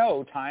competitors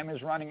know time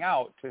is running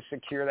out to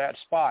secure that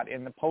spot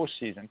in the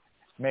postseason,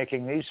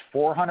 making these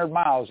 400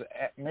 miles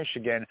at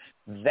Michigan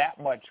that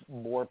much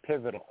more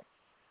pivotal.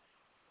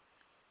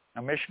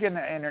 Now, Michigan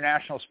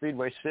International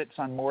Speedway sits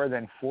on more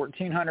than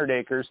 1,400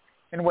 acres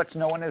in what's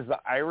known as the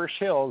Irish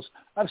Hills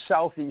of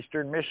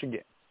southeastern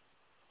Michigan.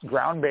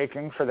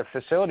 Groundbreaking for the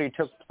facility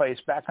took place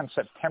back on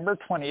September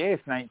 28,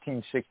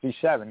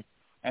 1967,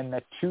 and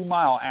the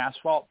 2-mile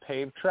asphalt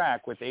paved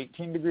track with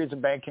 18 degrees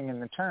of banking in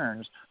the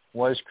turns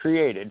was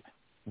created,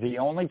 the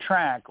only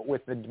track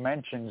with the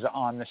dimensions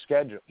on the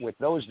schedule, with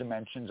those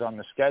dimensions on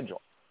the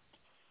schedule.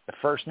 The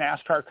first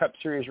NASCAR Cup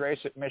Series race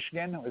at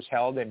Michigan was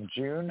held in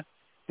June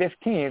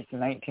 15th,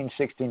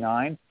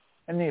 1969,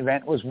 and the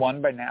event was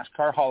won by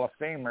NASCAR Hall of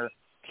Famer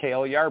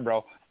Cale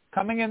Yarborough,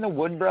 coming in the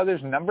Wood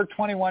Brothers number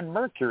 21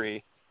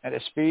 Mercury at a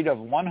speed of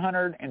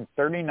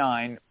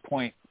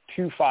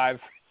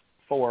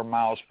 139.254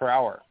 miles per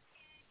hour.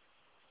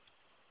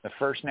 The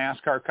first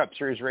NASCAR Cup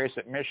Series race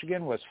at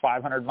Michigan was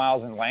 500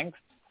 miles in length,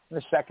 and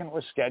the second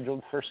was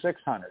scheduled for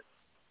 600.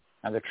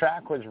 Now, the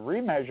track was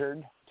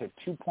remeasured to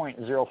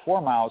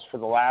 2.04 miles for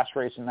the last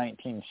race in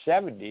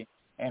 1970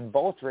 and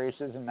both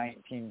races in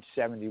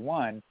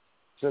 1971,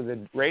 so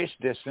the race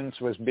distance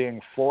was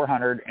being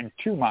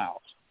 402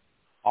 miles.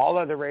 All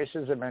other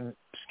races have been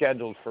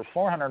scheduled for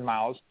 400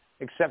 miles,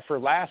 except for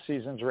last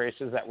season's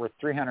races that were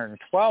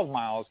 312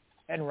 miles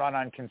and run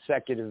on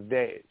consecutive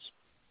days.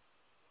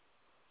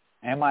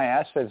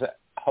 MIS has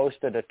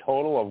hosted a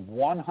total of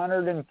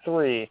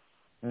 103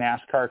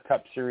 NASCAR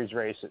Cup Series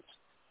races.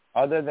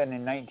 Other than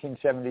in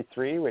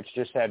 1973, which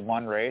just had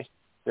 1 race,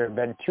 there have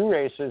been 2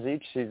 races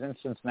each season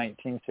since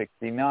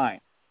 1969.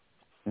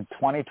 The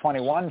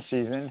 2021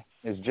 season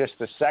is just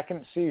the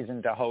second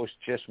season to host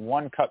just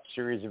 1 Cup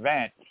Series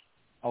event,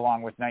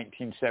 along with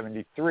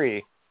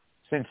 1973,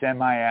 since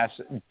MIS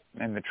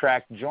and the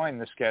track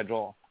joined the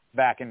schedule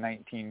back in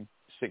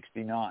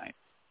 1969.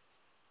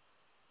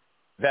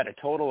 We've had a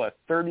total of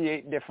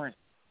 38 different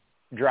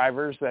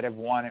drivers that have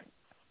won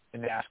the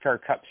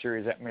NASCAR Cup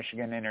Series at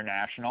Michigan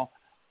International.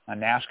 A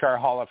NASCAR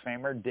Hall of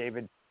Famer,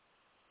 David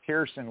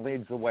Pearson,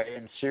 leads the way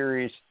in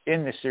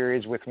the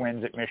series with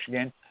wins at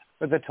Michigan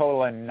with a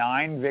total of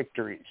 9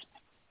 victories.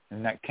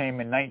 And that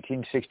came in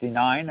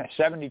 1969, a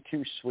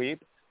 72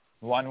 sweep,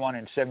 won one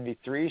in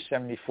 73,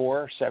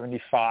 74,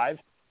 75,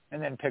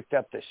 and then picked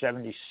up the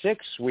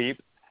 76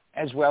 sweep,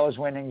 as well as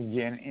winning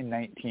again in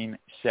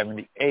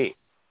 1978.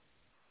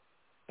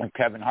 And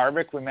Kevin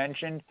Harvick, we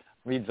mentioned,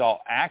 leads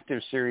all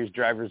active series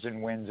drivers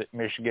in wins at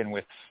Michigan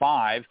with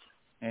 5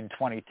 in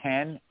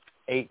 2010,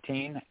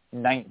 18,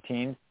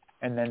 19,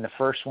 and then the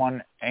first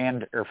one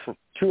for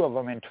 2 of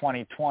them in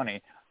 2020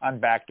 on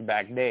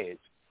back-to-back days.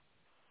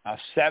 Now,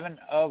 7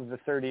 of the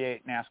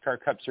 38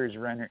 NASCAR Cup Series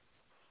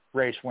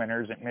race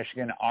winners at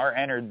Michigan are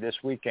entered this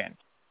weekend.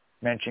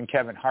 Mentioned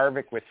Kevin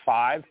Harvick with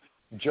 5.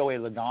 Joey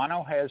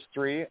Logano has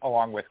 3,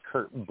 along with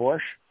Kurt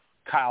Busch,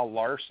 Kyle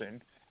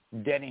Larson,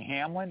 Denny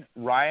Hamlin,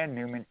 Ryan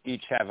Newman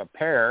each have a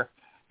pair,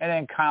 and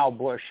then Kyle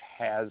Busch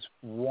has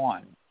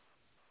 1.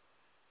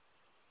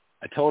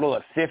 A total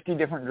of 50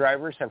 different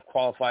drivers have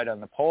qualified on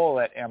the pole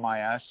at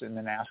MIS in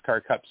the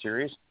NASCAR Cup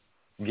Series,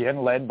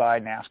 again led by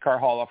NASCAR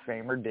Hall of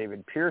Famer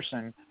David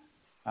Pearson.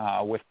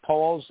 With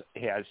poles,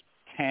 he has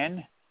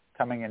 10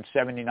 coming in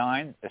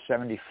 79, the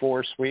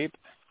 74 sweep,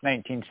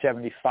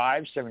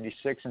 1975,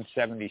 76, and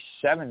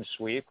 77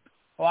 sweep,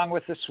 along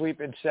with the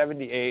sweep in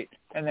 78,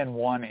 and then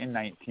 1 in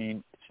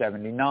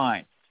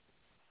 1979.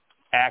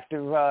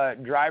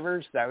 Active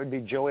drivers, that would be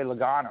Joey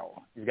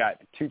Logano. He's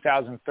got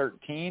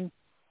 2013,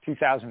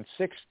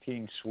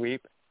 2016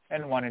 sweep,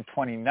 and 1 in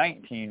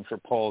 2019 for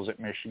poles at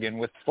Michigan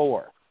with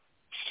 4.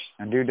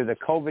 And due to the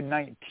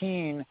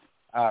COVID-19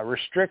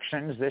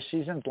 restrictions, this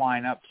season's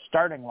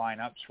starting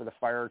lineups for the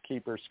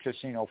Firekeepers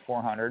Casino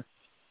 400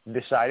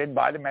 decided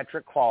by the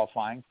metric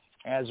qualifying.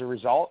 As a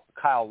result,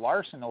 Kyle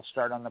Larson will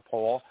start on the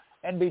pole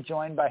and be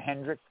joined by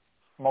Hendrick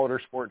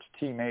Motorsports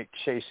teammate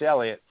Chase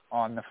Elliott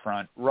on the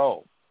front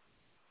row.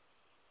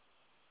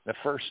 The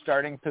first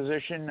starting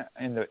position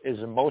is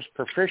the most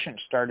proficient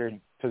starting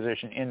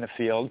position in the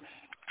field,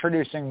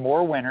 producing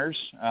more winners,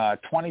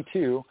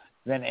 22,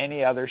 than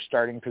any other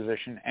starting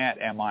position at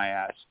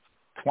MIS.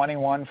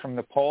 21 from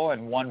the pole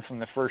and 1 from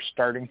the first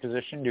starting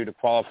position due to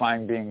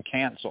qualifying being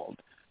canceled.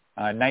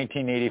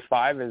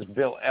 1985 is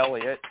Bill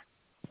Elliott,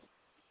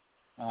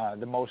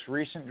 the most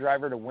recent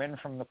driver to win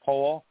from the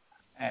pole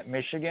at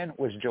Michigan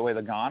was Joey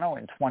Logano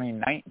in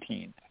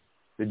 2019.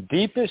 The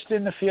deepest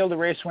in the field a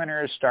race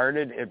winner has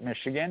started at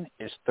Michigan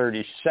is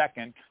 32nd,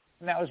 and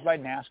that was by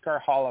NASCAR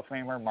Hall of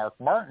Famer Mark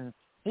Martin.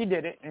 He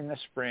did it in the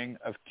spring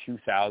of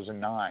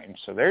 2009.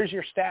 So there's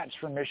your stats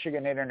for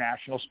Michigan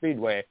International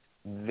Speedway,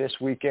 this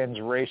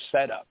weekend's race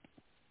setup.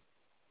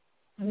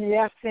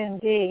 Yes,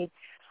 indeed.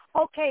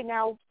 Okay,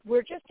 now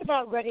we're just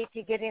about ready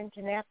to get into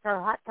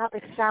NASCAR Hot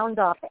Topic Sound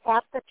Off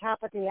at the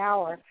top of the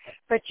hour.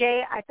 But,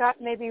 Jay, I thought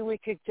maybe we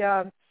could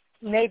give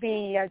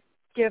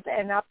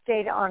an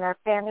update on our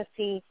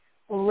fantasy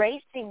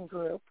racing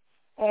group,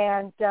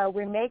 and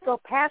we may go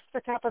past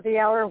the top of the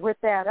hour with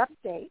that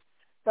update,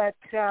 but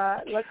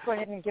let's go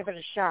ahead and give it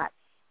a shot.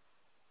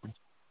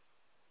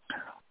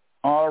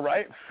 All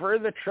right, for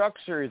the Truck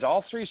Series,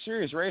 all 3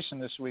 series racing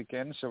this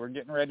weekend, so we're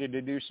getting ready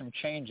to do some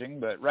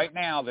changing, but right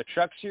now the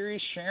Truck Series,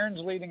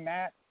 Sharon's leading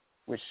that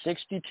with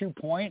 62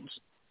 points.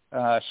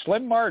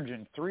 Slim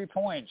margin, 3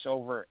 points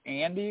over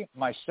Andy,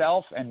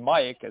 myself, and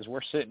Mike, as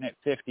we're sitting at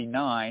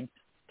 59.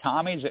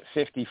 Tommy's at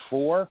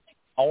 54,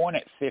 Owen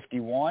at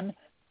 51,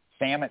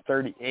 Sam at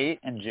 38,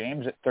 and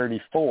James at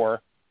 34.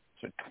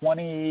 So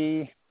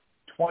 28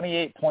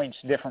 points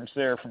difference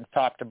there from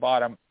top to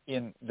bottom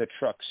in the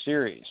Truck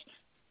Series.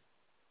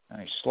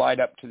 I slide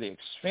up to the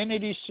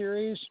Xfinity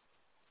Series.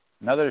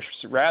 Another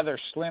rather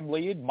slim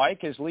lead.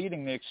 Mike is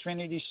leading the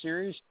Xfinity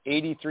Series,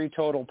 83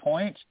 total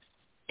points.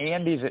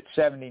 Andy's at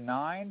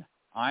 79.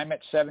 I'm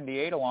at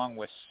 78 along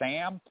with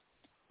Sam.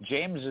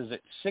 James is at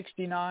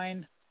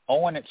 69.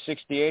 Owen at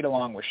 68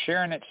 along with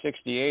Sharon at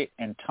 68,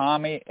 and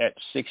Tommy at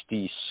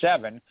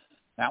 67.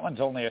 That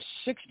one's only a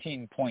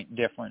 16-point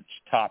difference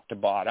top to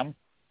bottom.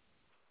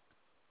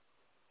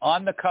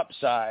 On the Cup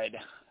side,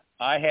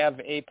 I have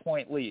a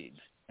point lead,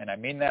 and I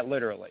mean that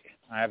literally.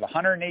 I have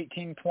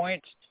 118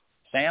 points.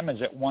 Sam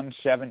is at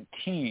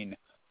 117.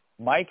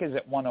 Mike is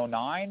at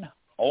 109.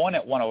 Owen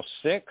at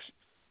 106.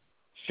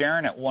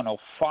 Sharon at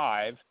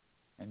 105.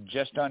 And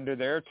just under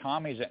there,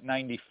 Tommy's at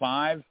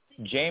 95.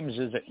 James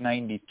is at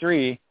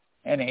 93.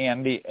 And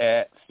Andy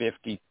at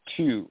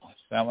 52.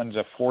 That one's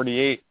a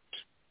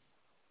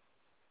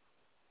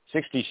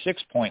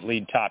 66-point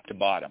lead top to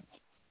bottom.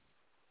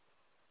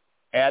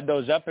 Add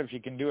those up if you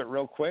can do it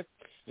real quick.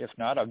 If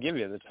not, I'll give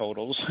you the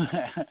totals.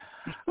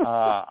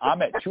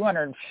 I'm at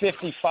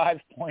 255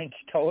 points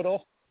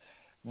total.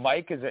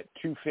 Mike is at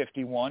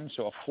 251,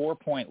 so a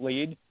 4-point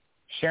lead.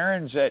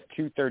 Sharon's at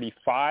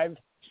 235.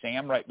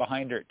 Sam right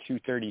behind her at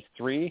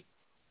 233.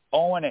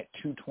 Owen at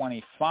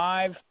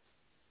 225.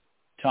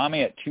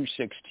 Tommy at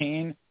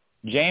 216,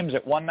 James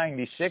at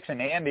 196,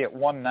 and Andy at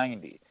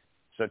 190.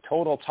 So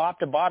total top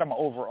to bottom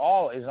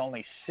overall is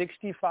only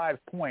 65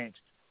 points.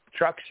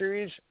 Truck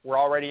Series, we're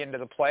already into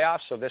the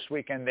playoffs, so this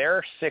weekend there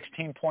are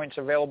 16 points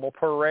available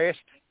per race,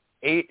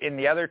 8 in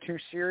the other 2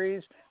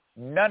 series.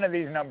 None of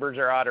these numbers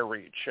are out of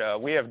reach.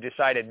 We have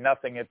decided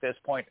nothing at this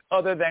point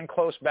other than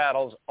close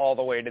battles all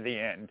the way to the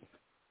end.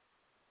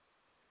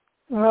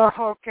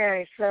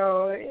 Okay,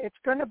 so it's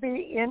going to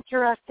be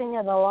interesting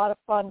and a lot of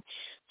fun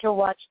to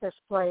watch this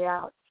play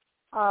out,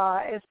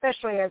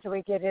 especially as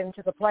we get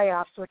into the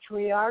playoffs, which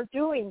we are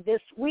doing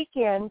this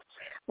weekend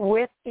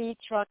with the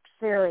Truck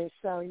Series.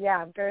 So, yeah,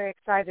 I'm very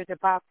excited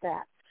about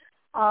that.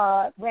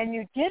 When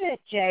you did it,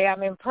 Jay,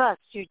 I'm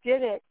impressed. You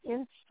did it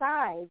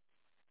inside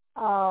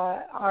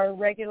our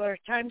regular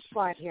time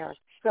slot here,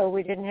 so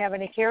we didn't have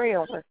any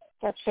carryover.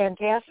 That's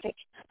fantastic.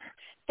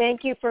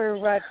 Thank you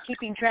for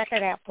keeping track of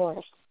that for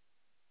us.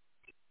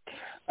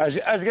 I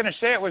was going to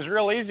say it was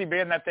real easy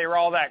being that they were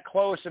all that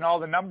close and all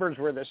the numbers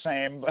were the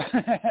same.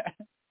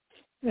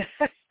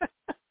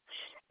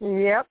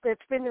 Yep,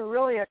 it's been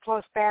really a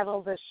close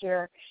battle this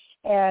year,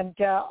 and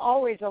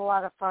always a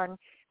lot of fun.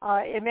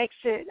 It makes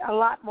it a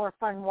lot more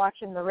fun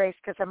watching the race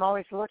because I'm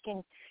always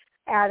looking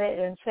at it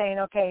and saying,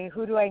 okay,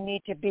 who do I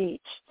need to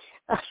beat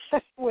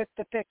with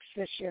the picks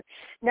this year?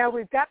 Now,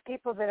 we've got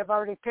people that have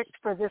already picked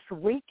for this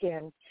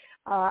weekend.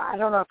 I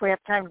don't know if we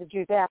have time to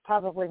do that.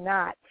 Probably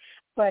not.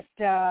 But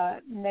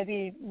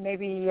maybe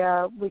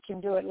we can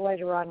do it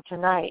later on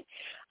tonight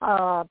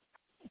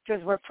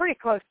because we're pretty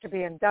close to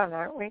being done,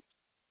 aren't we?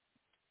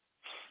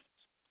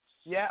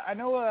 Yeah, I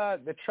know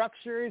the Truck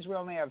Series, we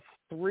only have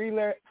three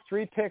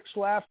picks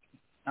left.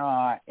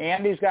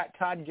 Andy's got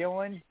Todd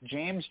Gillen,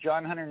 James,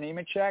 John Hunter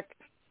Nemechek,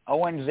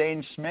 Owen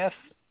Zane Smith,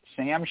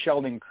 Sam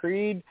Sheldon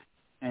Creed,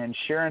 and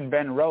Sharon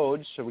Ben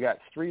Rhodes. So we got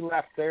 3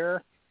 left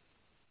there.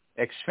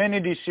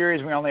 Xfinity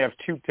Series, we only have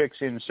 2 picks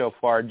in so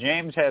far.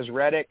 James has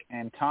Reddick,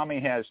 and Tommy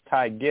has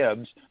Ty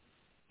Gibbs.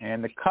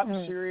 And the Cup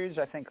Series,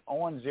 I think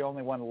Owen's the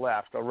only one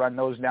left. I'll run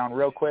those down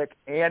real quick.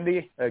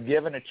 Andy,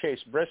 Given a Chase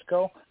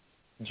Briscoe.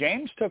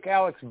 James took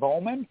Alex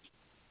Bowman.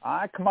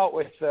 I come out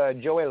with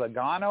Joey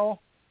Logano.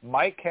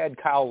 Mike had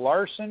Kyle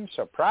Larson,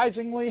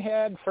 surprisingly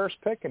had first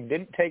pick and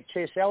didn't take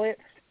Chase Elliott.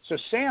 So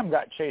Sam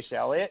got Chase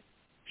Elliott.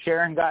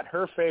 Sharon got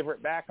her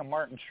favorite back of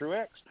Martin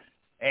Truex.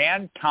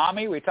 And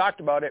Tommy, we talked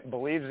about it,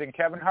 believes in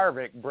Kevin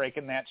Harvick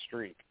breaking that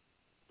streak.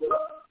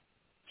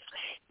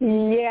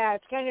 Yeah,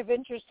 it's kind of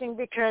interesting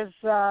because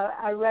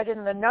I read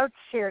in the notes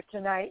here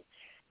tonight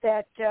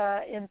that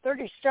in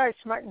 30 starts,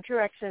 Martin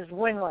Truex is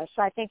winless.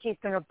 I think he's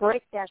going to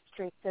break that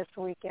streak this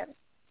weekend.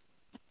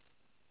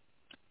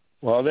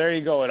 Well, there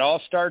you go. It all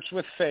starts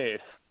with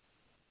faith.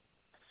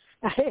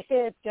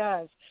 It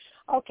does.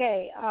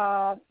 Okay,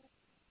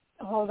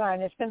 hold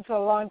on. It's been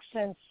so long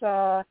since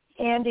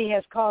Andy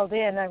has called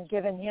in. I'm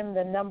giving him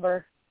the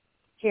number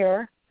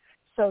here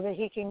so that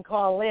he can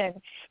call in.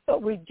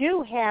 But we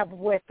do have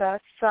with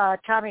us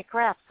Tommy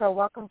Kraft. So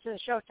welcome to the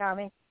show,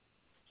 Tommy.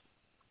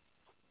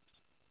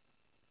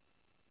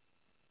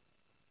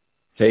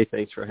 Hey,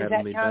 thanks for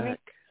having me Tommy?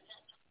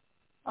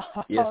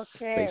 back. Yes,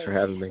 okay. Thanks for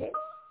having me.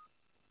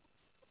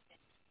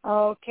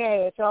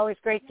 Okay, it's always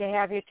great to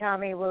have you,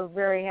 Tommy. We're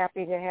very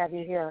happy to have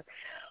you here.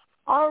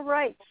 All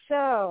right,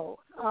 so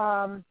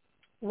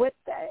with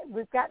that,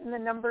 we've gotten the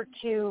number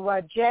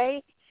to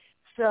Jay,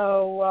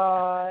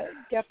 so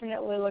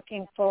definitely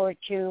looking forward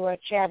to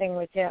chatting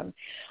with him.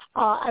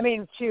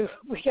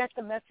 We got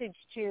the message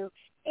to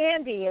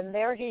Andy, and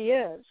there he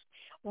is.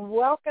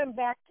 Welcome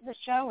back to the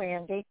show,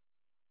 Andy.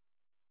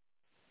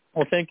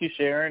 Well, thank you,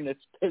 Sharon. It's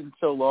been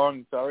so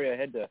long. Sorry I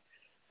had to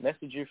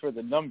message you for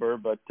the number,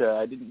 but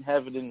I didn't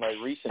have it in my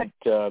recent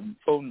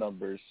phone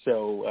numbers.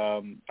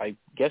 So I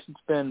guess it's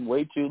been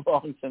way too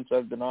long since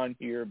I've been on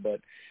here, but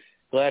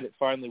glad it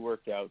finally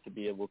worked out to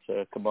be able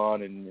to come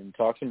on and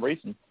talk some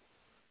racing.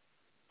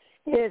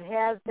 It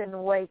has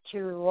been way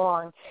too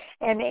long.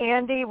 And,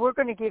 Andy, we're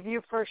going to give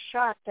you first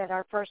shot at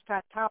our first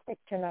hot topic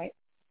tonight.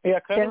 Yeah,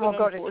 then we'll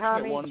go to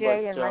Tommy,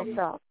 Jay, and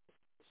myself.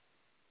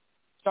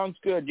 Sounds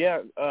good. Yeah,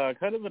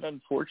 kind of an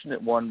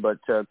unfortunate one, but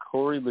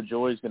Corey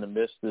LaJoie is going to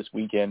miss this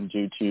weekend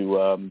due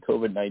to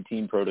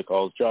COVID-19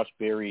 protocols. Josh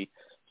Berry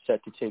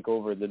set to take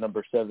over the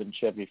number 7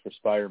 Chevy for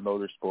Spire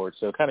Motorsports.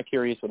 So kind of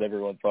curious what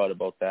everyone thought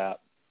about that.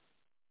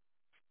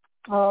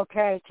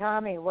 Okay,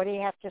 Tommy, what do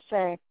you have to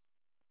say?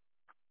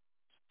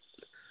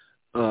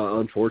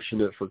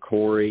 Unfortunate for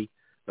Corey.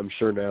 I'm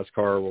sure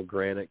NASCAR will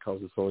grant it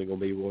because it's only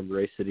going to be one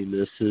race that he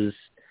misses.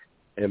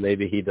 And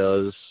maybe he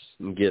does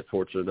get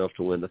fortunate enough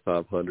to win the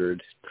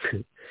 500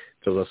 because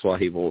that's why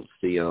he wants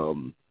the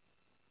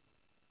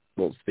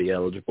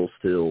eligible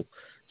still.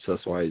 So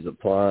that's why he's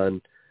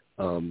applying.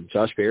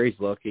 Josh Berry's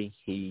lucky.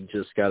 He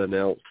just got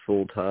announced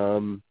full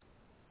time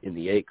in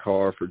the 8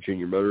 car for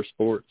Junior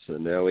Motorsports,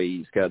 and now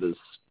he's got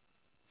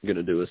going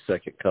to do his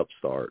second Cup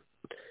start.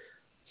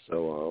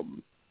 So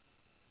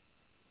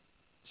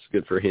it's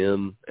good for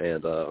him,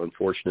 and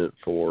unfortunate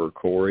for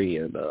Corey,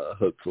 and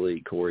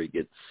hopefully Corey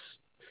gets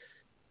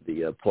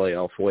the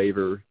playoff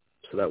waiver,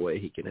 so that way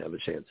he can have a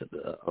chance at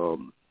the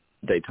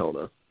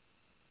Daytona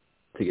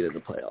to get in the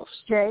playoffs.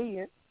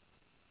 Jay,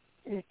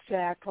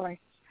 exactly.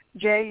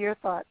 Jay, your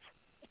thoughts?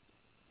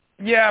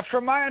 Yeah,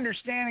 from my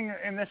understanding,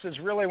 and this is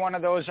really one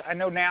of those, I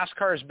know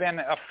NASCAR has been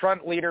a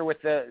front leader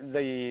with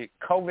the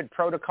COVID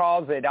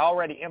protocols. They'd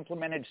already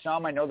implemented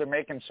some. I know they're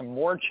making some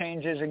more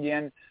changes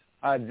again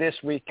this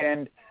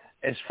weekend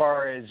as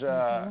far as,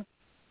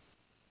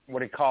 what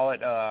do you call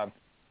it,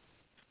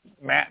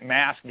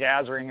 mass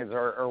gatherings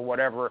or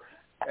whatever.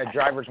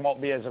 Drivers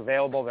won't be as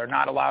available. They're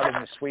not allowed in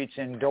the suites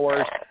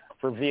indoors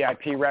for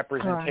VIP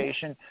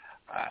representation.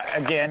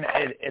 Again,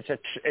 it's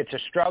a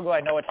struggle. I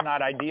know it's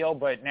not ideal,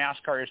 but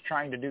NASCAR is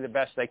trying to do the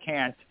best they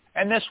can.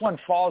 And this one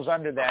falls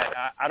under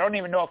that. I don't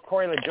even know if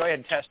Corey LaJoie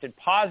had tested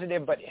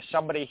positive, but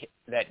somebody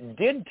that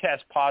did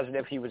test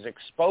positive, he was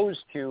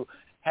exposed to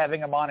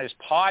having him on his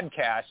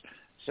podcast.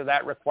 So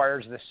that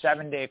requires the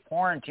 7-day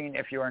quarantine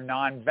if you are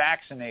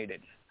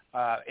non-vaccinated.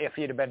 If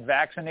he'd have been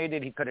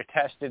vaccinated, he could have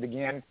tested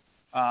again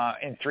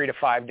in 3 to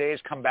 5 days,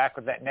 come back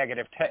with that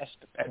negative test,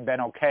 and been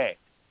okay.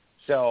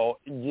 So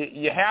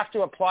you have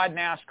to applaud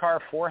NASCAR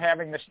for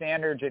having the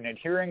standards and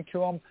adhering to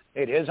them.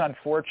 It is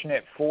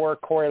unfortunate for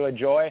Corey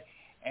LaJoie,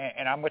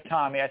 and I'm with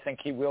Tommy. I think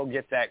he will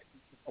get that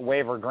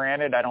waiver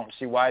granted. I don't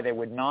see why they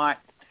would not.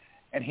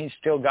 And he's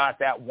still got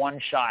that one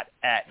shot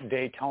at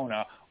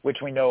Daytona, which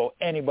we know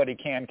anybody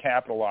can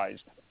capitalize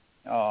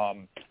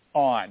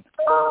on.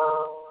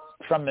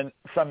 From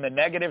the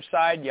negative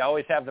side, you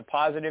always have the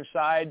positive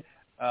side.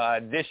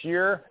 This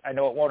year, I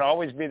know it won't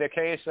always be the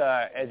case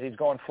as he's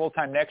going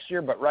full-time next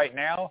year, but right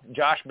now,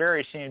 Josh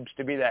Berry seems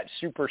to be that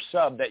super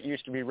sub that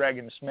used to be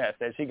Regan Smith,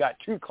 as he got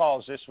 2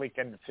 calls this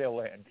weekend to fill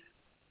in.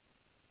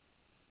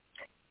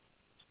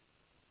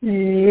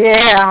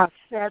 Yeah,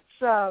 that's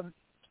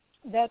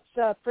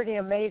pretty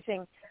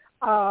amazing.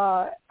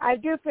 I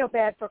do feel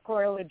bad for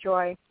Corey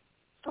LaJoie.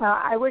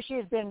 I wish he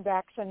had been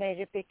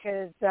vaccinated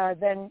because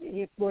then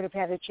he would have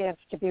had a chance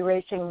to be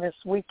racing this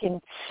weekend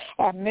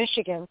at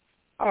Michigan.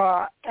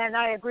 And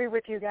I agree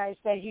with you guys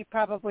that he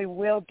probably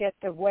will get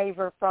the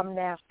waiver from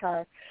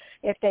NASCAR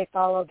if they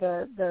follow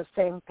the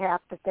same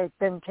path that they've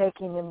been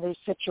taking in these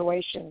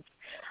situations.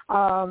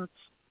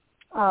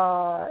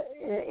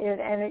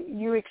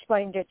 You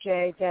explained it,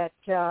 Jay, that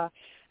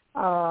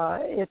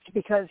it's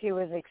because he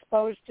was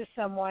exposed to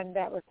someone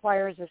that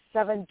requires a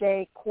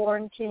 7-day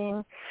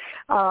quarantine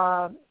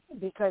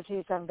because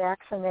he's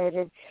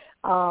unvaccinated.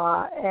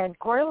 And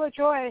Corey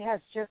LaJoie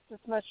has just as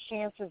much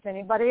chance as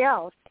anybody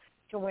else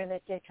to win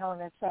at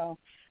Daytona. So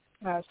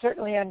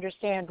certainly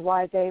understand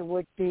why they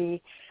would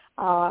be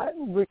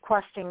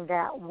requesting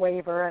that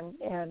waiver,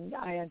 and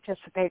I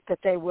anticipate that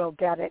they will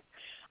get it.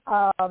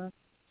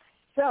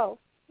 So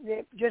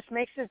it just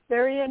makes it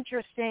very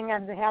interesting.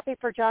 I'm happy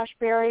for Josh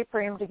Berry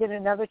for him to get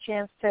another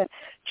chance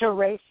to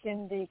race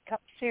in the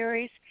Cup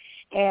Series.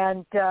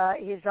 And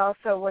he's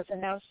also was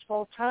announced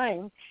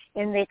full-time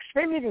in the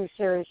Xfinity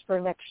Series for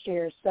next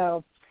year.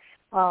 So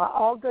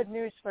all good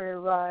news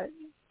for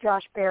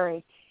Josh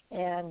Berry.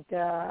 And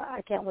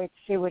I can't wait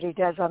to see what he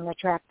does on the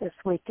track this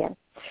weekend.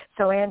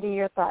 So, Andy,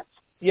 your thoughts?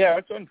 Yeah,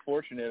 it's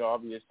unfortunate,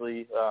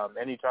 obviously.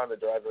 Anytime a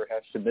driver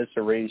has to miss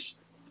a race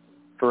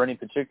for any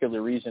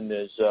particular reason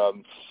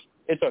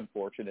it's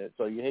unfortunate.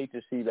 So you hate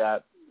to see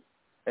that.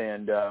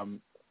 And,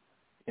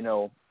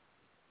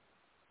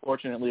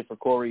 fortunately for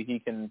Corey, he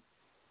can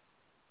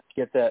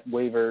get that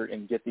waiver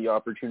and get the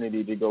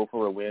opportunity to go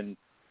for a win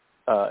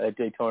at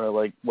Daytona.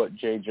 Like what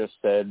Jay just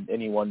said,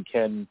 anyone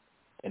can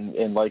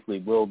and likely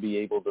will be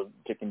able to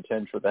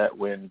contend for that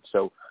win.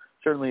 So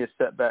certainly a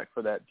setback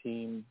for that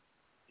team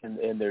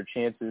and their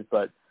chances.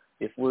 But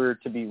if we're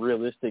to be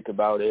realistic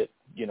about it,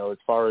 as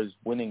far as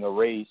winning a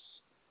race,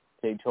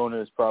 Daytona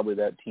is probably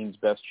that team's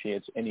best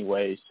chance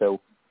anyway. So,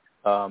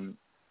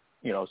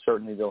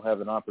 certainly they'll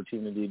have an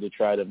opportunity to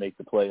try to make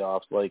the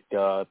playoffs like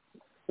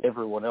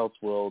everyone else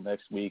will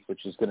next week,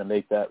 which is going to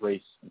make that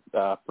race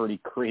pretty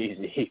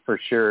crazy for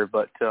sure.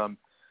 But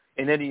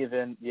in any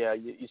event, yeah,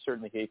 you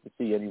certainly hate to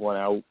see anyone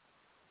out.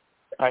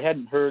 I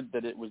hadn't heard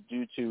that it was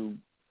due to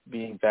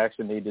being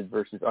vaccinated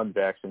versus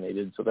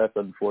unvaccinated, so that's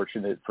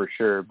unfortunate for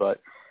sure. But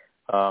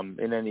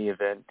in any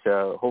event,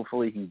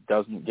 hopefully he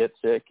doesn't get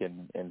sick,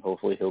 and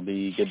hopefully he'll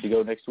be good to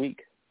go next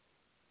week.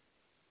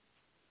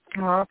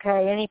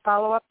 Okay. Any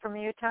follow-up from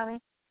you, Tommy?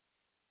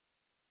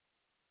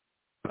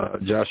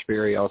 Josh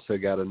Berry also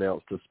got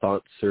announced a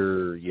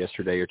sponsor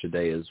yesterday or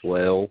today as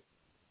well.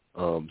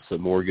 So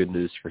more good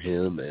news for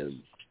him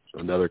and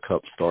another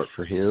Cup start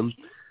for him.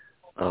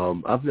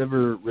 I've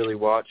never really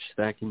watched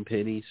Stacking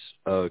Pennies,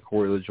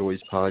 Corey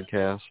LaJoie's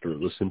podcast, or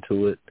listened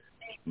to it,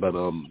 but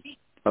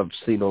I've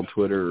seen on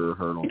Twitter or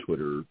heard on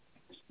Twitter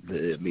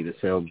that, it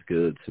sounds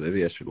good, so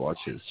maybe I should watch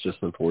it. It's just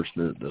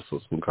unfortunate this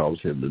was going to cause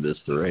him to miss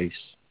the race.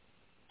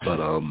 But,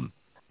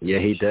 yeah,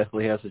 he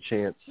definitely has a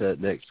chance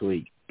at next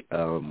week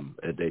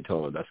at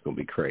Daytona. That's going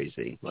to be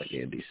crazy, like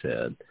Andy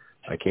said.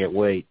 I can't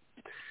wait.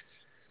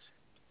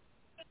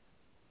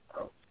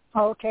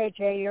 Okay,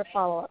 Jay, your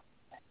follow-up.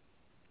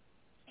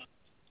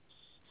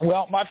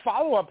 Well, my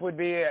follow-up would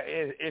be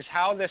is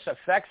how this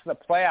affects the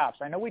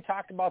playoffs. I know we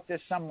talked about this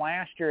some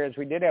last year, as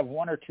we did have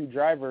one or two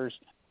drivers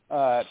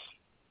that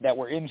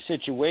were in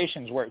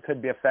situations where it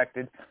could be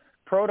affected.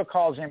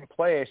 Protocols in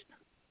place,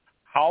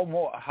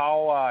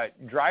 how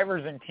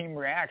drivers and team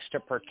reacts to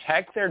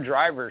protect their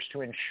drivers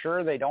to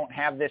ensure they don't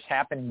have this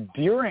happen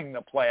during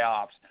the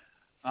playoffs.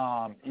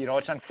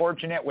 It's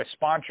unfortunate with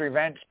sponsor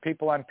events,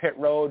 people on pit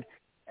road,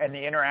 and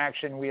the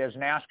interaction we as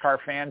NASCAR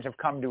fans have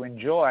come to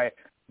enjoy,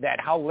 that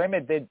how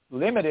limited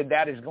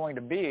that is going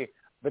to be.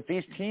 But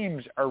these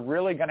teams are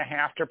really going to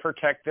have to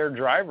protect their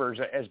drivers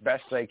as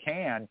best they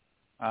can,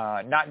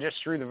 not just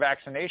through the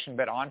vaccination,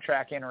 but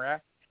on-track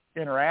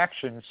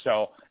interactions.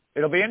 So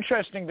it'll be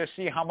interesting to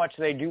see how much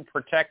they do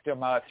protect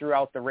them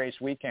throughout the race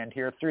weekend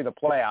here through the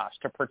playoffs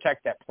to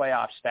protect that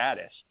playoff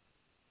status.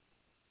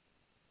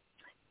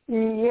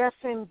 Yes,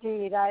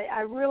 indeed.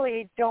 I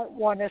really don't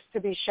want us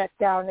to be shut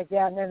down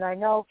again, and I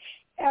know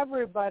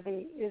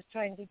everybody is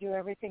trying to do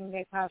everything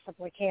they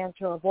possibly can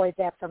to avoid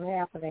that from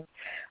happening.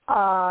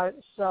 Again,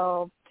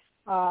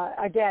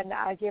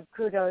 I give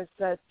kudos,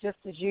 just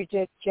as you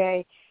did,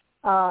 Jay,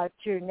 to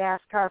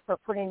NASCAR for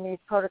putting these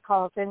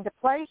protocols into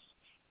place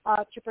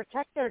to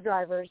protect their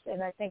drivers,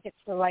 and I think it's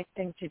the right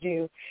thing to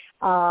do.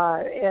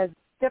 As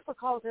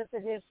difficult as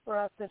it is for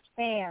us as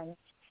fans,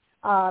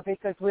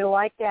 because we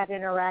like that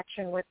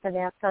interaction with the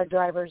NASCAR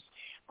drivers,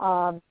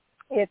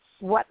 it's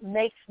what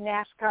makes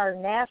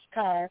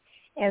NASCAR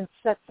and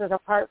sets it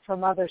apart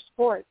from other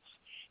sports.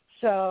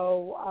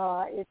 So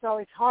it's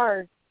always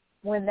hard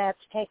when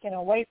that's taken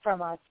away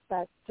from us,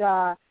 but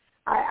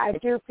I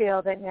do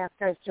feel that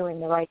NASCAR is doing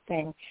the right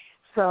thing.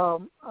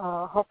 So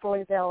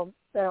hopefully they'll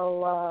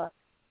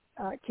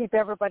keep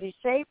everybody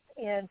safe,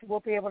 and we'll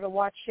be able to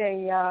watch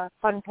a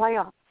fun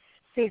playoff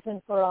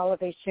season for all of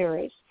these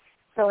series.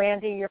 So,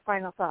 Andy, your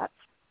final thoughts.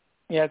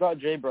 Yeah, I thought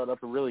Jay brought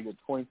up a really good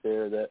point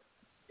there, that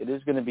it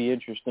is going to be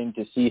interesting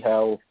to see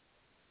how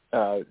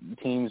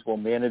teams will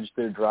manage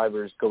their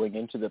drivers going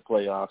into the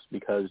playoffs,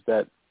 because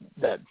that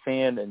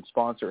fan and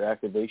sponsor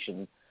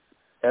activation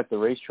at the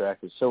racetrack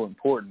is so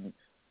important,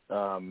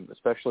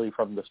 especially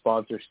from the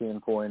sponsor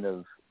standpoint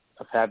of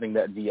having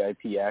that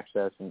VIP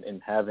access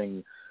and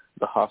having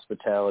the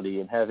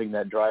hospitality and having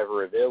that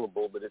driver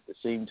available. But at the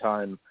same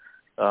time,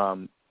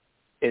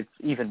 it's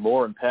even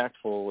more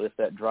impactful if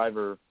that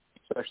driver,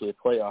 especially a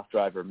playoff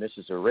driver,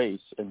 misses a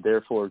race and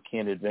therefore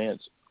can't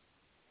advance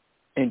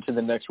into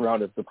the next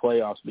round of the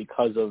playoffs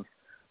because of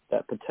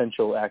that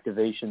potential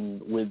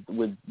activation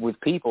with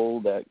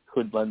people that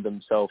could lend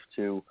themselves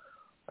to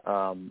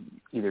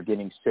either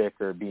getting sick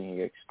or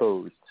being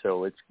exposed.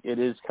 So it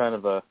is kind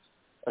of a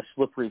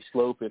slippery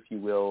slope, if you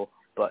will.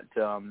 But,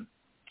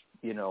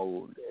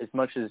 as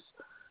much as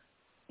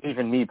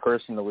even me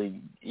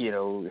personally,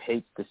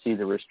 hates to see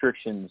the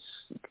restrictions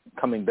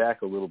coming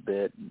back a little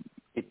bit,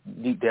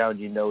 deep down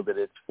you know that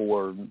it's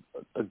for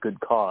a good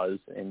cause.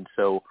 And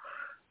so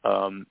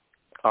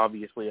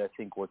obviously I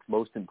think what's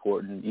most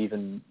important,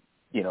 even,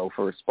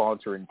 for a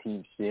sponsor and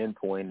team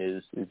standpoint,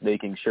 is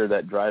making sure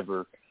that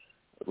driver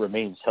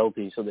remains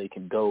healthy so they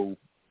can go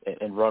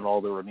and run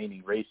all the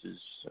remaining races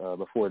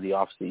before the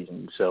off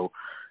season. So,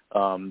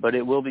 but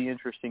it will be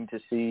interesting to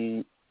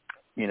see,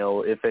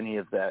 if any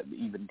of that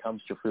even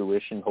comes to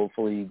fruition.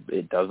 Hopefully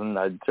it doesn't.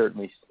 I'd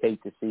certainly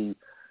hate to see,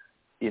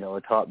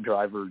 a top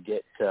driver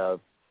get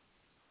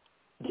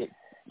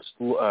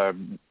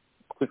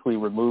quickly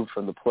removed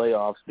from the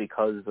playoffs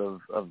because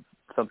of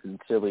something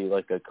silly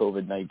like a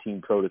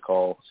COVID-19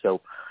 protocol.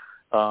 So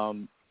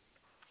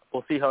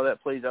we'll see how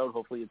that plays out.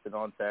 Hopefully it's a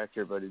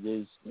non-factor, but it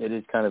is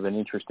kind of an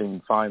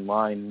interesting fine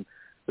line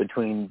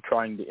between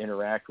trying to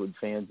interact with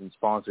fans and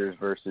sponsors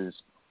versus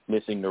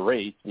missing the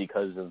race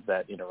because of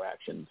that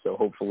interaction. So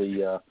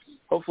hopefully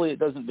it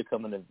doesn't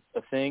become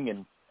a thing,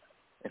 and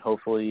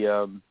hopefully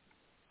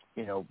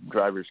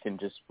drivers can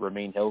just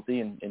remain healthy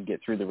and get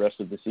through the rest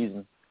of the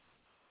season.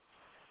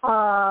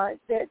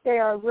 They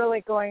are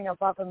really going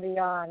above and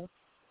beyond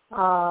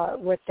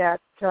with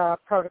that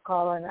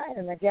protocol,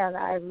 and again,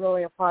 I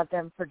really applaud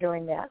them for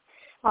doing that.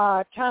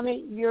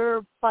 Tommy,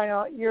 your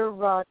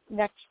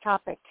next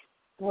topic.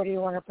 What do you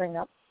want to bring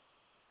up?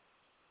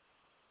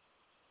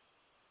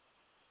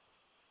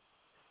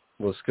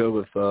 Let's go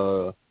with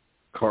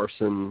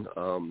Carson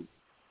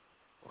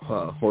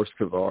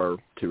Horsecovar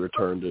to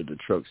return to the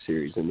Truck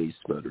Series in East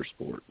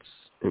Motorsports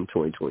in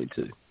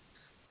 2022.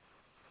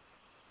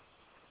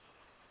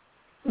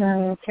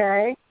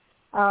 Okay.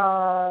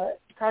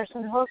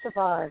 Carson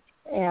Horsecovar.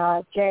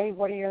 Jay,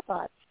 what are your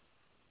thoughts?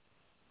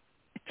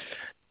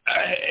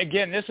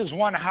 Again, this is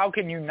one, how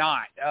can you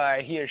not?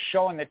 He has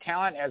shown the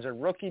talent as a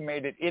rookie,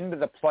 made it into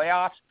the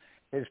playoffs.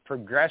 His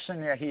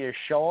progression that he has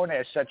shown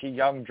as such a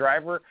young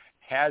driver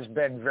has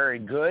been very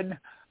good.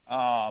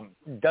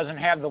 Doesn't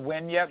have the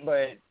win yet,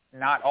 but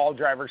not all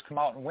drivers come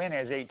out and win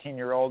as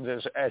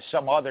 18-year-olds as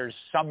some others.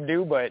 Some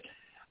do, but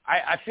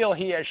I feel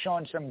he has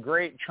shown some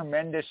great,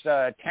 tremendous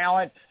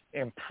talent,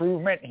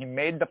 improvement. He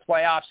made the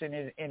playoffs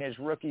in his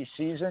rookie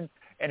season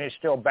and is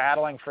still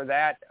battling for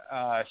that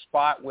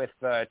spot with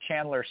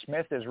Chandler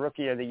Smith as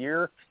Rookie of the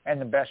Year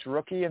and the best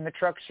rookie in the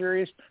Truck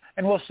Series.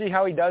 And we'll see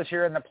how he does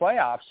here in the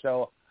playoffs.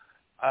 So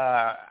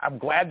I'm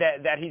glad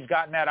that he's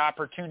gotten that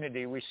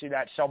opportunity. We see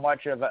that so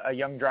much of a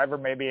young driver.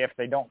 Maybe if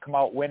they don't come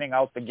out winning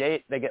out the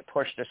gate, they get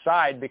pushed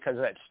aside because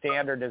that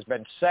standard has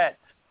been set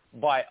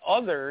by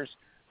others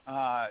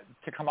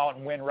to come out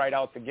and win right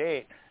out the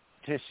gate.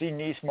 To see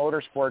Nice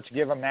Motorsports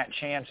give him that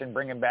chance and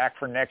bring him back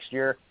for next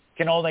year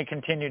can only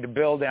continue to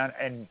build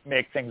and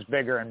make things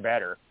bigger and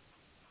better.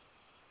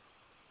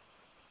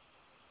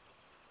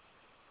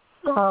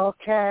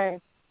 Okay.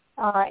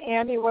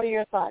 Andy, what are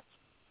your thoughts?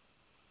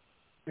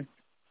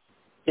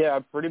 Yeah,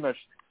 I'm pretty much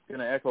going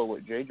to echo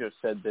what Jay just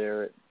said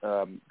there.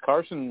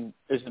 Carson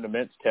is an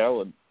immense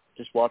talent.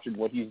 Just watching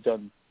what he's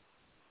done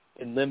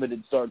in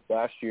limited starts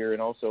last year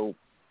and also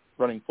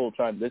running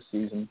full-time this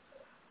season,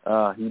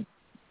 he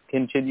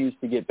continues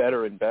to get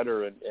better and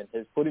better and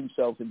has put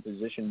himself in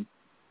position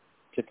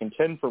to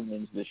contend for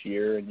wins this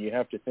year. And you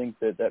have to think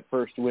that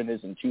first win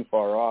isn't too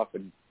far off,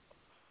 and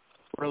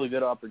a really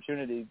good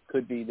opportunity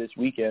could be this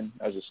weekend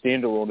as a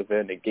standalone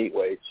event at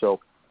Gateway. So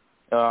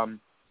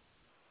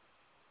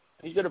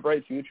he's got a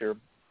bright future,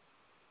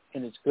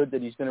 and it's good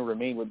that he's going to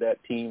remain with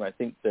that team. I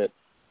think that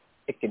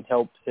it can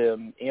help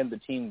him and the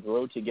team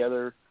grow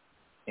together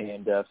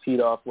and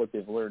feed off what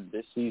they've learned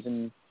this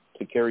season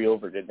to carry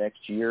over to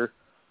next year.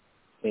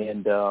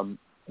 And,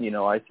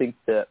 I think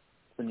that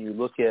when you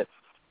look at,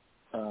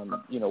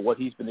 what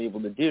he's been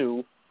able to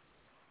do,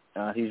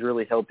 he's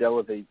really helped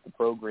elevate the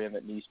program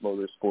at Nice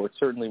Motorsports.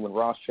 Certainly when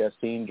Ross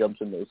Chastain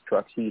jumps in those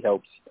trucks, he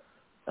helps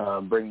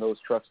bring those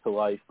trucks to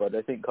life. But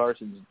I think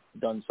Carson's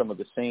done some of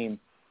the same,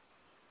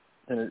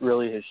 and it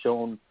really has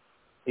shown,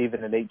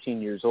 even at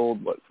 18 years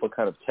old, what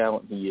kind of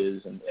talent he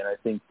is. And I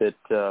think that,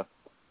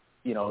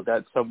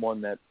 that's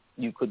someone that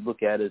you could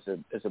look at as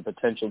a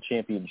potential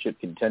championship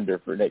contender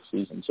for next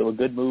season. So a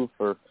good move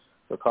for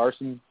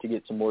Carson to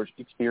get some more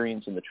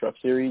experience in the Truck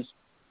Series,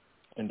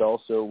 and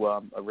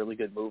also a really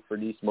good move for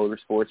Nice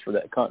Motorsports for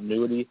that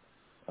continuity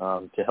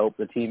to help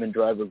the team and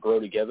driver grow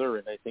together.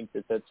 And I think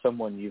that's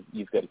someone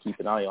you've got to keep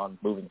an eye on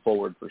moving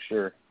forward for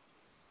sure.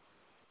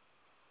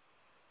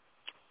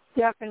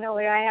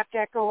 Definitely. I have to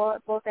echo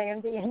what both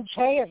Andy and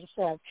Jay have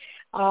said.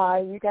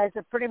 You guys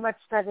have pretty much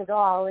said it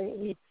all.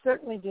 He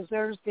certainly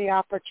deserves the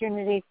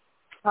opportunity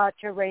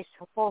to race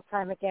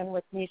full-time again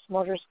with Nice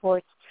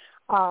Motorsports.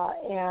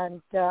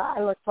 And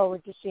I look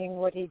forward to seeing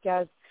what he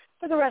does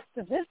for the rest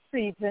of this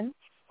season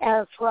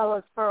as well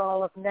as for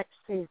all of next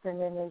season.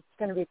 And it's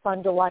going to be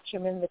fun to watch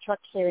him in the Truck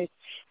Series.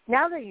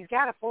 Now that he's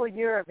got a full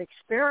year of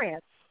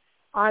experience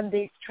on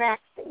these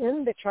tracks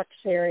in the Truck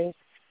Series,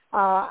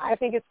 I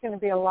think it's going to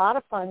be a lot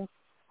of fun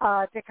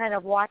to kind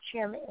of watch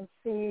him and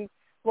see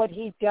what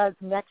he does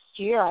next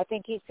year. I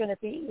think he's going to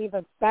be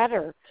even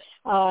better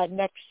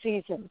next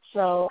season.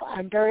 So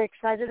I'm very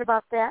excited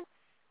about that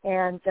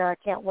and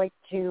can't wait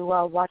to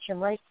watch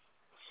him race.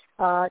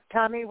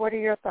 Tommy, what are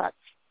your thoughts?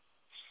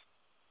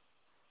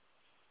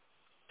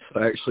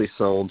 I actually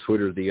saw on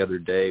Twitter the other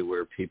day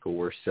where people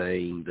were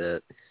saying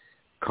that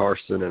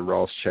Carson and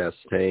Ross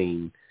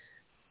Chastain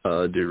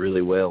do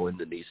really well in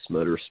the Nice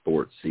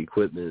Motorsports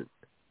equipment,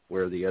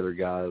 where the other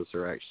guys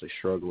are actually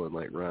struggling,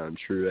 like Ryan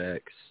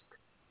Truex,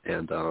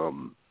 and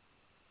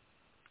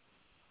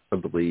I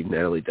believe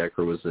Natalie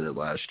Decker was in it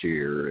last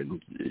year,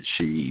 and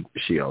she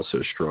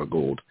also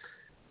struggled.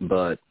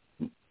 But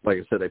like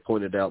I said, they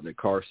pointed out that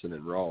Carson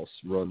and Ross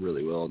run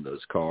really well in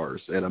those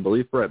cars, and I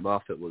believe Brett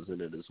Moffitt was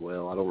in it as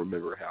well. I don't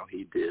remember how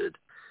he did,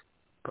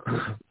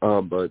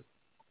 but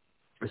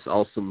it's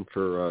awesome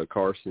for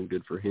Carson.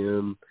 Good for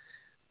him.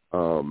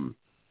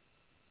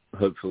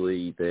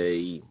 Hopefully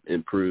they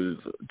improve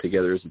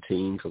together as a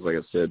team because, like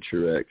I said,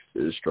 Truex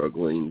is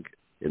struggling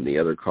in the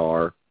other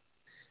car.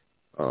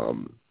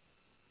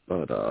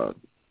 But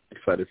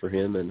excited for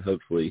him, and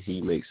hopefully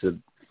he makes it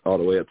all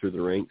the way up through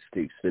the ranks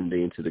to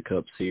Xfinity into the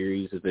Cup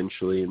Series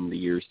eventually in the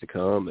years to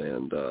come,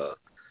 and we'll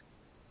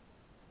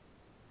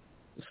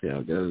see how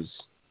it goes.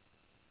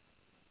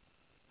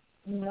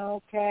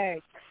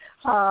 Okay.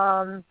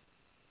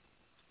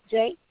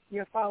 Jay,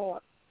 your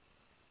follow-up.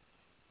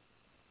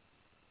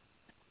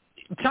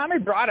 Tommy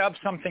brought up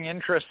something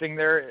interesting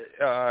there.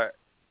 I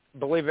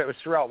believe it was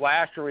throughout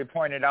last year we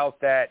pointed out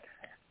that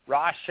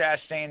Ross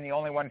Chastain, the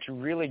only one to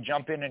really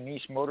jump in a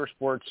Nice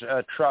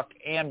Motorsports truck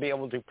and be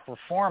able to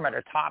perform at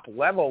a top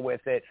level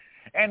with it,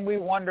 and we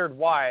wondered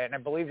why. And I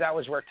believe that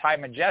was where Ty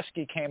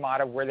Majeski came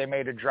out of, where they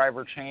made a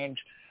driver change.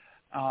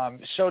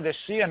 So to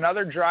see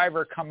another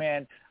driver come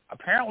in,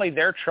 apparently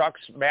their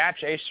trucks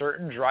match a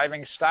certain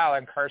driving style,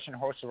 and Carson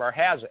Hocevar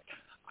has it.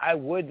 I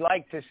would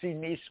like to see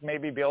Nice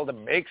maybe be able to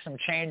make some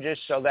changes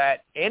so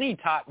that any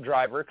top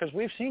driver, because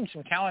we've seen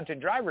some talented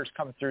drivers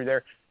come through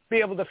there, be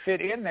able to fit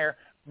in there.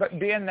 But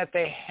being that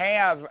they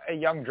have a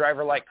young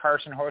driver like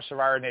Carson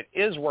Hocevar and it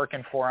is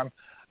working for him,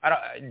 I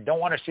don't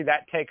want to see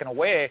that taken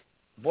away,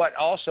 but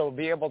also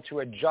be able to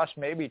adjust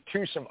maybe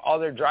to some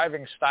other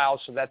driving styles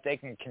so that they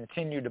can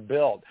continue to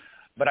build.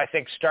 But I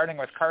think starting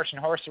with Carson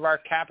Hocevar,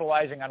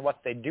 capitalizing on what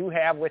they do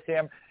have with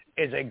him,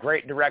 is a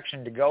great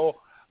direction to go.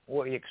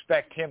 We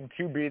expect him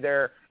to be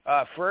there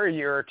for a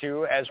year or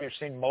two, as we've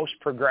seen most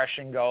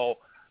progression go.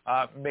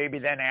 Maybe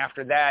then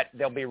after that,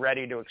 they'll be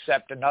ready to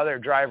accept another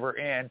driver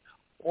in,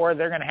 or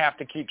they're going to have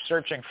to keep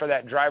searching for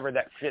that driver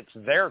that fits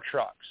their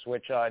trucks,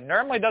 which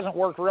normally doesn't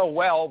work real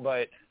well,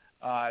 but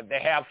they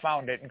have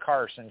found it in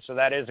Carson, so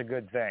that is a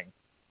good thing.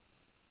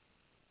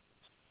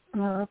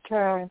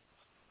 Okay.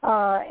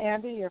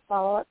 Andy, your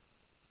follow-up?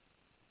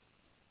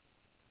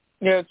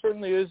 Yeah, it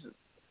certainly is,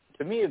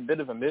 to me, a bit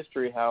of a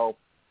mystery how,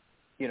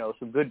 you know,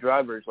 some good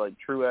drivers like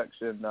Truex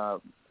and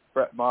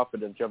Brett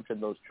Moffitt have jumped in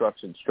those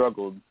trucks and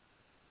struggled.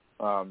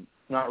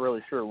 Not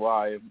really sure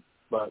why,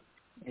 but,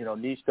 you know,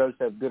 Nice does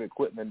have good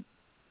equipment.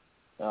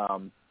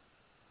 You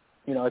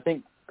know, I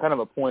think kind of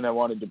a point I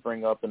wanted to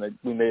bring up, and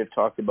we may have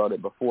talked about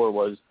it before,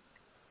 was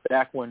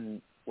back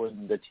when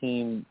the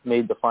team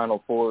made the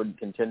Final Four and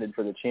contended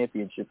for the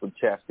championship with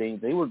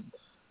Chastain, they were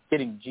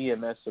getting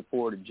GMS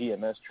support and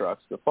GMS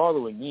trucks. The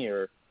following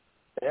year,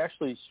 they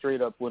actually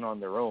straight up went on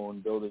their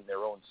own, building their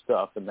own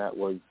stuff, and that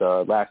was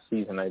last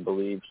season, I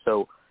believe.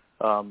 So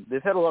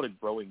they've had a lot of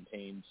growing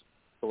pains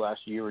the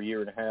last year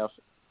and a half,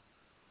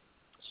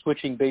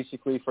 switching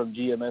basically from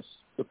GMS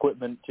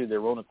equipment to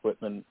their own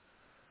equipment.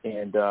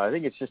 And I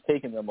think it's just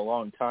taken them a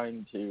long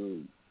time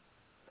to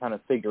kind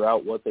of figure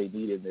out what they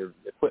need in their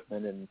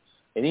equipment.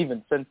 And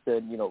even since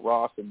then, you know,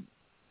 Ross and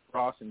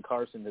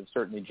Carson have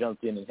certainly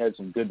jumped in and had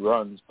some good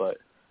runs, but,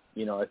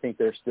 you know, I think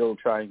they're still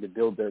trying to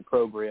build their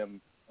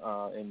program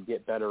and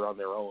get better on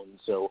their own.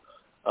 So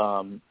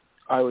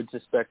I would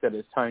suspect that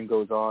as time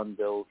goes on,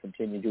 they'll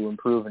continue to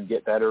improve and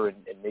get better, and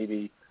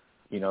maybe,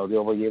 you know,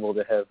 they'll be able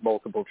to have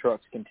multiple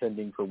trucks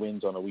contending for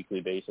wins on a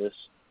weekly basis.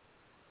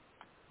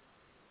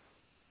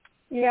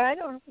 Yeah, I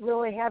don't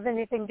really have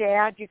anything to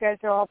add. You guys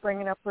are all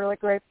bringing up really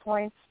great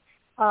points.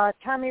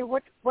 Tommy,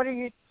 what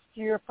are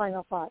your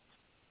final thoughts?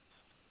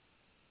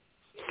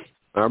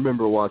 I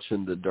remember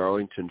watching the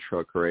Darlington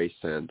truck race,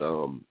 and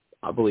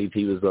I believe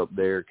he was up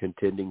there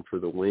contending for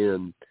the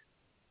win,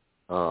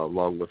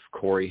 along with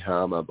Corey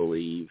Haim, I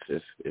believe,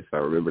 if I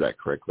remember that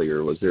correctly,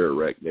 or was there a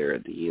wreck there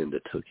at the end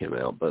that took him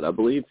out? But I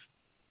believe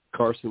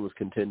Carson was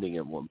contending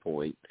at one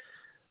point.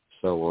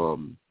 So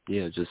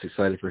just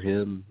excited for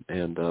him.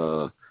 And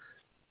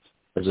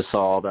I just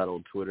saw all that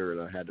on Twitter,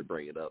 and I had to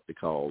bring it up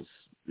because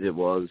it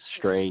was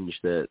strange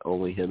that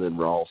only him and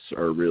Ross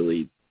are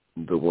really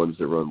the ones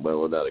that run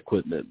well in that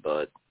equipment,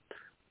 but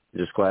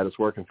just glad it's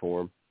working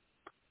for him.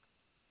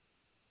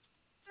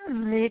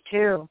 Me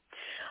too.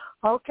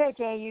 Okay,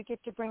 Jay, you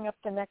get to bring up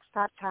the next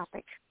hot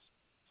topic.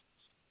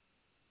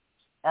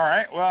 All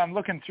right. Well, I'm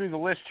looking through the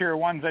list here.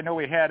 Ones I know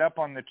we had up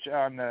on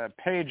the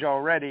page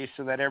already,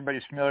 so that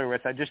everybody's familiar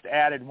with. I just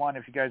added one.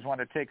 If you guys want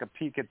to take a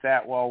peek at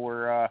that while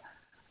we're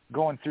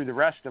going through the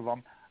rest of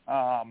them.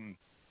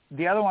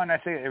 The other one, I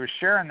think it was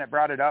Sharon that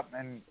brought it up,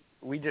 and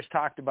we just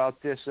talked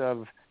about this.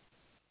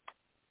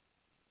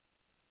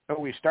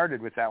 We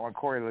started with that one,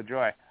 Corey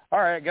LaJoie. All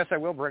right, I guess I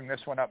will bring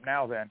this one up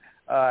now then.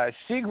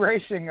 Sieg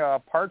Racing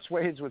parts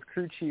ways with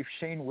crew chief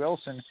Shane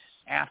Wilson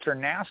after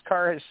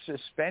NASCAR has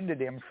suspended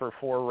him for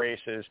 4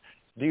 races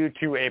due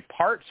to a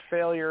parts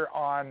failure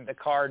on the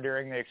car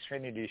during the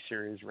Xfinity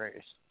Series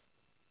race.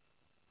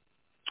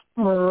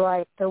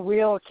 Right, the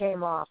wheel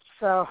came off.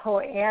 So,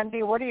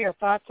 Andy, what are your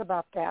thoughts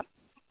about that?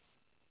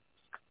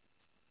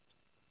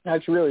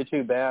 That's really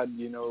too bad.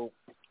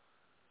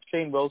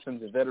 Shane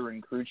Wilson's a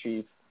veteran crew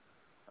chief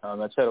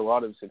that's had a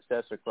lot of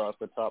success across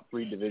the top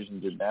 3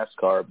 divisions in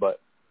NASCAR,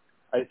 but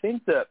I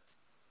think that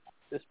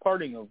this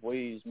parting of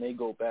ways may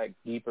go back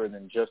deeper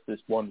than just this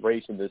one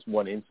race and this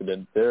one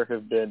incident. There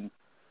have been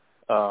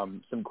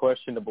some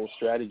questionable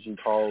strategy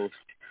calls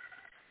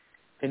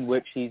in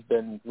which he's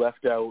been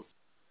left out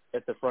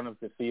at the front of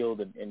the field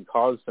and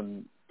caused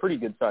some pretty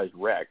good-sized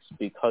wrecks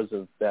because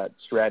of that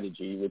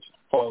strategy, which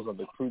falls on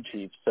the crew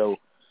chief. So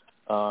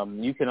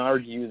you can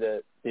argue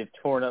that they've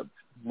torn up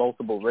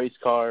multiple race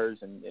cars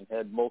and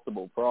had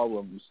multiple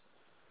problems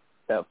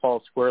that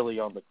fall squarely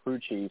on the crew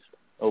chief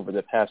over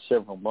the past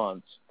several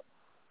months.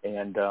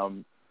 And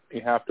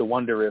you have to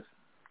wonder if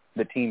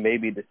the team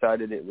maybe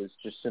decided it was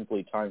just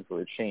simply time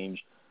for a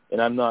change. And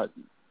I'm not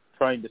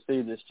trying to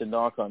say this to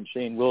knock on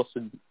Shane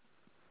Wilson.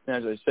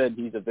 As I said,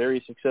 he's a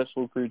very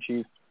successful crew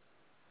chief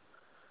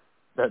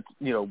that,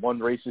 won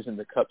races in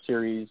the Cup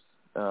Series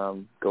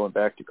going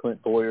back to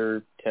Clint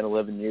Boyer 10,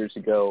 11 years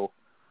ago.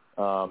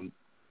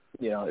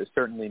 Has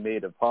certainly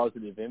made a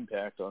positive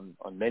impact on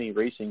many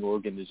racing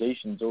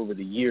organizations over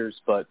the years,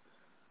 but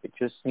it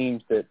just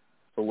seems that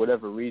for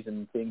whatever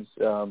reason, things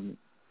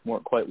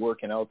weren't quite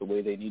working out the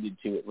way they needed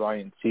to at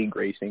Ryan Sieg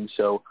Racing.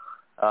 So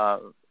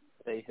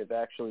they have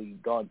actually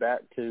gone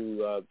back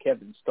to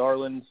Kevin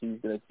Starland. He's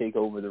going to take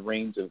over the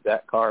reins of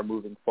that car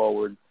moving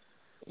forward.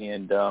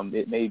 And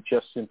it may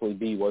just simply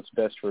be what's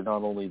best for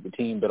not only the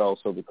team but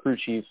also the crew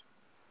chief.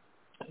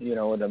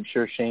 And I'm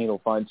sure Shane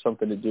will find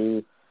something to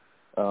do.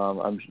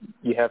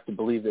 You have to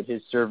believe that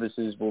his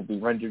services will be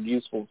rendered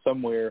useful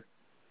somewhere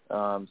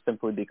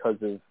simply because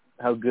of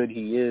how good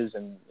he is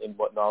and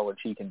what knowledge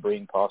he can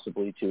bring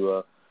possibly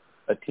to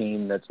a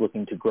team that's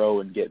looking to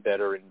grow and get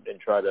better and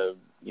try to,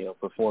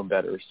 perform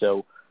better.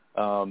 So,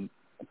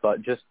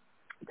 but just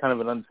kind of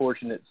an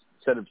unfortunate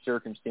set of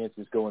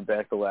circumstances going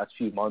back the last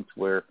few months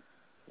where,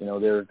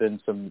 there have been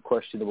some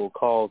questionable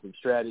calls of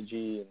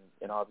strategy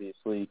and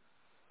obviously,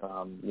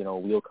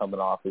 wheel coming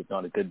off is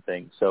not a good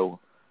thing. So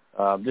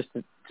just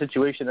a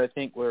situation, I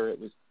think, where it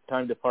was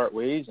time to part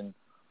ways and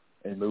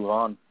move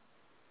on.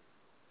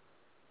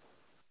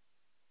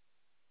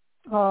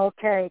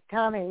 Okay,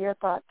 Tommy, your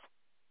thoughts?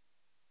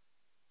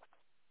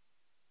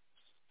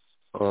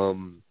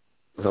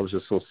 I was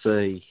just going to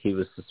say he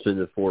was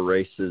suspended 4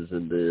 races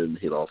and then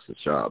he lost his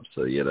job.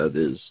 So yeah, that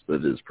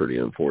is pretty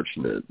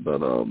unfortunate.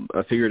 But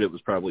I figured it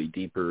was probably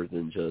deeper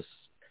than just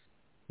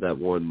that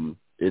one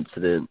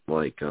incident,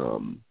 like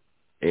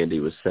Andy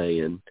was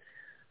saying.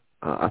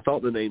 I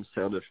thought the name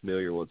sounded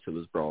familiar once it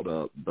was brought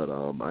up, but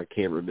I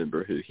can't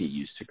remember who he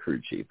used to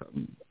crew chief.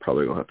 I'm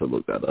probably gonna have to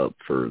look that up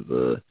for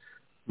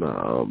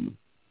my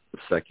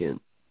second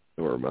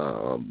or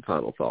my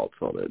final thoughts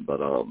on it. But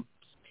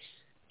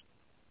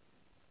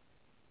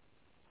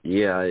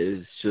yeah,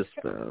 it's just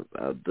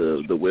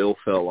the wheel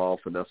fell off,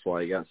 and that's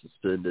why he got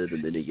suspended,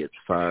 and then he gets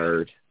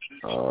fired.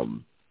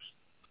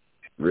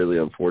 Really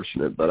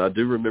unfortunate. But I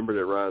do remember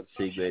that Ryan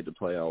Sieg made the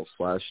playoffs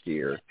last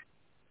year,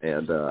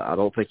 and I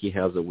don't think he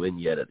has a win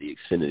yet at the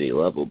Xfinity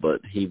level, but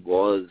he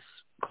was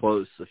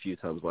close a few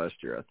times last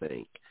year, I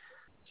think.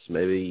 So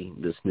maybe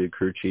this new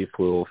crew chief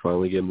will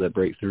finally give him that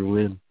breakthrough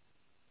win.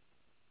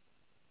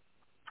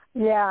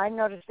 Yeah, I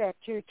noticed that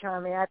too,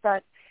 Tommy. I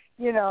thought,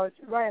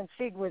 Ryan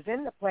Sieg was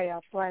in the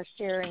playoffs last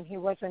year, and he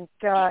wasn't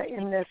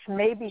in this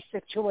maybe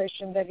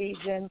situation that he's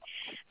in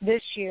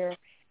this year.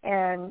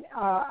 And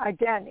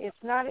again,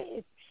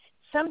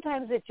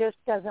 sometimes it just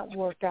doesn't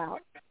work out.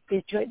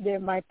 There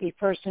might be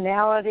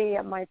personality,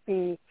 it might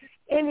be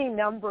any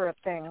number of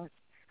things,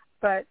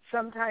 but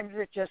sometimes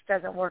it just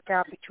doesn't work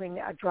out between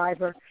a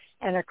driver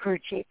and a crew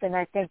chief, and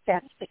I think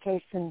that's the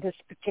case in this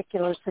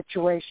particular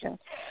situation.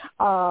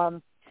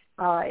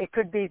 It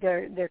could be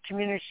their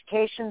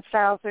communication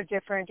styles are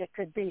different. It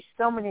could be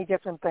so many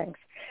different things.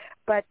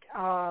 But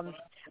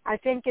I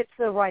think it's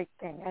the right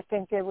thing. I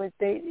think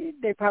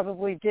they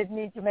probably did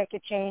need to make a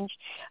change.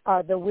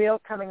 The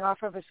wheel coming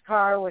off of his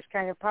car was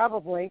kind of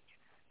probably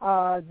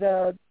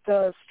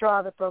the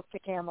straw that broke the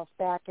camel's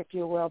back, if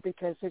you will,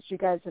 because as you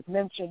guys have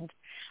mentioned,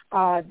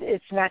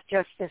 it's not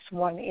just this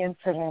one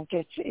incident.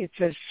 It's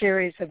a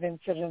series of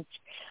incidents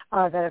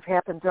that have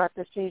happened throughout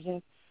the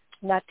season,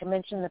 not to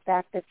mention the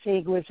fact that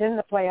Sieg was in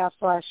the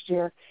playoffs last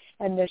year,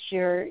 and this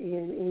year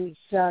he's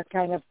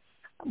kind of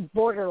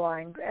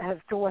borderline as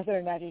to whether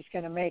or not he's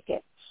going to make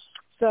it.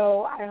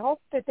 So I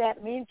hope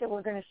that means that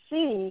we're going to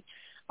see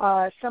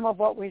some of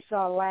what we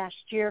saw last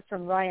year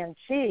from Ryan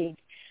Sieg.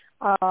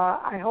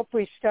 I hope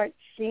we start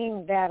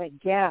seeing that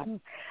again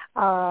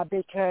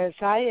because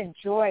I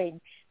enjoyed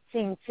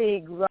seeing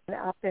Sieg run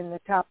up in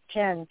the top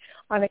 10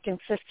 on a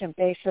consistent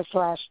basis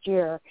last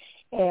year.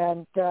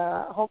 And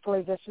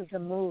hopefully this is a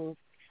move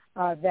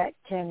that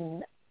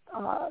can,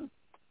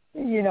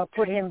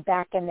 put him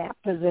back in that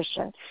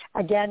position.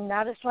 Again,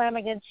 not a slam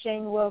against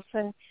Shane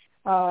Wilson.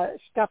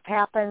 Stuff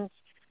happens.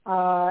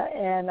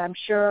 And I'm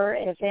sure,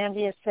 as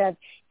Andy has said,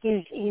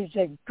 he's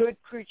a good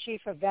crew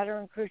chief, a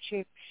veteran crew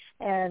chief,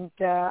 and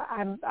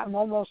I'm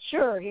almost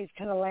sure he's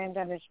going to land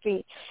on his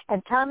feet.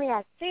 And Tommy,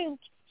 I think,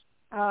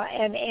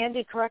 and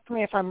Andy, correct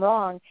me if I'm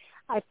wrong,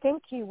 I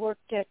think he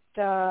worked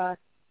at,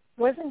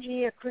 wasn't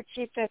he a crew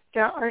chief at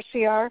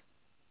RCR?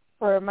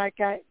 Or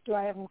do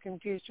I have him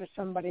confused with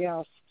somebody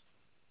else?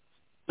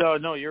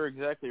 No, you're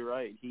exactly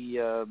right. He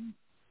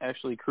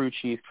actually crew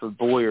chief for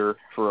Boyer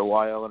for a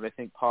while, and I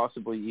think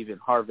possibly even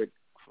Harvick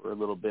for a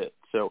little bit.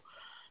 So,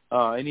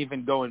 and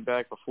even going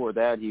back before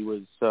that, he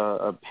was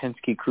a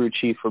Penske crew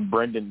chief for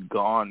Brendan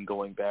Gaughan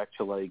going back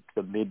to like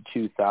the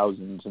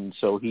mid-2000s, and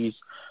so he's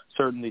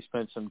certainly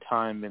spent some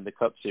time in the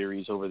Cup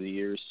Series over the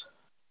years.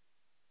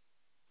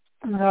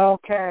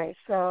 Okay,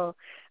 so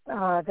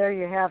there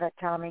you have it,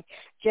 Tommy.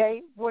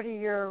 Jay, what are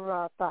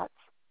your thoughts?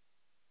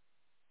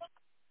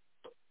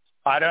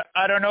 I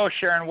don't know,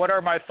 Sharon. What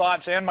are my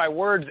thoughts and my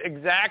words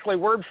exactly,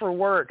 word for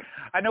word?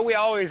 I know we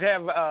always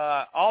have,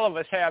 all of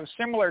us have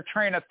similar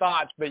train of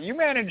thoughts, but you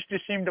managed to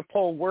seem to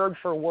pull word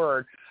for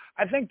word.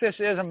 I think this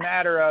is a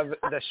matter of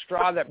the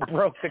straw that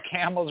broke the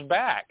camel's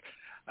back.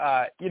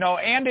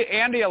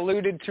 Andy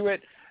alluded to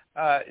it,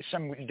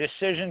 some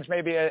decisions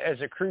maybe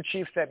as a crew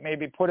chief that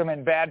maybe put him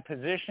in bad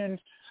positions.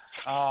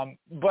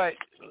 But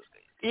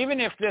even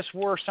if this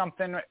were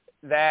something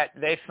that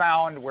they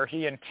found where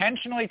he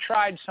intentionally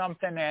tried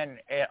something and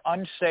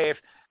unsafe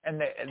and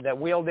the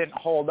wheel didn't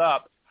hold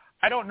up,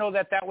 I don't know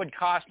that would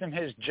cost him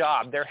his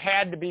job. There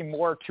had to be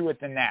more to it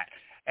than that.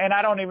 And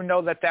I don't even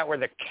know that were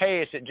the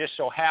case. It just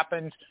so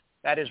happens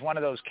that is one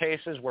of those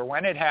cases where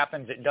when it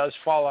happens, it does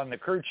fall on the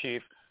crew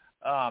chief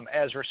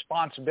as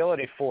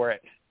responsibility for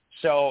it.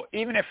 So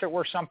even if it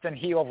were something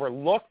he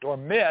overlooked or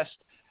missed,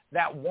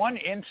 that one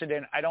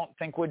incident I don't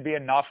think would be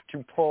enough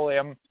to pull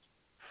him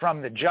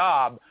from the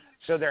job.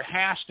 So there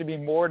has to be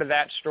more to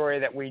that story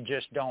that we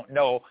just don't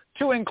know,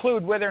 to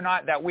include whether or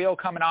not that wheel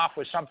coming off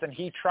was something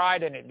he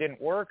tried and it didn't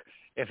work,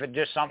 if it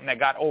just something that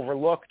got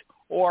overlooked,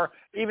 or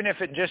even if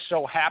it just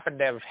so happened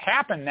to have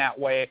happened that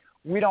way,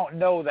 we don't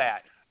know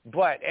that.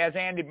 But as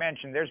Andy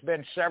mentioned, there's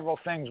been several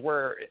things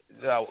where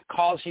the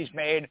calls he's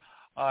made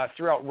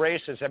throughout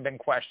races have been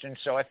questioned.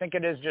 So I think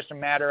it is just a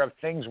matter of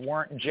things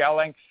weren't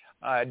gelling,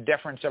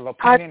 difference of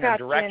opinion or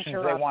directions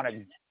they want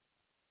to.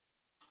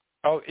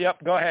 Oh,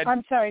 yep, go ahead.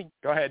 I'm sorry.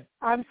 Go ahead.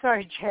 I'm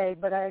sorry, Jay,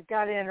 but I've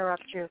got to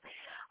interrupt you.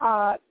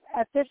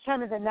 At this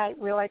time of the night,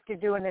 we like to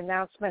do an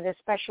announcement,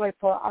 especially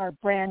for our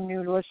brand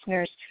new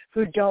listeners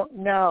who don't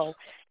know.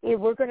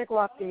 We're going to go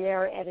off the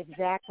air at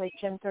exactly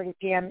 10:30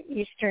 p.m.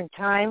 Eastern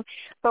Time,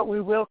 but we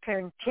will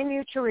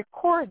continue to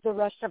record the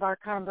rest of our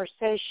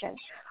conversation.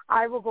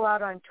 I will go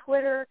out on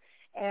Twitter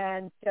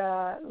and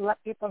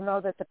let people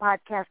know that the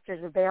podcast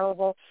is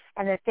available.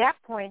 And at that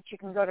point, you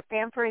can go to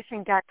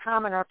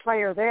fan4racing.com and our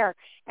player there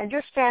and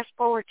just fast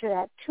forward to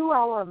that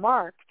 2-hour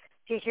mark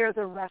to hear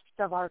the rest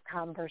of our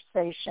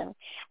conversation.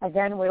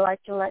 Again, we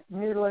like to let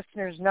new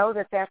listeners know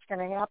that that's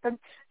going to happen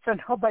so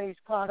nobody's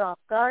caught off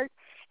guard.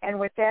 And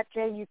with that,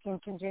 Jay, you can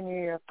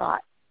continue your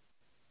thought.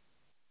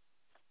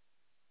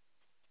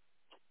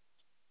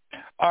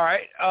 All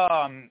right.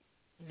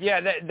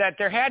 That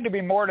there had to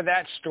be more to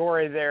that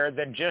story there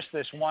than just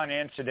this one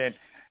incident,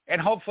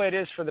 and hopefully it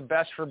is for the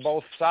best for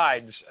both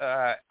sides.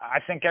 I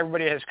think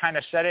everybody has kind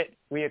of said it.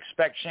 We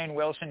expect Shane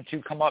Wilson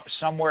to come up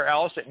somewhere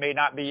else. It may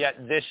not be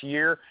yet this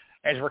year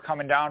as we're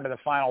coming down to the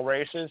final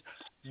races,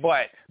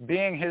 but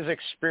being his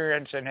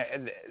experience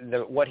and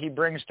what he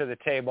brings to the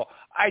table,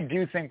 I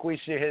do think we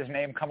see his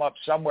name come up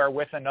somewhere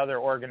with another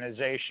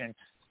organization.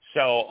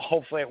 So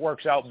hopefully it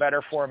works out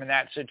better for him in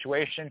that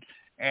situation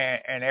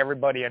and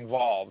everybody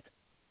involved.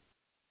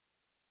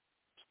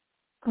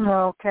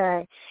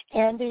 Okay.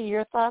 Andy,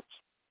 your thoughts?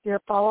 Your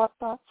follow-up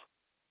thoughts?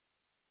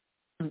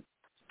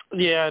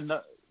 Yeah,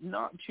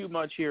 not too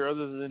much here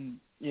other than,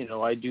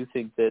 I do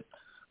think that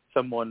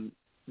someone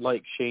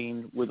like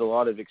Shane with a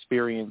lot of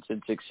experience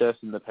and success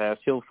in the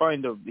past, he'll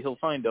find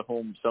a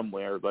home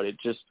somewhere, but it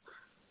just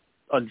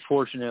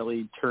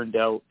unfortunately turned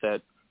out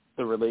that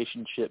the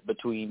relationship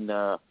between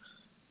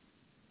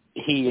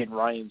he and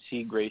Ryan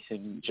Sieg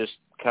Racing just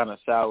kind of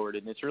soured,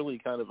 and it's really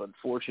kind of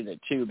unfortunate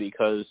too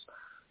because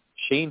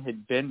Shane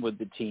had been with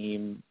the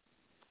team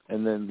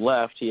and then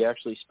left. He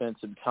actually spent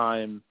some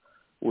time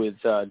with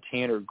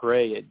Tanner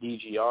Gray at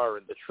DGR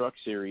in the Truck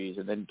Series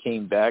and then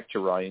came back to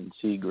Ryan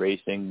Sieg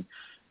Racing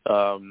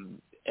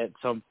at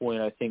some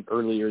point, I think,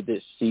 earlier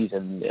this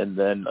season, and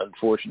then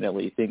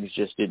unfortunately things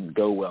just didn't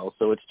go well.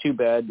 So it's too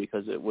bad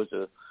because it was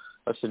a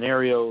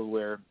scenario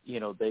where,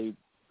 they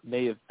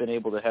may have been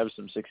able to have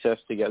some success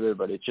together,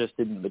 but it just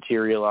didn't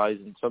materialize.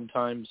 And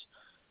sometimes,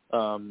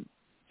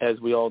 as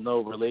we all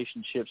know,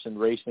 relationships in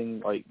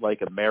racing,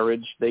 like a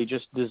marriage, they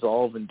just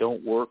dissolve and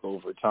don't work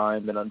over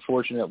time. And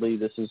unfortunately,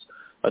 this is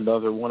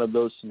another one of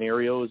those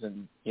scenarios.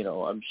 And,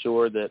 I'm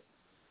sure that,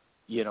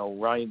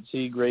 Ryan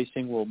Sieg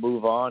Racing will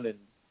move on and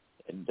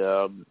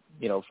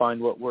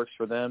find what works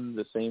for them.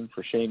 The same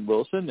for Shane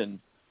Wilson.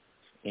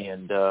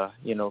 And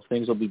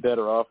things will be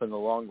better off in the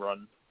long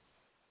run.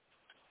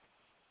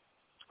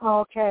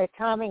 Okay,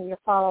 Tommy, your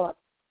follow-up.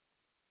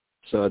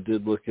 So I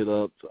did look it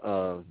up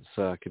so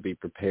I could be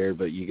prepared,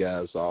 but you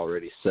guys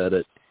already said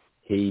it.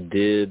 He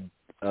did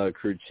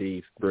crew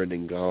chief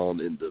Brendan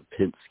Gaughan in the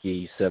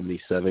Penske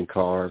 77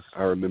 car.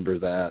 I remember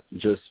that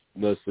just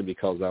mostly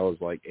because I was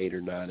like 8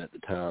 or 9 at the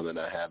time, and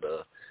I had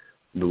the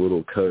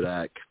little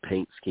Kodak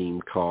paint scheme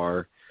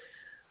car.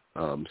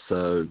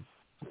 So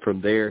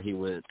from there he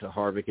went to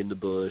Harvick in the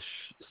Busch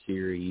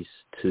Series,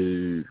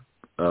 to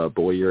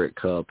Boyer at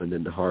Cup, and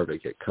then to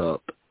Harvick at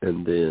Cup,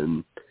 and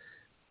then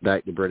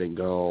back to Brendan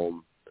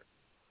Gaughan,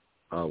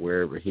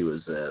 wherever he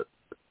was at,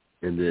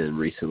 and then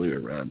recently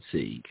with Ryan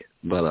Sieg.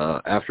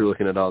 But after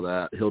looking at all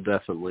that, he'll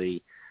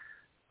definitely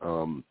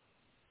find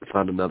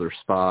another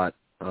spot.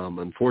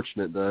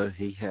 Unfortunate, though,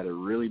 he had a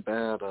really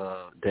bad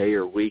day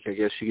or week, I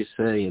guess you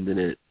could say, and then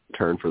it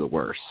turned for the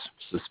worse.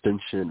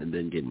 Suspension and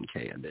then getting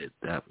canned.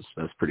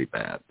 That's pretty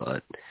bad,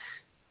 but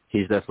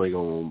he's definitely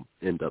going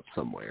to end up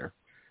somewhere.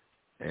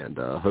 And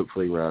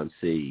hopefully Ryan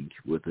Sieg,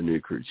 with the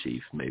new crew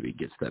chief, maybe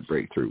gets that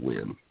breakthrough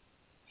win.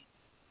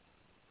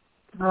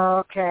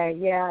 Okay,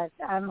 yeah,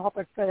 I'm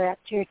hoping for that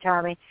too,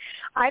 Tommy.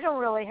 I don't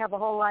really have a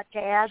whole lot to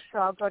add, so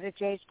I'll go to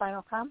Jay's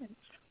final comments.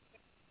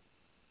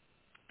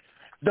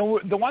 The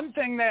one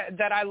thing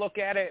that I look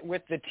at it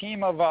with the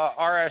team of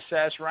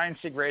RSS, Ryan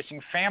Sieg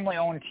Racing,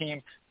 family-owned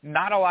team,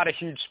 not a lot of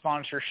huge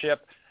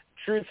sponsorship.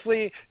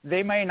 Truthfully,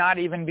 they may not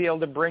even be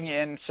able to bring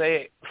in,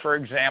 say, for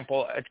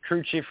example, a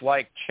crew chief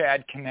like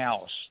Chad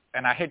Canals.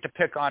 And I hate to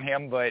pick on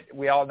him, but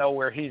we all know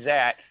where he's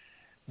at.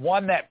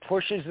 One that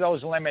pushes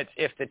those limits.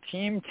 If the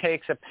team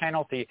takes a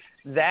penalty,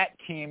 that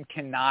team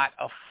cannot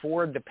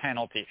afford the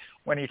penalty.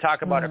 When you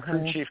talk about a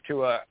crew chief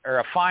or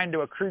a fine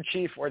to a crew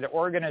chief or the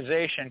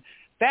organization,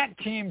 that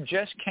team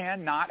just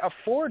cannot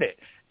afford it.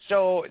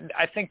 So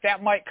I think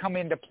that might come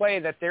into play,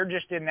 that they're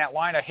just in that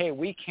line of, hey,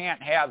 we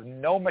can't have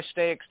no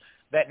mistakes,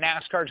 that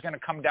NASCAR is going to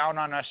come down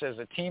on us as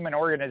a team and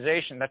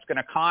organization that's going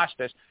to cost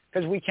us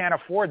because we can't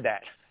afford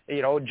that.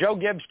 Joe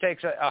Gibbs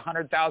takes a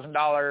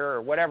 $100,000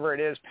 or whatever it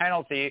is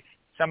penalty.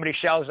 Somebody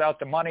shells out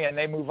the money and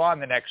they move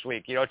on the next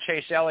week.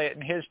 Chase Elliott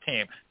and his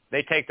team,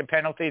 they take the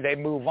penalty, they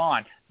move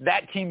on.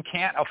 That team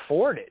can't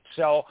afford it.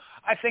 So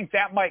I think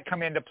that might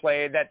come into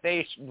play, that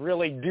they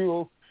really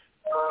do.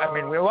 I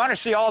mean, we want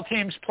to see all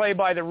teams play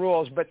by the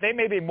rules, but they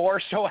maybe more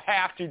so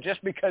have to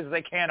just because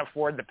they can't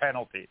afford the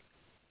penalty.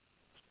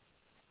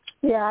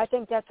 Yeah, I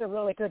think that's a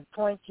really good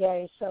point,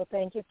 Jay, so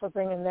thank you for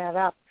bringing that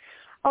up.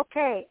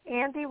 Okay,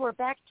 Andy, we're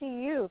back to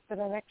you for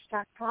the next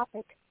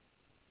topic.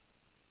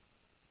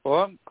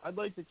 Well, I'd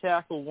like to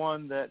tackle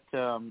one that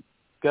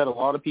got a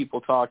lot of people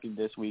talking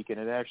this week, and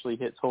it actually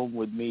hits home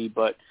with me,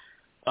 but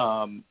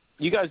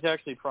you guys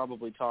actually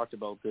probably talked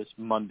about this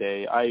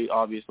Monday. I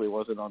obviously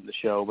wasn't on the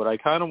show, but I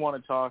kind of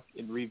want to talk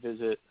and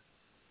revisit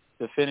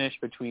the finish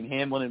between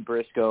Hamlin and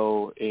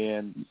Briscoe,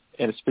 and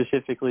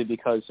specifically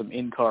because some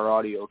in-car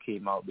audio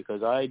came out,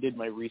 because I did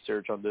my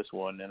research on this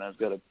one, and I've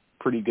got a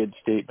pretty good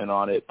statement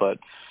on it, but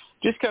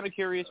just kind of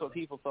curious what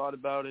people thought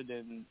about it,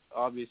 and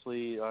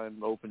obviously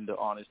I'm open to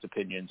honest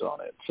opinions on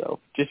it. So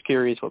just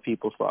curious what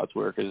people's thoughts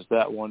were, because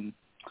that one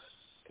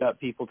got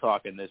people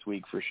talking this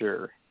week for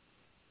sure.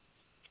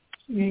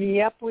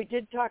 Yep, we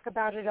did talk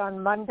about it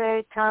on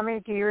Monday.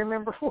 Tommy, do you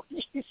remember what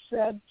you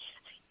said?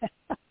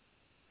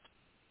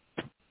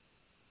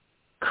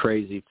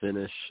 Crazy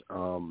finish.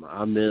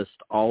 I missed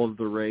all of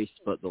the race,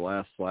 but the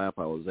last lap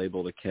I was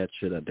able to catch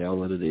it. I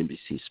downloaded the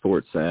NBC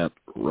Sports app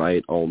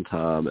right on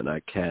time, and I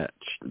catched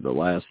the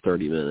last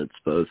 30 minutes,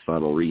 both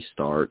final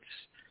restarts.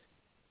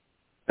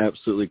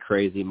 Absolutely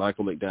crazy.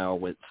 Michael McDowell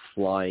went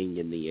flying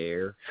in the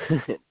air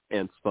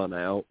and spun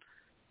out.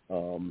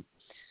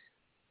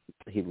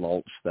 He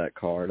launched that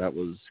car. That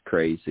was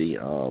crazy.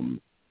 So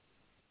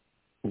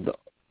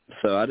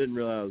I didn't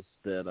realize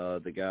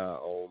that the guy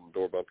on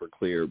Door Bumper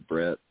Clear,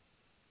 Brett,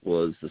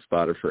 was the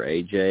spotter for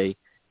AJ,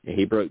 and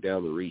he broke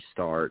down the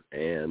restart,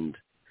 and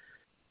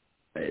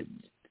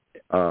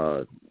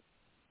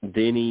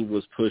Denny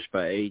was pushed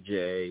by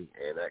AJ,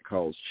 and that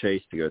caused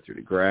Chase to go through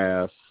the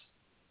grass.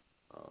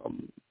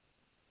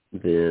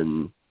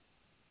 then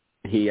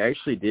he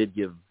actually did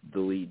give the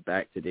lead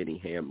back to Denny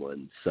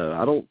Hamlin. So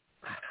I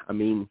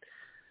know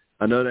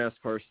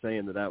NASCAR's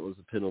saying that was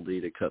a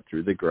penalty to cut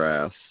through the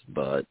grass,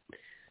 but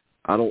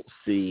I don't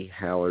see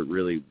how it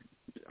really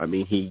 –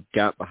 he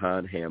got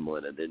behind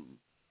Hamlin, and then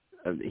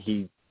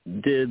he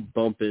did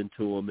bump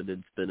into him and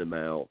then spin him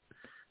out.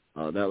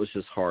 That was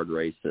just hard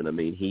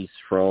racing. He's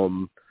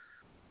from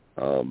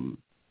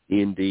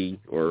Indy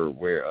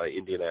or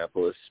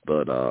Indianapolis,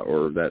 but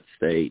or that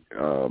state,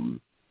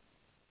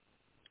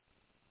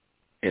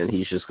 and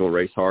he's just going to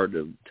race hard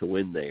to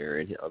win there.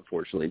 And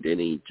unfortunately,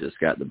 Denny just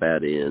got the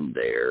bad end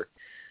there.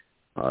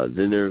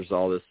 Then there's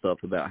all this stuff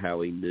about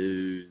how he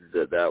knew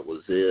that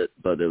was it,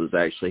 but it was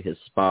actually his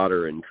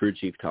spotter and crew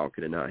chief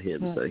talking and not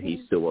him, so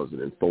he still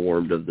wasn't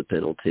informed of the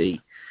penalty.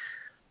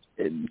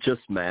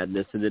 Just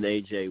madness. And then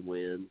AJ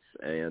wins,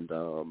 and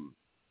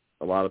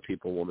a lot of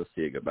people want to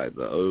see it go back to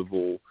the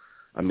oval.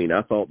 I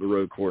thought the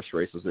road course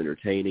race was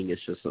entertaining.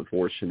 It's just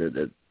unfortunate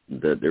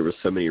that there was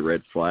so many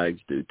red flags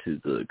due to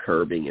the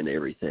curbing and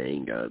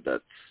everything.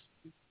 That's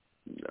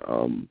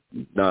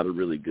not a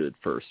really good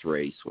first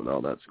race when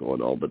all that's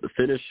going on. But the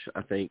finish,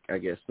 I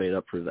guess, made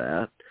up for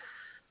that.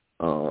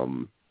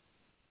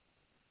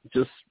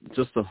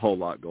 Just a whole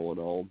lot going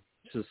on.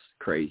 Just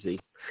crazy.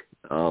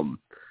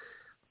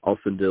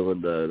 Austin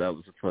Dillon, that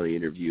was a funny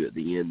interview at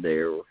the end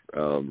there,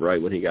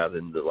 right when he got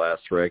in the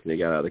last wreck and he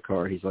got out of the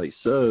car. He's like,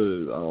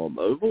 so,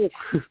 oval?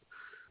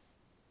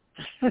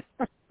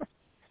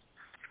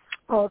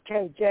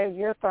 Okay, Jay,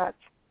 your thoughts?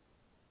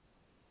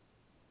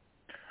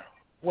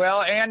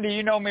 Well, Andy,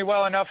 you know me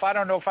well enough. I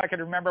don't know if I could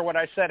remember what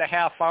I said a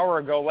half hour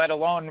ago, let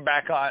alone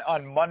back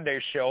on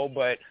Monday's show,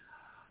 but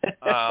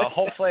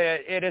hopefully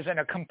it isn't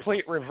a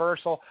complete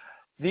reversal.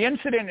 The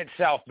incident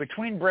itself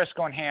between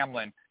Briscoe and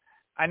Hamlin,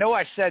 I know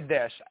I said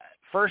this.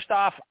 First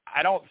off,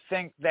 I don't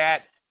think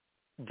that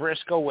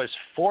Briscoe was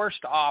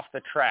forced off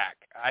the track.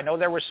 I know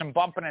there was some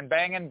bumping and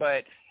banging,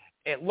 but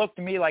it looked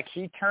to me like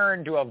he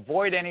turned to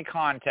avoid any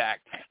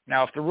contact.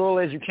 Now, if the rule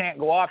is you can't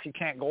go off, you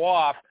can't go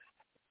off,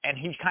 and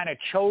he kind of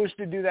chose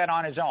to do that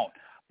on his own.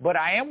 But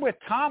I am with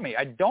Tommy.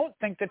 I don't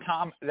think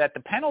that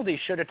the penalty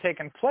should have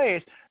taken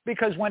place,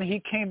 because when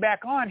he came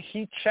back on,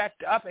 he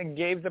checked up and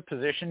gave the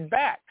position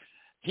back.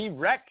 He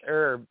wrecked,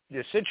 or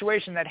the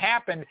situation that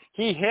happened,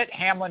 he hit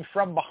Hamlin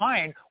from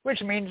behind,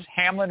 which means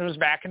Hamlin was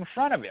back in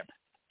front of him.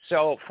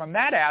 So from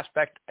that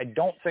aspect, I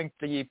don't think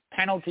the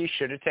penalty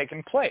should have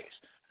taken place.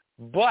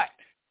 But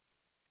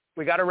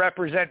we got to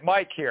represent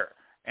Mike here.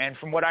 And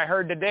from what I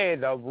heard today,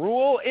 the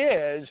rule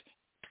is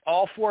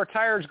all four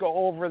tires go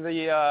over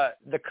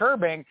the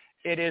curbing,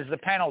 it is the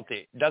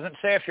penalty. It doesn't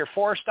say if you're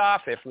forced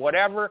off, if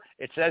whatever.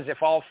 It says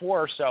if all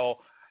four. So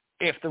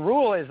if the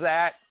rule is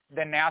that,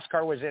 then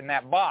NASCAR was in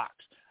that box.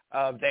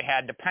 They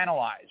had to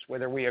penalize,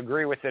 whether we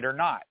agree with it or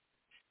not.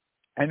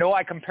 I know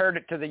I compared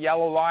it to the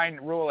yellow line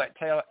rule at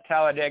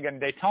Talladega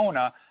and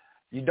Daytona.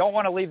 You don't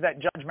want to leave that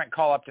judgment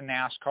call up to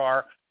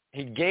NASCAR.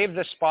 He gave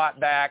the spot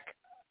back,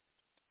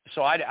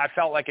 so I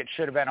felt like it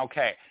should have been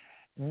okay.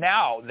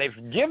 Now,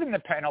 they've given the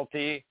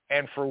penalty,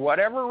 and for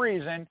whatever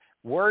reason,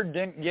 word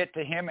didn't get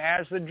to him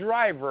as the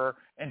driver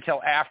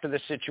until after the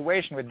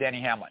situation with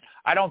Denny Hamlin.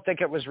 I don't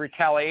think it was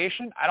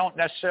retaliation. I don't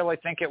necessarily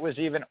think it was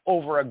even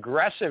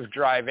over-aggressive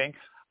driving.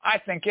 I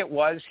think it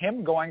was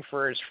him going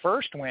for his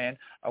first win,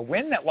 a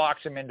win that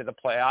locks him into the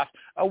playoffs,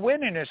 a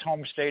win in his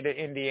home state of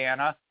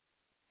Indiana.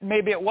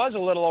 Maybe it was a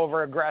little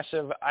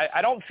over-aggressive.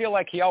 I don't feel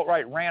like he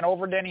outright ran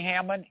over Denny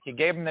Hamlin. He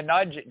gave him the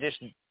nudge. It just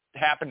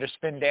happened to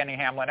spin Denny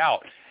Hamlin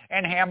out.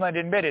 And Hamlin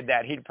admitted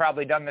that. He'd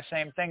probably done the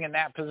same thing in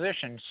that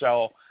position.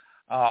 So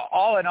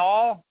all in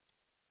all,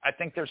 I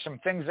think there's some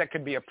things that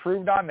could be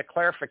improved on, the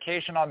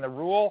clarification on the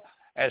rule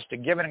as to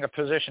giving a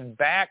position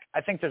back.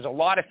 I think there's a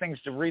lot of things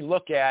to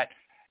relook at,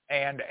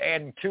 and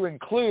to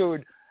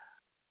include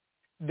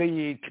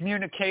the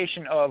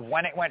communication of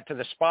when it went to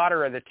the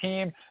spotter or the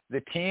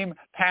team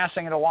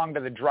passing it along to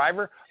the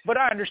driver. But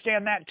I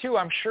understand that too.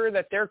 I'm sure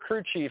that their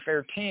crew chief,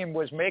 their team,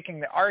 was making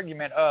the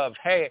argument of,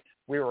 hey,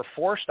 we were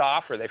forced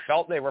off, or they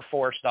felt they were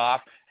forced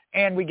off,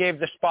 and we gave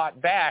the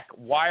spot back.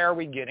 Why are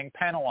we getting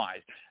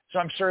penalized? So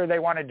I'm sure they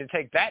wanted to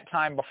take that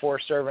time before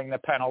serving the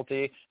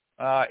penalty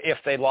if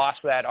they lost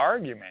that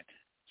argument.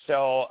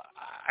 So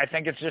I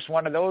think it's just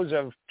one of those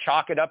of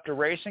chalk it up to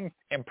racing.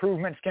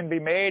 Improvements can be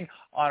made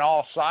on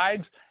all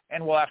sides,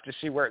 and we'll have to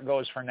see where it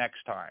goes for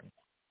next time.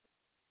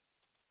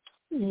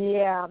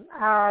 Yeah.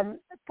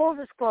 Full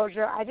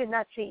disclosure, I did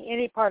not see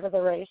any part of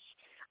the race.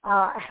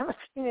 I haven't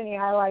seen any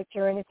highlights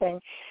or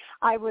anything.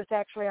 I was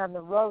actually on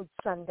the road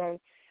Sunday,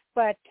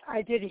 but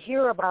I did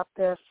hear about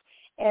this,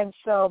 and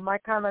so my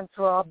comments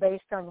were all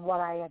based on what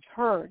I had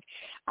heard.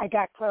 I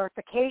got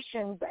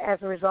clarification as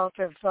a result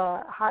of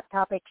Hot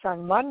Topics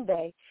on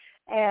Monday,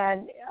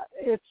 and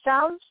it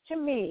sounds to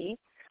me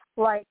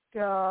like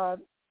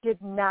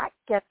did not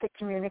get the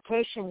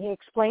communication. He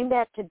explained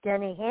that to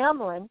Denny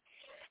Hamlin,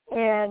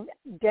 and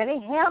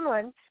Denny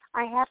Hamlin,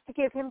 I have to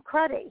give him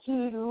credit.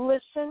 He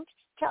listened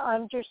to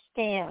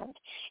understand,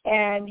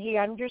 and he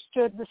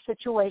understood the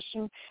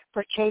situation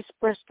for Chase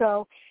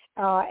Briscoe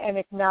and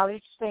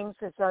acknowledged things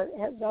as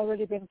has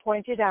already been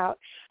pointed out,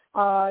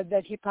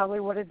 that he probably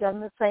would have done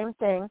the same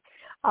thing,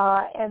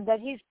 and that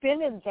he's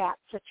been in that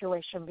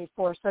situation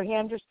before, so he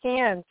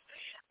understands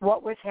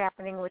what was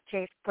happening with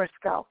Chase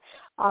Briscoe.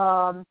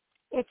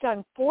 It's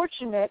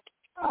unfortunate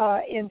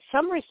in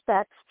some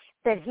respects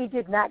that he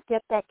did not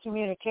get that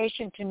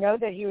communication to know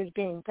that he was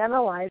being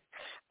penalized,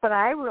 but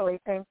I really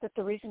think that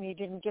the reason he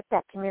didn't get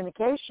that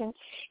communication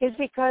is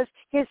because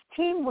his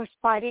team was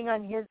fighting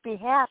on his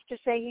behalf to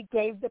say he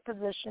gave the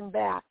position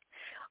back.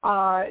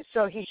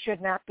 So he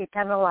should not be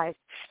penalized.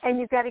 And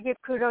you've got to give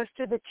kudos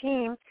to the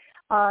team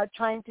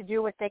trying to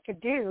do what they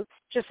could do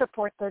to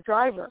support their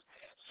driver.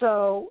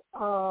 So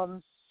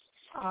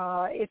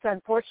it's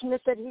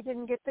unfortunate that he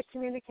didn't get the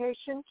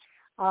communication.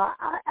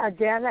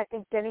 Again, I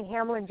think Denny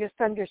Hamlin just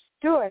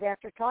understood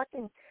after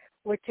talking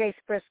with Chase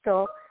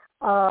Briscoe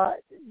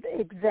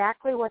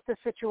exactly what the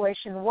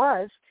situation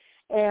was,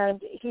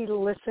 and he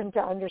listened to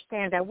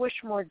understand. I wish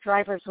more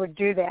drivers would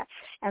do that.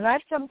 And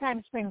I've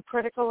sometimes been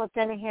critical of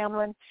Denny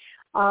Hamlin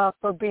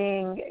for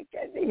being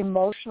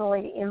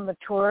emotionally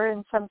immature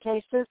in some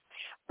cases,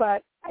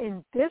 but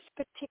in this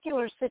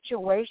particular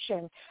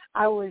situation,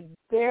 I was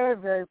very,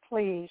 very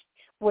pleased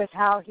with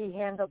how he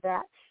handled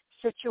that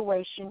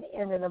situation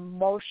in an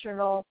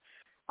emotional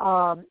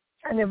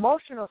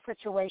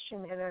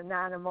situation in a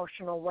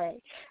non-emotional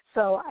way.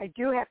 So I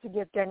do have to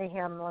give Denny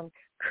Hamlin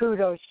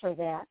kudos for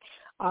that.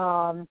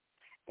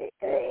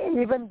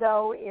 Even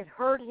though it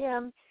hurt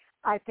him,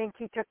 I think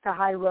he took the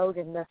high road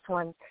in this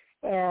one,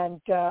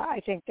 and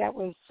I think that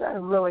was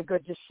really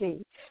good to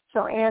see.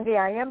 So, Andy,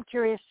 I am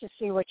curious to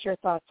see what your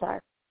thoughts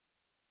are.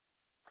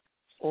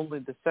 Only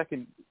the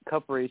second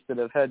Cup race that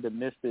I've had to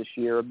miss this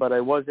year, but I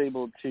was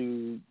able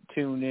to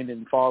tune in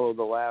and follow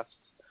the last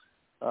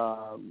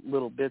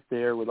little bit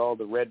there with all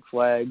the red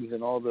flags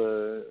and all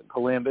the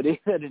calamity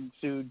that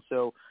ensued.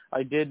 So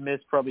I did miss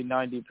probably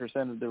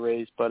 90% of the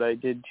race, but I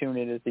did tune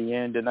in at the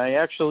end. And I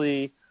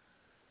actually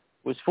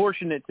was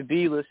fortunate to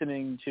be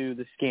listening to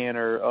the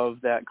scanner of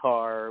that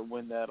car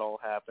when that all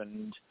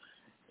happened.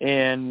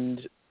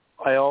 And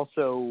I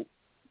also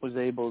was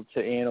able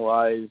to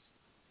analyze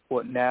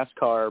what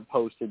NASCAR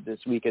posted this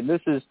week. And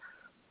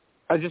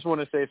I just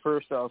want to say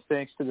first off,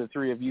 thanks to the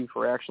three of you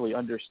for actually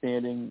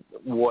understanding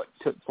what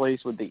took place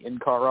with the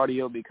in-car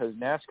audio, because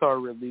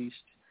NASCAR released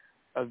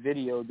a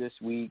video this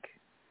week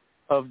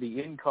of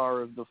the in-car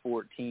of the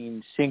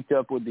 14 synced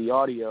up with the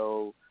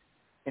audio,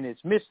 and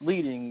it's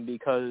misleading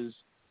because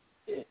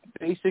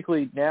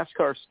basically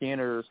NASCAR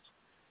scanner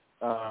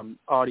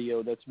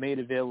audio that's made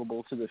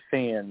available to the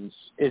fans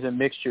is a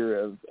mixture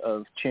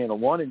of Channel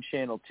 1 and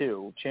Channel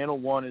 2. Channel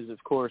 1 is,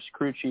 of course,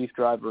 crew chief,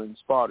 driver, and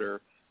spotter.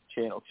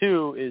 Channel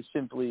 2 is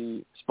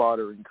simply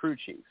spotter and crew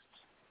chief.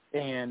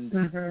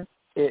 And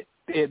it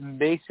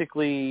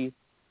basically,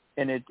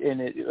 and it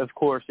of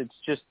course, it's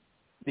just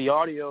the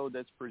audio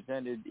that's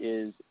presented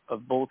is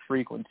of both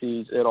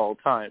frequencies at all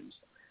times.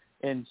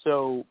 And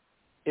so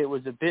it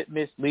was a bit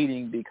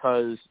misleading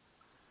because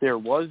there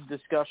was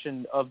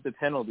discussion of the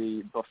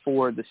penalty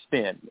before the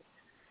spin.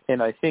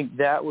 And I think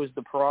that was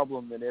the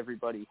problem that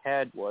everybody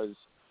had, was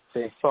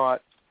they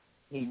thought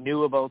he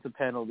knew about the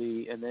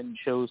penalty and then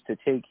chose to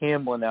take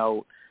Hamlin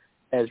out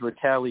as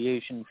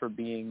retaliation for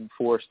being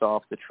forced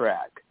off the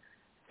track.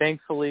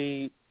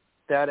 Thankfully,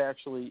 that's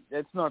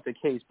not the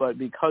case, but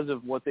because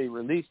of what they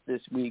released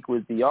this week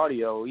with the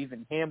audio,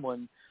 even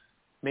Hamlin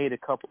made a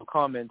couple of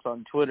comments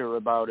on Twitter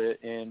about it,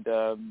 and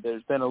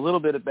there's been a little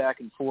bit of back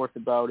and forth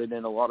about it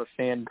and a lot of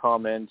fan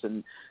comments,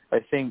 and I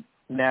think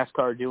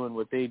NASCAR doing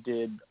what they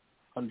did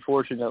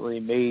unfortunately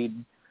made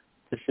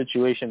the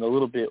situation a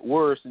little bit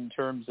worse in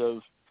terms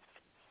of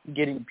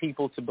getting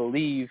people to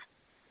believe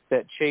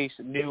that Chase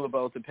knew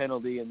about the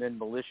penalty and then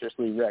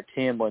maliciously wrecked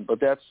Hamlin, but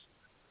that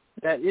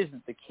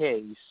isn't the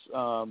case.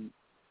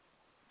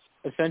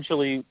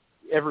 Essentially,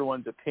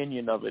 everyone's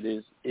opinion of it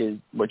is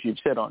what you've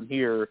said on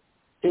here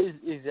is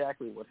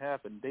exactly what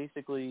happened.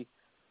 Basically,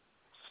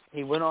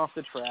 he went off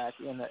the track,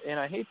 and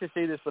I hate to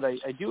say this, but I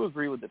do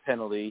agree with the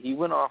penalty. He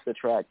went off the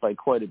track by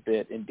quite a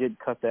bit and did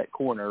cut that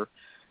corner,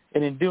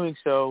 and in doing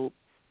so,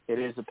 it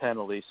is a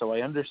penalty. So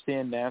I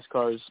understand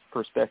NASCAR's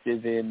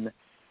perspective in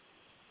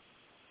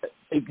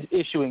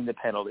issuing the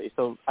penalty.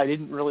 So I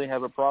didn't really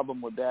have a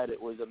problem with that.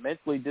 It was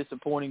immensely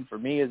disappointing for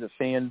me as a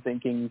fan,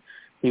 thinking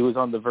he was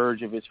on the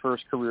verge of his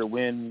first career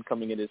win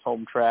coming at his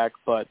home track,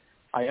 but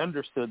I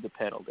understood the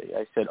penalty.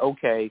 I said,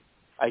 okay,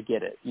 I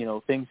get it.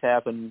 Things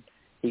happen.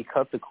 He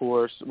cut the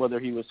course, whether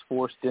he was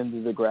forced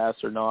into the grass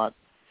or not.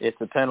 It's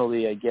a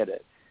penalty. I get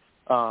it.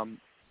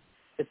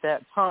 At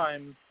that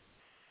time,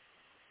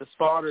 the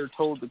spotter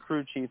told the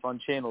crew chief on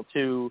Channel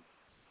 2,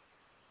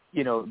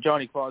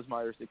 Johnny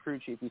Klausmeyer's the crew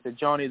chief. He said,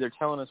 Johnny, they're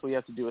telling us we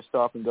have to do a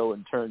stop and go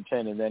in turn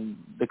 10. And then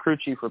the crew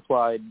chief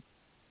replied,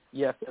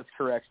 yes, that's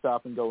correct,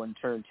 stop and go in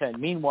turn 10.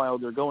 Meanwhile,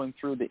 they're going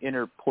through the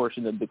inner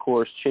portion of the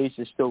course. Chase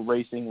is still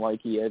racing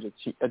like he has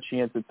a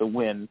chance at the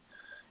win.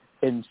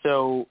 And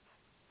so,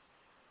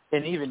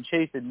 and even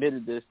Chase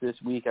admitted this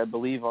week, I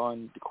believe,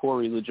 on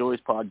Corey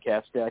LaJoie's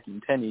podcast,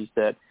 Stacking Pennies,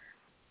 that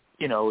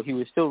he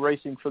was still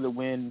racing for the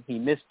win. He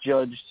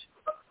misjudged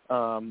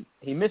the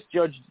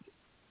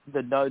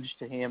nudge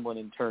to Hamlin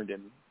and turned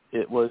him.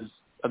 It was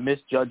a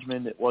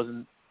misjudgment. It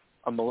wasn't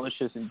a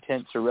malicious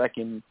intent to wreck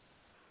him,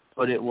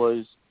 but it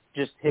was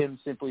just him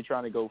simply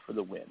trying to go for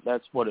the win.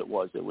 That's what it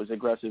was. It was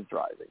aggressive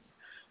driving.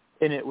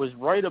 And it was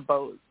right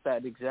about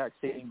that exact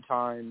same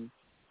time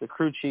the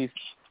crew chief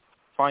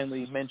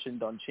finally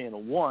mentioned on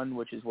Channel 1,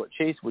 which is what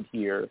Chase would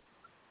hear,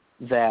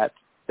 that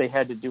they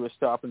had to do a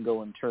stop and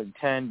go in turn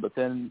 10, but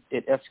then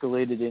it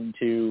escalated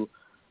into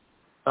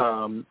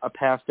a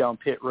pass down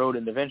pit road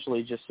and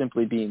eventually just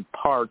simply being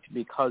parked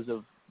because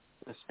of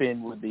the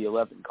spin with the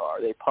 11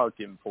 car. They parked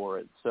him for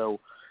it. So,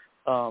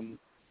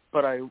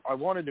 but I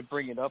wanted to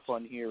bring it up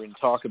on here and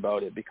talk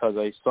about it because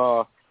I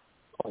saw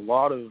a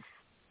lot of,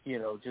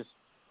 just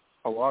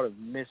a lot of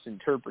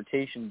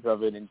misinterpretations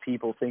of it and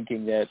people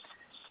thinking that,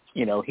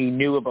 he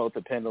knew about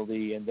the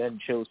penalty and then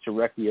chose to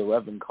wreck the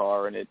 11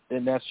 car, and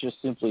that's just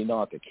simply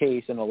not the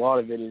case. And a lot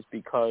of it is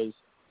because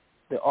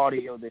the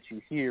audio that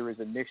you hear is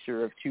a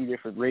mixture of two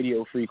different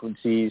radio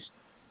frequencies,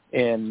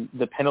 and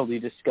the penalty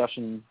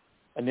discussion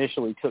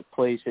initially took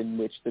place in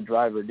which the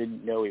driver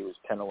didn't know he was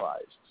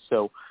penalized.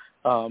 So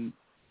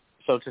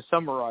to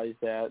summarize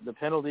that, the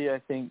penalty, I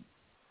think,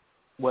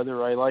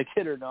 whether I like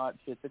it or not,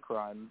 fits a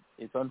crime.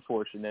 It's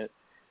unfortunate.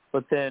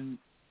 But then,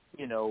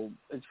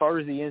 as far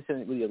as the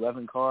incident with the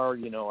 11 car,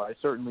 I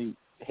certainly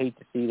hate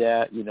to see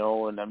that,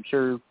 and I'm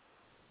sure,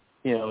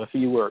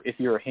 if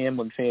you're a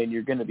Hamlin fan,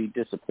 you're going to be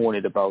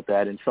disappointed about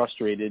that and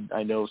frustrated.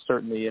 I know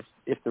certainly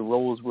if the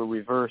roles were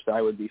reversed,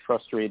 I would be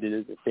frustrated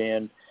as a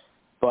fan.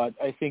 But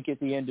I think at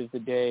the end of the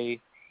day,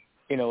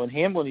 and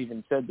Hamlin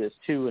even said this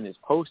too in his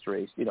post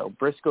race,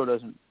 Briscoe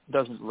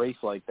doesn't race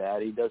like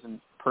that. He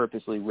doesn't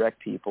purposely wreck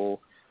people.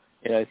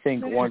 And I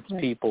think once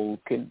people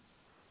can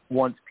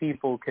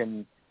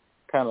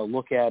kind of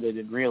look at it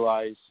and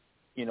realize,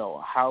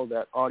 how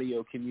that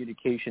audio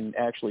communication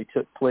actually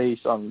took place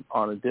on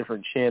a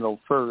different channel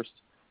first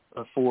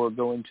before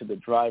going to the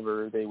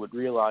driver, they would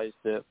realize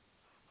that,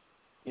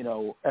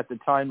 at the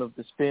time of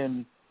the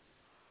spin,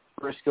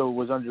 Briscoe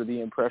was under the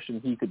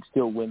impression he could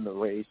still win the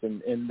race.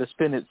 And the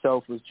spin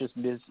itself was just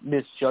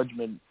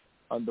misjudgment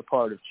on the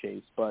part of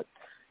Chase. But,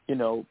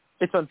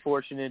 it's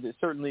unfortunate. It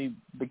certainly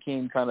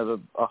became kind of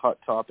a hot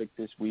topic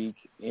this week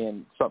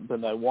and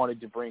something I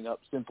wanted to bring up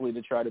simply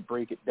to try to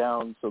break it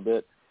down so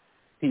that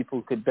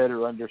people could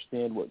better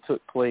understand what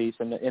took place.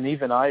 And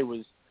even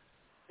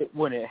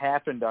when it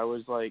happened, I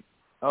was like,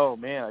 oh,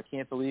 man, I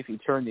can't believe he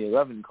turned the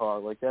 11 car.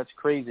 Like, that's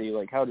crazy.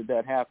 Like, how did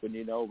that happen,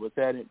 But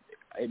then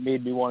it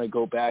made me want to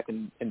go back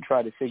and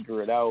try to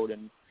figure it out.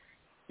 And,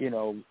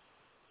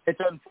 it's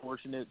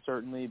unfortunate,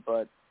 certainly,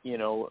 but,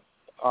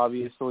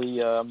 obviously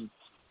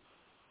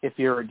if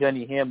you're a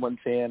Denny Hamlin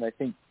fan, I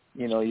think,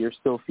 you're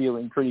still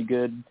feeling pretty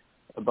good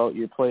about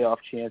your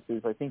playoff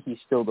chances. I think he's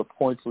still the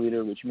points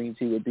leader, which means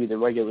he would be the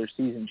regular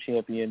season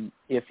champion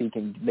if he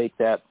can make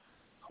that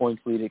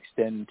points lead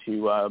extend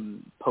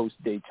to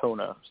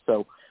post-Daytona.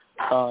 So,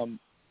 kind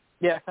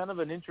of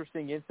an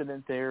interesting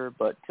incident there,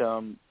 but,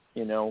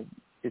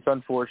 it's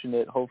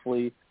unfortunate.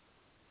 Hopefully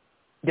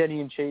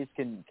Denny and Chase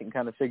can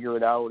kind of figure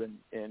it out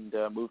and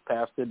move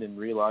past it and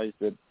realize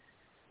that,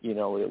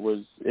 it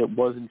was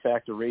in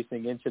fact a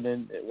racing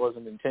incident. It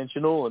wasn't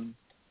intentional, and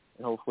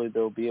hopefully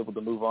they'll be able to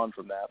move on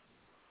from that.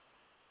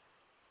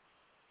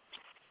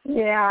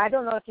 Yeah, I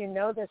don't know if you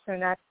know this or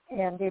not,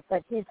 Andy,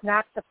 but he's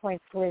not the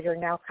points leader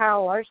now.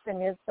 Kyle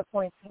Larson is the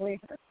points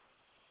leader,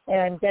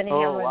 and Denny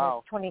Hamlin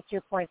is 22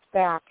 points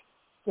back.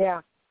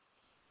 Yeah.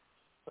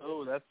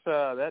 Oh,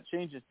 that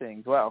changes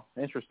things. Wow,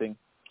 interesting.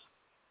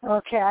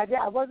 Okay,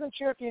 I wasn't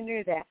sure if you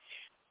knew that.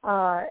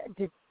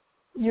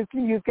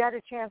 You've got a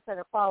chance at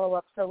a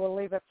follow-up, so we'll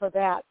leave it for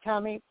that.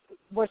 Tommy,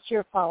 what's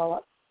your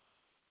follow-up?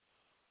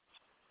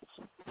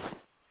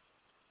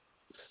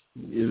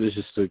 It was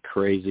just a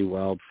crazy,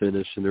 wild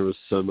finish, and there was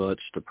so much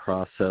to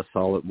process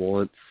all at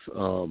once.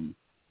 A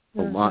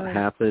lot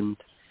happened.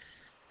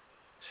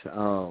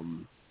 I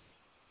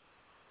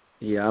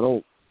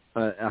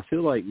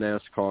feel like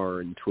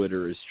NASCAR and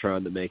Twitter is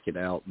trying to make it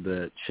out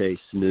that Chase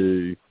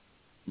knew,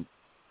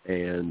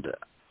 and,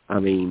 I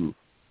mean,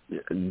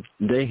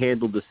 they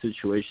handled the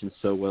situation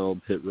so well on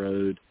pit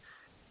road,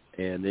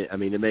 and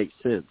it makes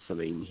sense. I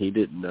mean, he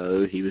didn't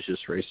know. He was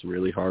just racing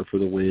really hard for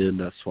the win.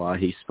 That's why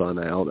he spun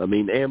out. I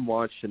mean, and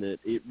watching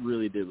it, it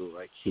really did look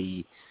like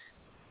he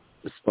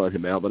spun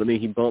him out. But, I mean,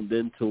 he bumped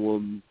into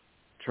him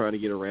trying to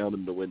get around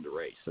him to win the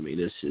race. I mean,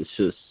 it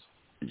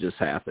just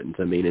happened.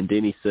 I mean, and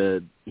Denny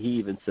he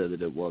even said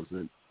that it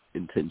wasn't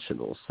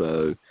intentional.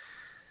 So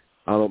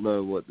I don't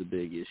know what the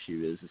big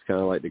issue is. It's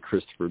kind of like the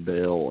Christopher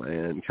Bell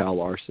and Kyle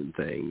Larson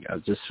thing. I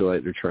just feel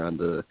like they're trying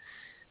to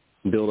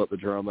build up the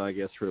drama, I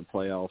guess, for the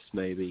playoffs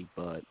maybe,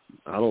 but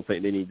I don't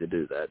think they need to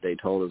do that.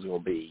 Daytona's going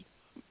to be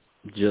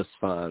just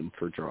fine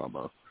for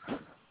drama.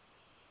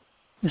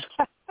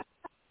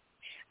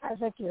 I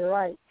think you're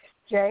right.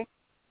 Jay?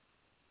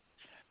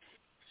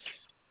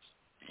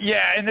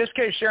 Yeah, in this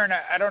case, Sharon,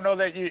 I don't know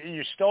that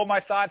you stole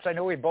my thoughts. I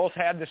know we both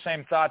had the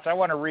same thoughts. I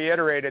want to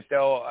reiterate it,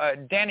 though.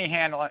 Denny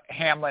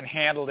Hamlin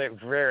handled it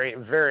very,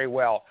 very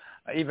well.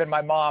 Even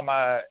my mom,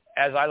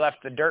 as I left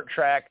the dirt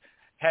track,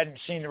 hadn't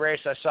seen the race.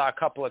 I saw a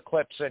couple of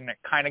clips and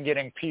kind of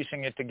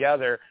piecing it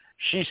together.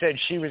 She said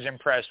she was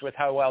impressed with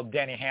how well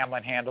Denny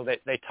Hamlin handled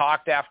it. They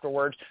talked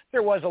afterwards.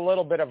 There was a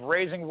little bit of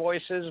raising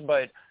voices,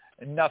 but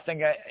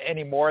nothing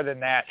any more than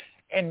that.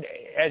 And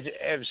as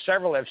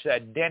several have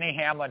said, Denny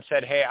Hamlin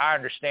said, hey, I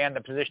understand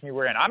the position you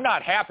were in. I'm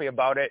not happy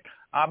about it.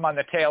 I'm on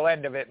the tail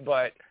end of it,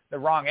 but the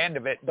wrong end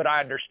of it, but I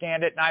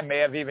understand it, and I may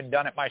have even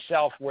done it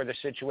myself where the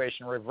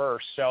situation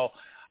reversed. So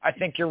I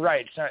think you're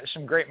right.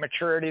 Some great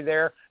maturity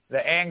there.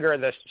 The anger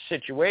of the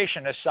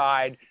situation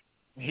aside,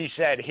 he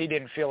said he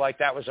didn't feel like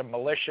that was a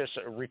malicious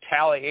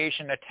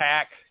retaliation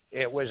attack.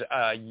 It was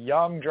a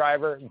young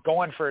driver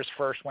going for his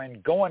first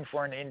win, going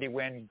for an Indy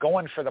win,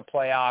 going for the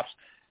playoffs,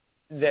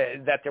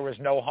 that there was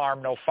no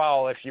harm, no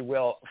foul, if you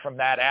will, from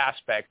that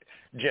aspect.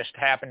 Just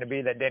happened to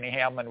be that Denny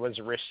Hamlin was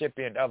a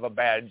recipient of a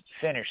bad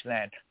finish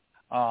then.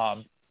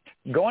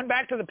 Going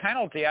back to the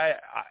penalty,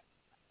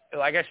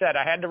 like I said,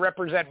 I had to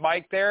represent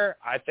Mike there.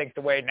 I think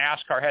the way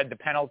NASCAR had the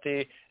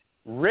penalty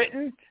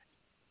written,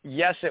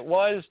 yes, it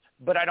was,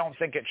 but I don't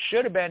think it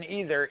should have been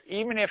either.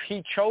 Even if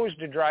he chose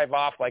to drive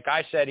off, like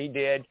I said he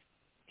did,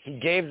 he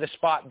gave the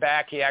spot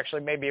back. He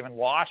actually maybe even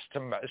lost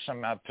some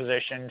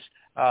positions,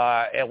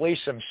 at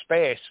least some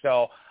space.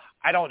 So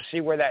I don't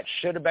see where that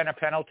should have been a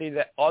penalty,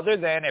 that other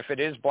than if it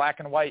is black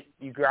and white,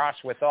 you cross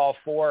with all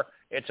four,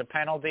 it's a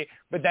penalty.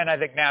 But then I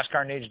think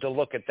NASCAR needs to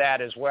look at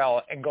that as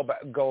well and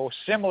go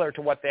similar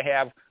to what they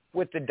have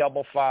with the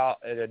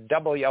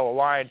double yellow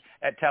line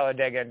at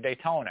Talladega and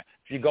Daytona.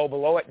 If you go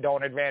below it,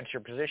 don't advance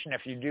your position.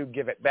 If you do,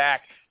 give it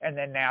back, and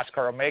then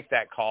NASCAR will make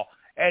that call.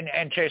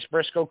 And Chase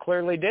Briscoe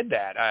clearly did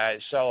that.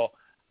 So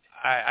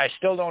I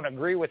still don't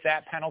agree with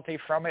that penalty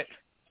from it.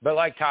 But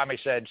like Tommy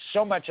said,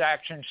 so much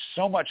action,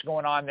 so much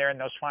going on there in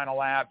those final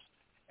laps.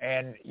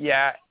 And,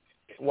 yeah,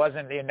 it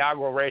wasn't the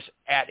inaugural race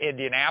at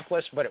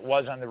Indianapolis, but it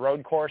was on the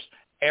road course.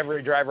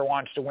 Every driver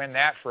wants to win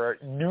that for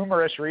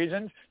numerous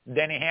reasons.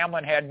 Denny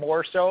Hamlin had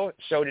more so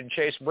did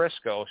Chase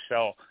Briscoe.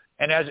 So,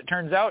 and as it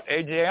turns out,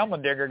 A.J.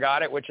 Allmendinger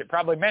got it, which it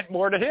probably meant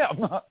more to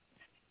him.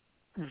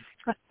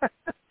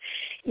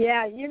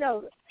 Yeah,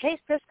 Chase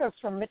Briscoe's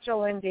from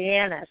Mitchell,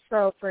 Indiana,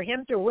 so for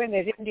him to win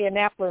at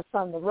Indianapolis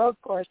on the road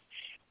course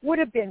would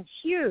have been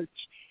huge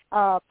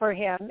for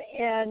him.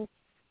 And,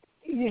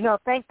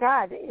 thank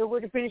God, it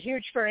would have been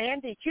huge for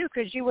Andy, too,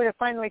 because you would have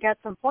finally got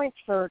some points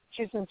for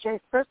choosing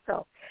Chase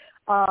Briscoe.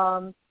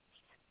 But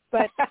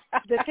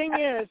the thing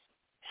is...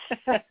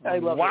 I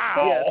love it.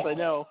 Yes, I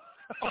know.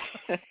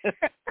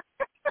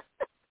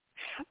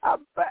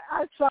 But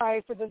I'm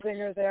sorry for the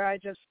zinger there. I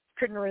just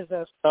couldn't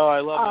resist. Oh,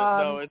 I love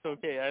it. No, it's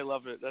okay. I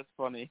love it. That's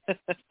funny.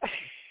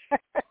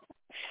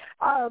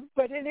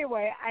 But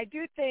anyway, I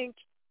do think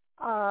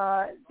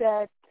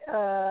that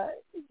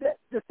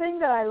the thing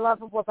that I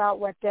love about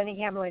what Denny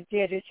Hamlin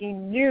did is he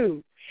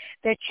knew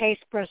that Chase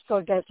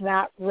Briscoe does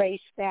not race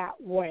that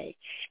way.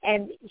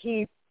 And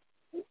they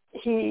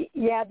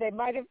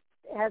might have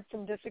had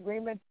some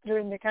disagreement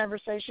during the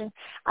conversation.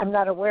 I'm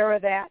not aware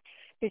of that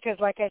because,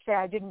 like I said,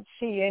 I didn't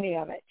see any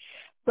of it.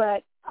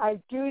 But I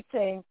do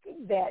think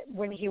that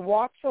when he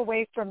walks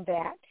away from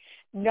that,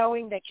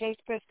 knowing that Chase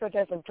Briscoe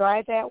doesn't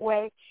drive that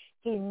way,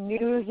 he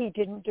knew he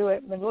didn't do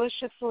it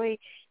maliciously.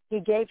 He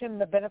gave him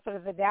the benefit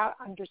of the doubt,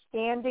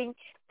 understanding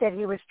that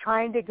he was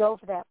trying to go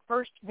for that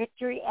first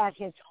victory at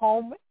his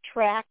home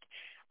track.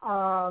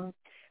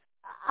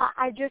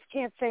 I just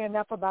can't say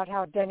enough about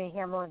how Denny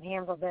Hamlin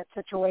handled that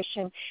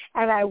situation,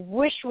 and I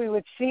wish we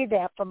would see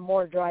that from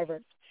more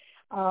drivers.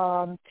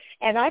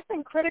 And I've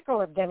been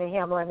critical of Denny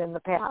Hamlin in the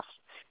past.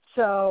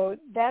 So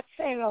that's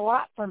saying a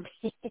lot for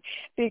me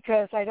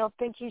because I don't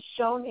think he's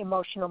shown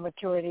emotional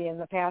maturity in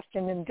the past.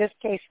 And in this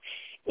case,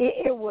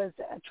 it was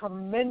a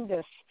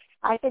tremendous,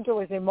 I think it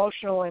was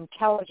emotional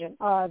intelligence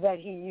that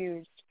he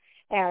used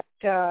at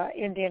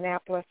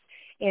Indianapolis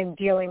in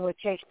dealing with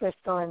Chase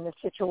Briscoe in the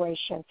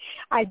situation.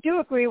 I do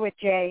agree with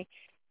Jay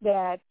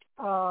that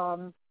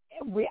I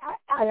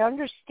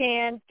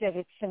understand that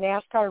it's the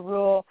NASCAR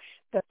rule.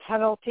 The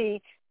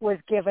penalty was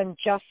given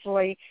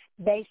justly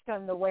based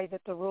on the way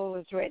that the rule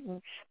is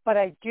written, but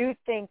I do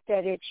think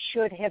that it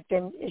should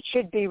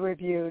be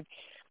reviewed,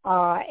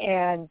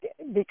 and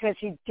because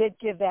he did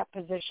give that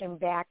position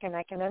back, and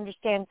I can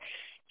understand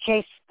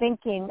Chase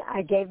thinking,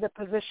 I gave the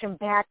position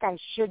back, I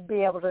should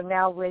be able to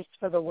now race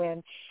for the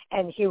win,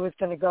 and he was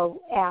going to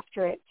go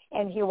after it,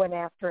 and he went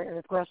after it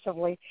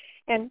aggressively,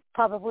 and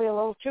probably a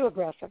little too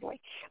aggressively,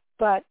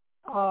 but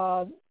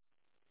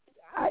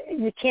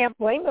you can't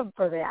blame him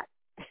for that.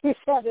 He's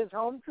at his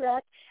home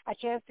track, a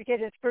chance to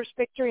get his first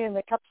victory in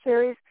the Cup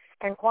Series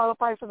and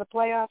qualify for the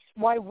playoffs.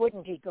 Why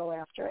wouldn't he go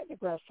after it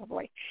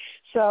aggressively?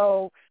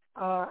 So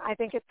I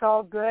think it's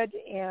all good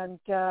and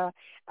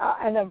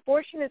an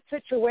unfortunate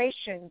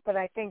situation, but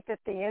I think that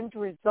the end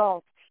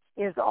result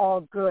is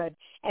all good,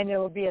 and it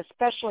will be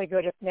especially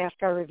good if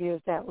NASCAR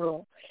reviews that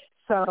rule.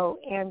 So,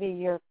 Andy,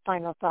 your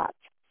final thoughts.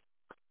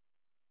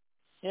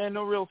 Yeah,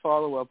 no real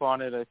follow-up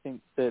on it. I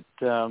think that,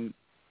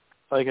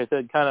 like I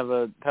said, kind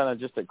of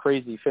just a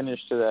crazy finish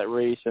to that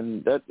race,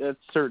 and that's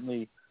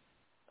certainly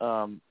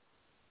a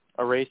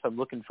race I'm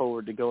looking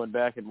forward to going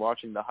back and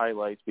watching the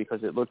highlights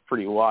because it looked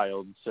pretty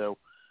wild. So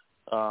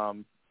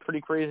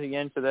pretty crazy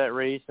end to that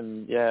race,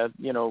 and yeah,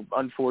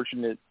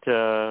 unfortunate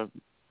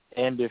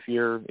end if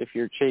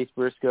you're Chase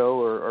Briscoe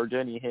or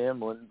Denny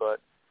Hamlin, but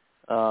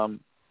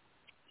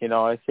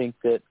I think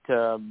that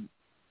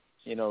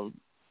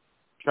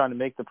trying to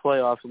make the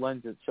playoffs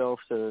lends itself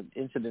to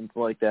incidents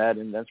like that,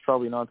 and that's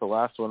probably not the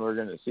last one we're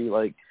going to see.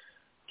 Like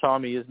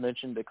Tommy has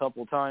mentioned a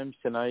couple times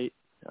tonight,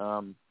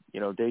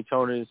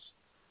 Daytona's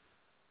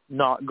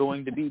not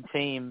going to be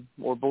tame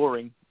or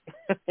boring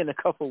in a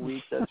couple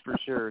weeks, that's for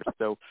sure.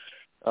 So,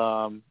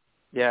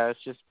 it's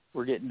just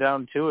we're getting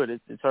down to it.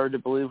 It's hard to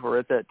believe we're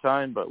at that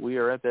time, but we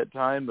are at that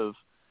time of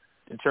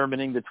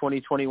determining the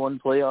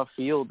 2021 playoff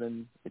field,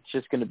 and it's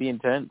just going to be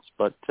intense.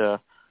 But,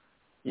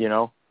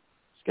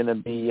 it's going to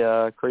be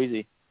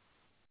crazy.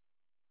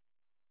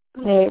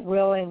 It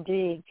will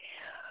indeed.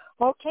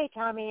 Okay,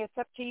 Tommy, it's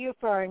up to you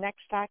for our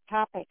next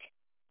topic.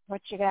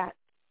 What you got?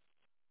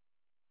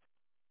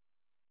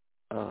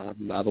 I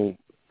don't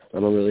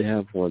really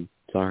have one.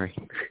 Sorry.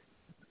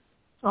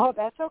 Oh,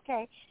 that's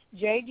okay.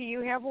 Jay, do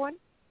you have one?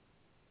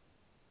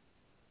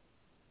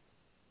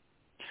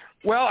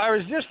 Well, I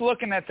was just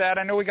looking at that.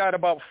 I know we got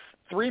about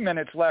 3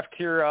 minutes left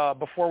here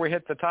before we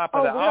hit the top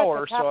of the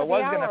hour. So I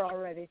was going to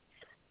already.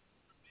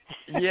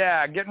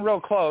 Yeah, getting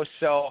real close.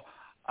 So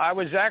I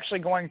was actually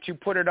going to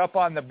put it up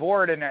on the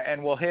board,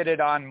 and we'll hit it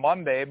on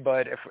Monday.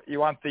 But if you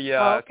want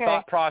the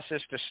thought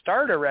process to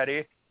start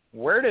already,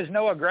 where does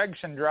Noah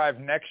Gragson drive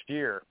next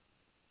year?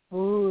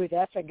 Ooh,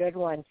 that's a good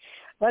one.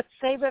 Let's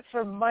save it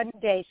for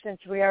Monday since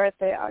we are at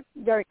the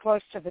very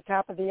close to the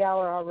top of the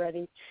hour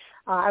already.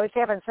 I was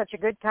having such a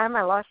good time,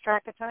 I lost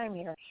track of time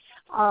here.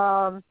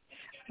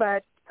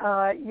 Let's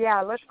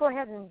go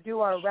ahead and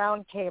do our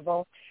round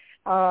table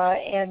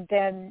and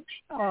then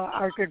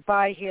our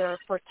goodbye here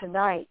for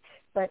tonight.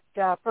 But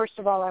first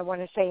of all, I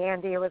want to say,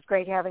 Andy, it was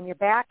great having you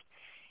back.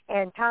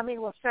 And Tommy,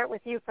 we'll start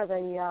with you for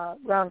the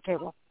round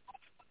table.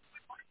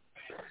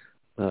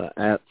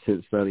 At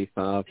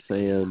Cincinnati5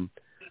 fan,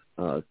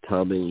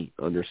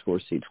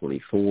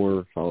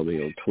 Tommy_C24. Follow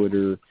me on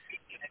Twitter.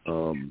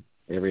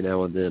 Every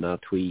now and then I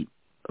tweet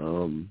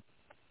some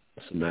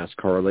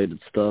NASCAR-related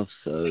stuff,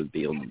 so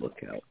be on the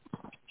lookout.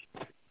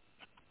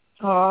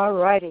 All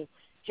righty.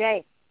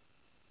 Jay?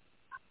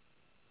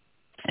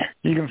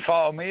 You can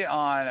follow me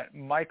on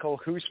Michael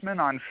Husmann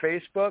on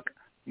Facebook,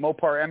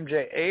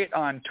 MoparMJ8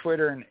 on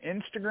Twitter and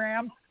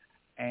Instagram,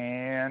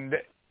 and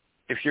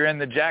if you're in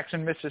the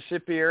Jackson,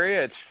 Mississippi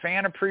area, it's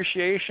Fan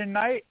Appreciation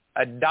Night,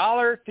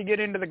 $1 to get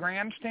into the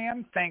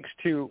grandstand, thanks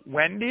to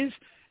Wendy's.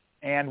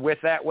 And with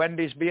that,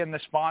 Wendy's being the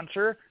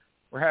sponsor,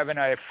 we're having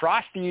a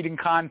frosty eating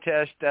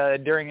contest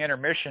during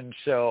intermission.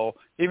 So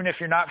even if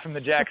you're not from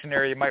the Jackson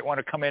area, you might want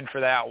to come in for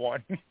that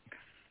one.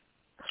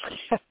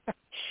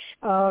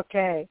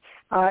 Okay.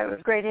 It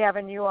was great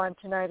having you on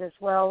tonight as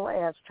well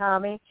as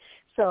Tommy.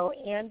 So,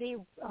 Andy,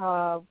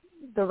 the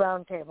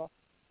round table.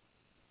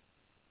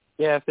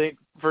 Yeah, I think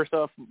first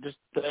off, just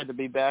glad to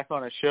be back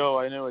on a show.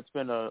 I know it's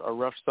been a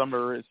rough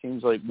summer. It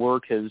seems like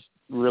work has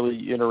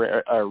really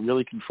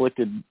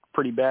conflicted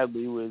pretty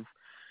badly with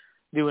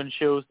doing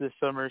shows this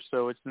summer,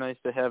 so it's nice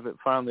to have it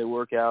finally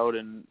work out.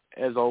 And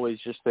as always,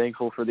 just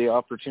thankful for the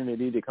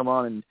opportunity to come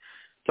on and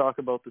talk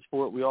about the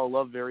sport we all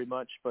love very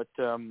much. But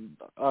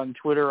on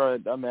Twitter,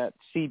 I'm at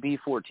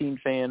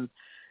CB14fan,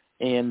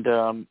 and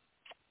I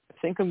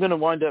think I'm going to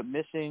wind up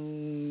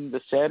missing the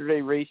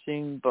Saturday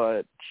racing,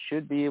 but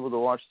should be able to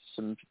watch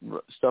some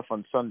stuff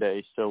on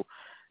Sunday. So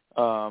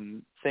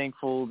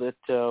thankful that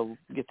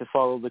get to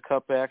follow the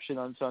Cup action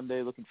on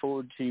Sunday. Looking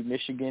forward to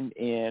Michigan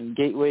and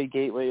Gateway.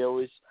 Gateway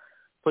always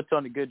puts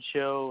on a good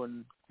show,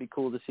 and be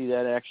cool to see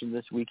that action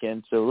this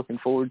weekend. So looking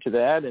forward to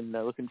that, and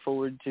looking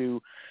forward to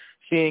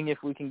seeing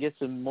if we can get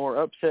some more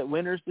upset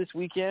winners this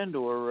weekend,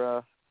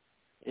 or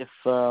if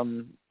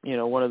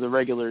one of the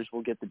regulars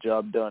will get the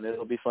job done.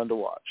 It'll be fun to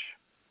watch.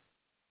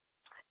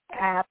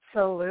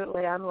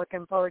 Absolutely. I'm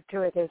looking forward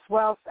to it as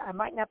well. I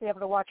might not be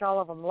able to watch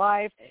all of them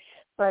live,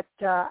 but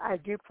I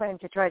do plan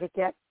to try to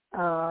get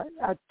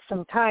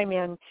some time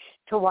in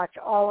to watch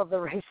all of the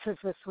races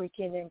this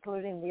weekend,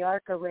 including the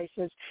ARCA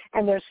races,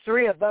 and there's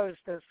 3 of those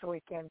this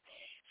weekend.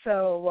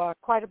 So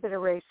quite a bit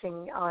of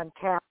racing on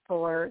tap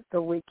for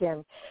the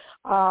weekend.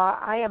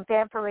 I am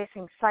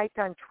Fan4Racing site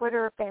on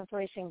Twitter,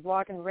 Fan4Racing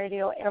blog and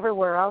radio,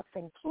 everywhere else,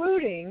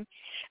 including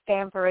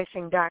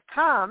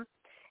Fan4Racing.com.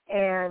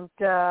 And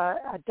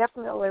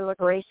definitely look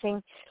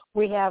racing.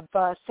 We have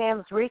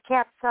Sam's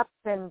recaps up,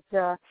 and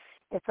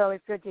it's always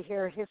good to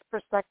hear his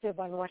perspective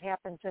on what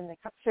happens in the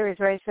Cup Series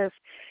races.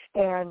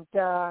 And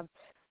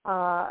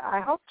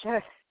I hope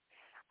to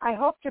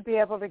be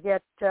able to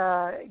get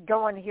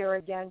going here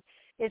again.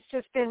 It's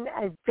just been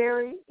a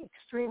very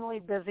extremely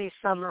busy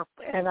summer,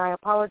 and I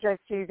apologize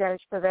to you guys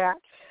for that.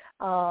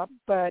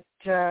 But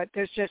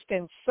there's just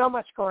been so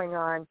much going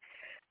on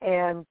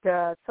and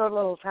so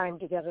little time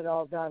to get it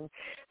all done.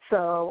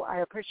 So I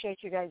appreciate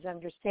you guys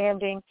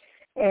understanding,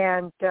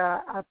 and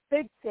a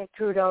big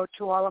kudos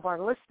to all of our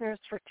listeners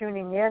for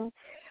tuning in.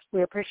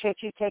 We appreciate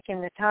you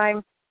taking the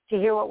time to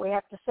hear what we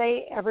have to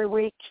say every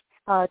week,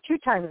 2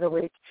 times a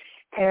week.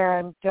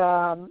 And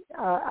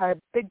a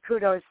big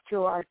kudos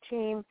to our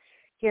team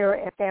here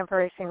at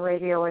Fan4Racing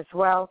Radio as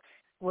well,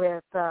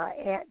 with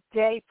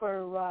Jay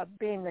for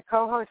being the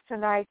co-host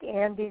tonight,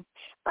 Andy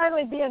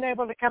finally being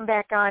able to come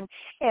back on,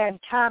 and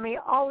Tommy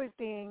always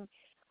being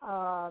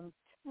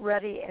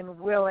ready and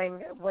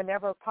willing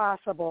whenever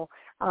possible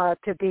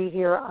to be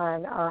here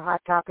on our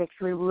Hot Topics.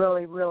 We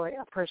really, really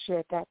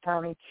appreciate that,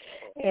 Tommy.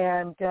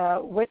 And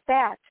with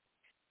that,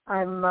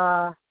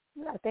 I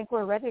think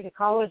we're ready to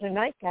call it a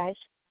night, guys.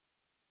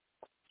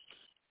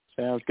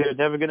 Sounds good.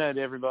 Have a good night,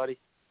 everybody.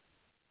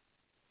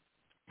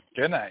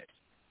 Good night.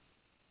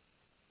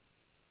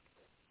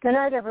 Good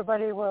night,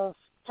 everybody. We'll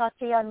talk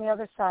to you on the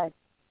other side.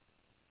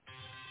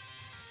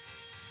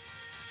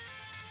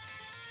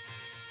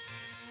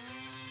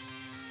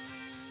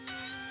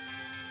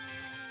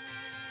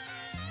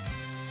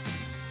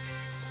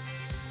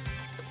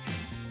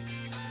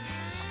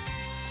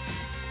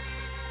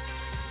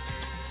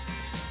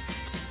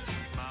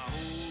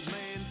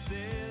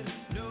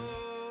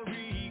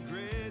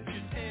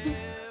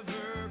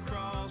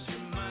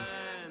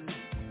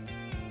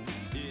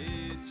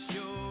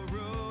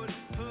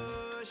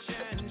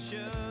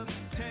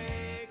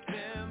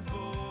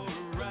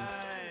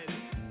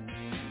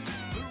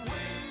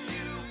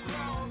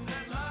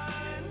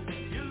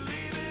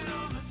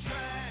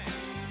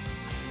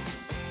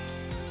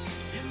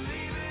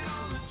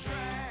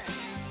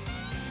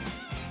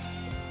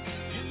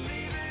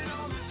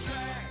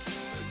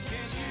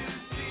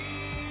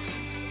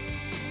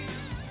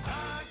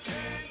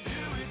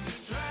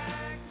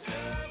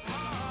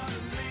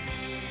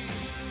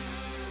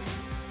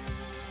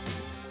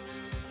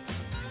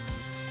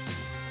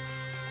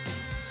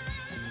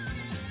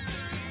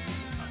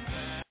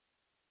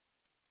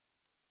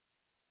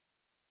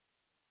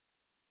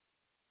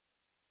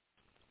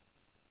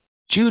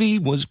 Judy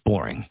was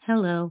boring.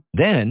 Hello.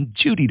 Then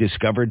Judy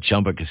discovered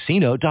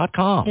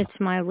ChumbaCasino.com. It's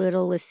my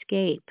little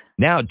escape.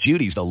 Now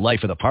Judy's the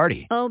life of the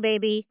party. Oh,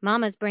 baby,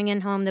 mama's bringing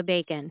home the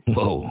bacon.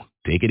 Whoa,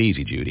 take it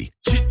easy, Judy.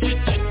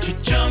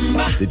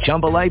 The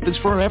Chumba life is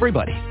for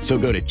everybody. So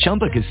go to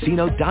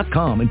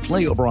ChumbaCasino.com and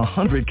play over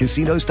 100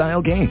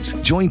 casino-style games.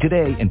 Join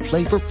today and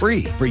play for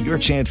free for your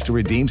chance to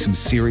redeem some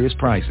serious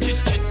prizes.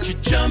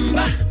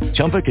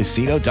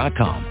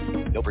 ChumbaCasino.com.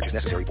 No purchase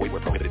necessary. Void where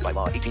prohibited by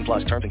law. 18+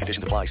 terms and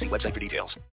conditions apply. See website for details.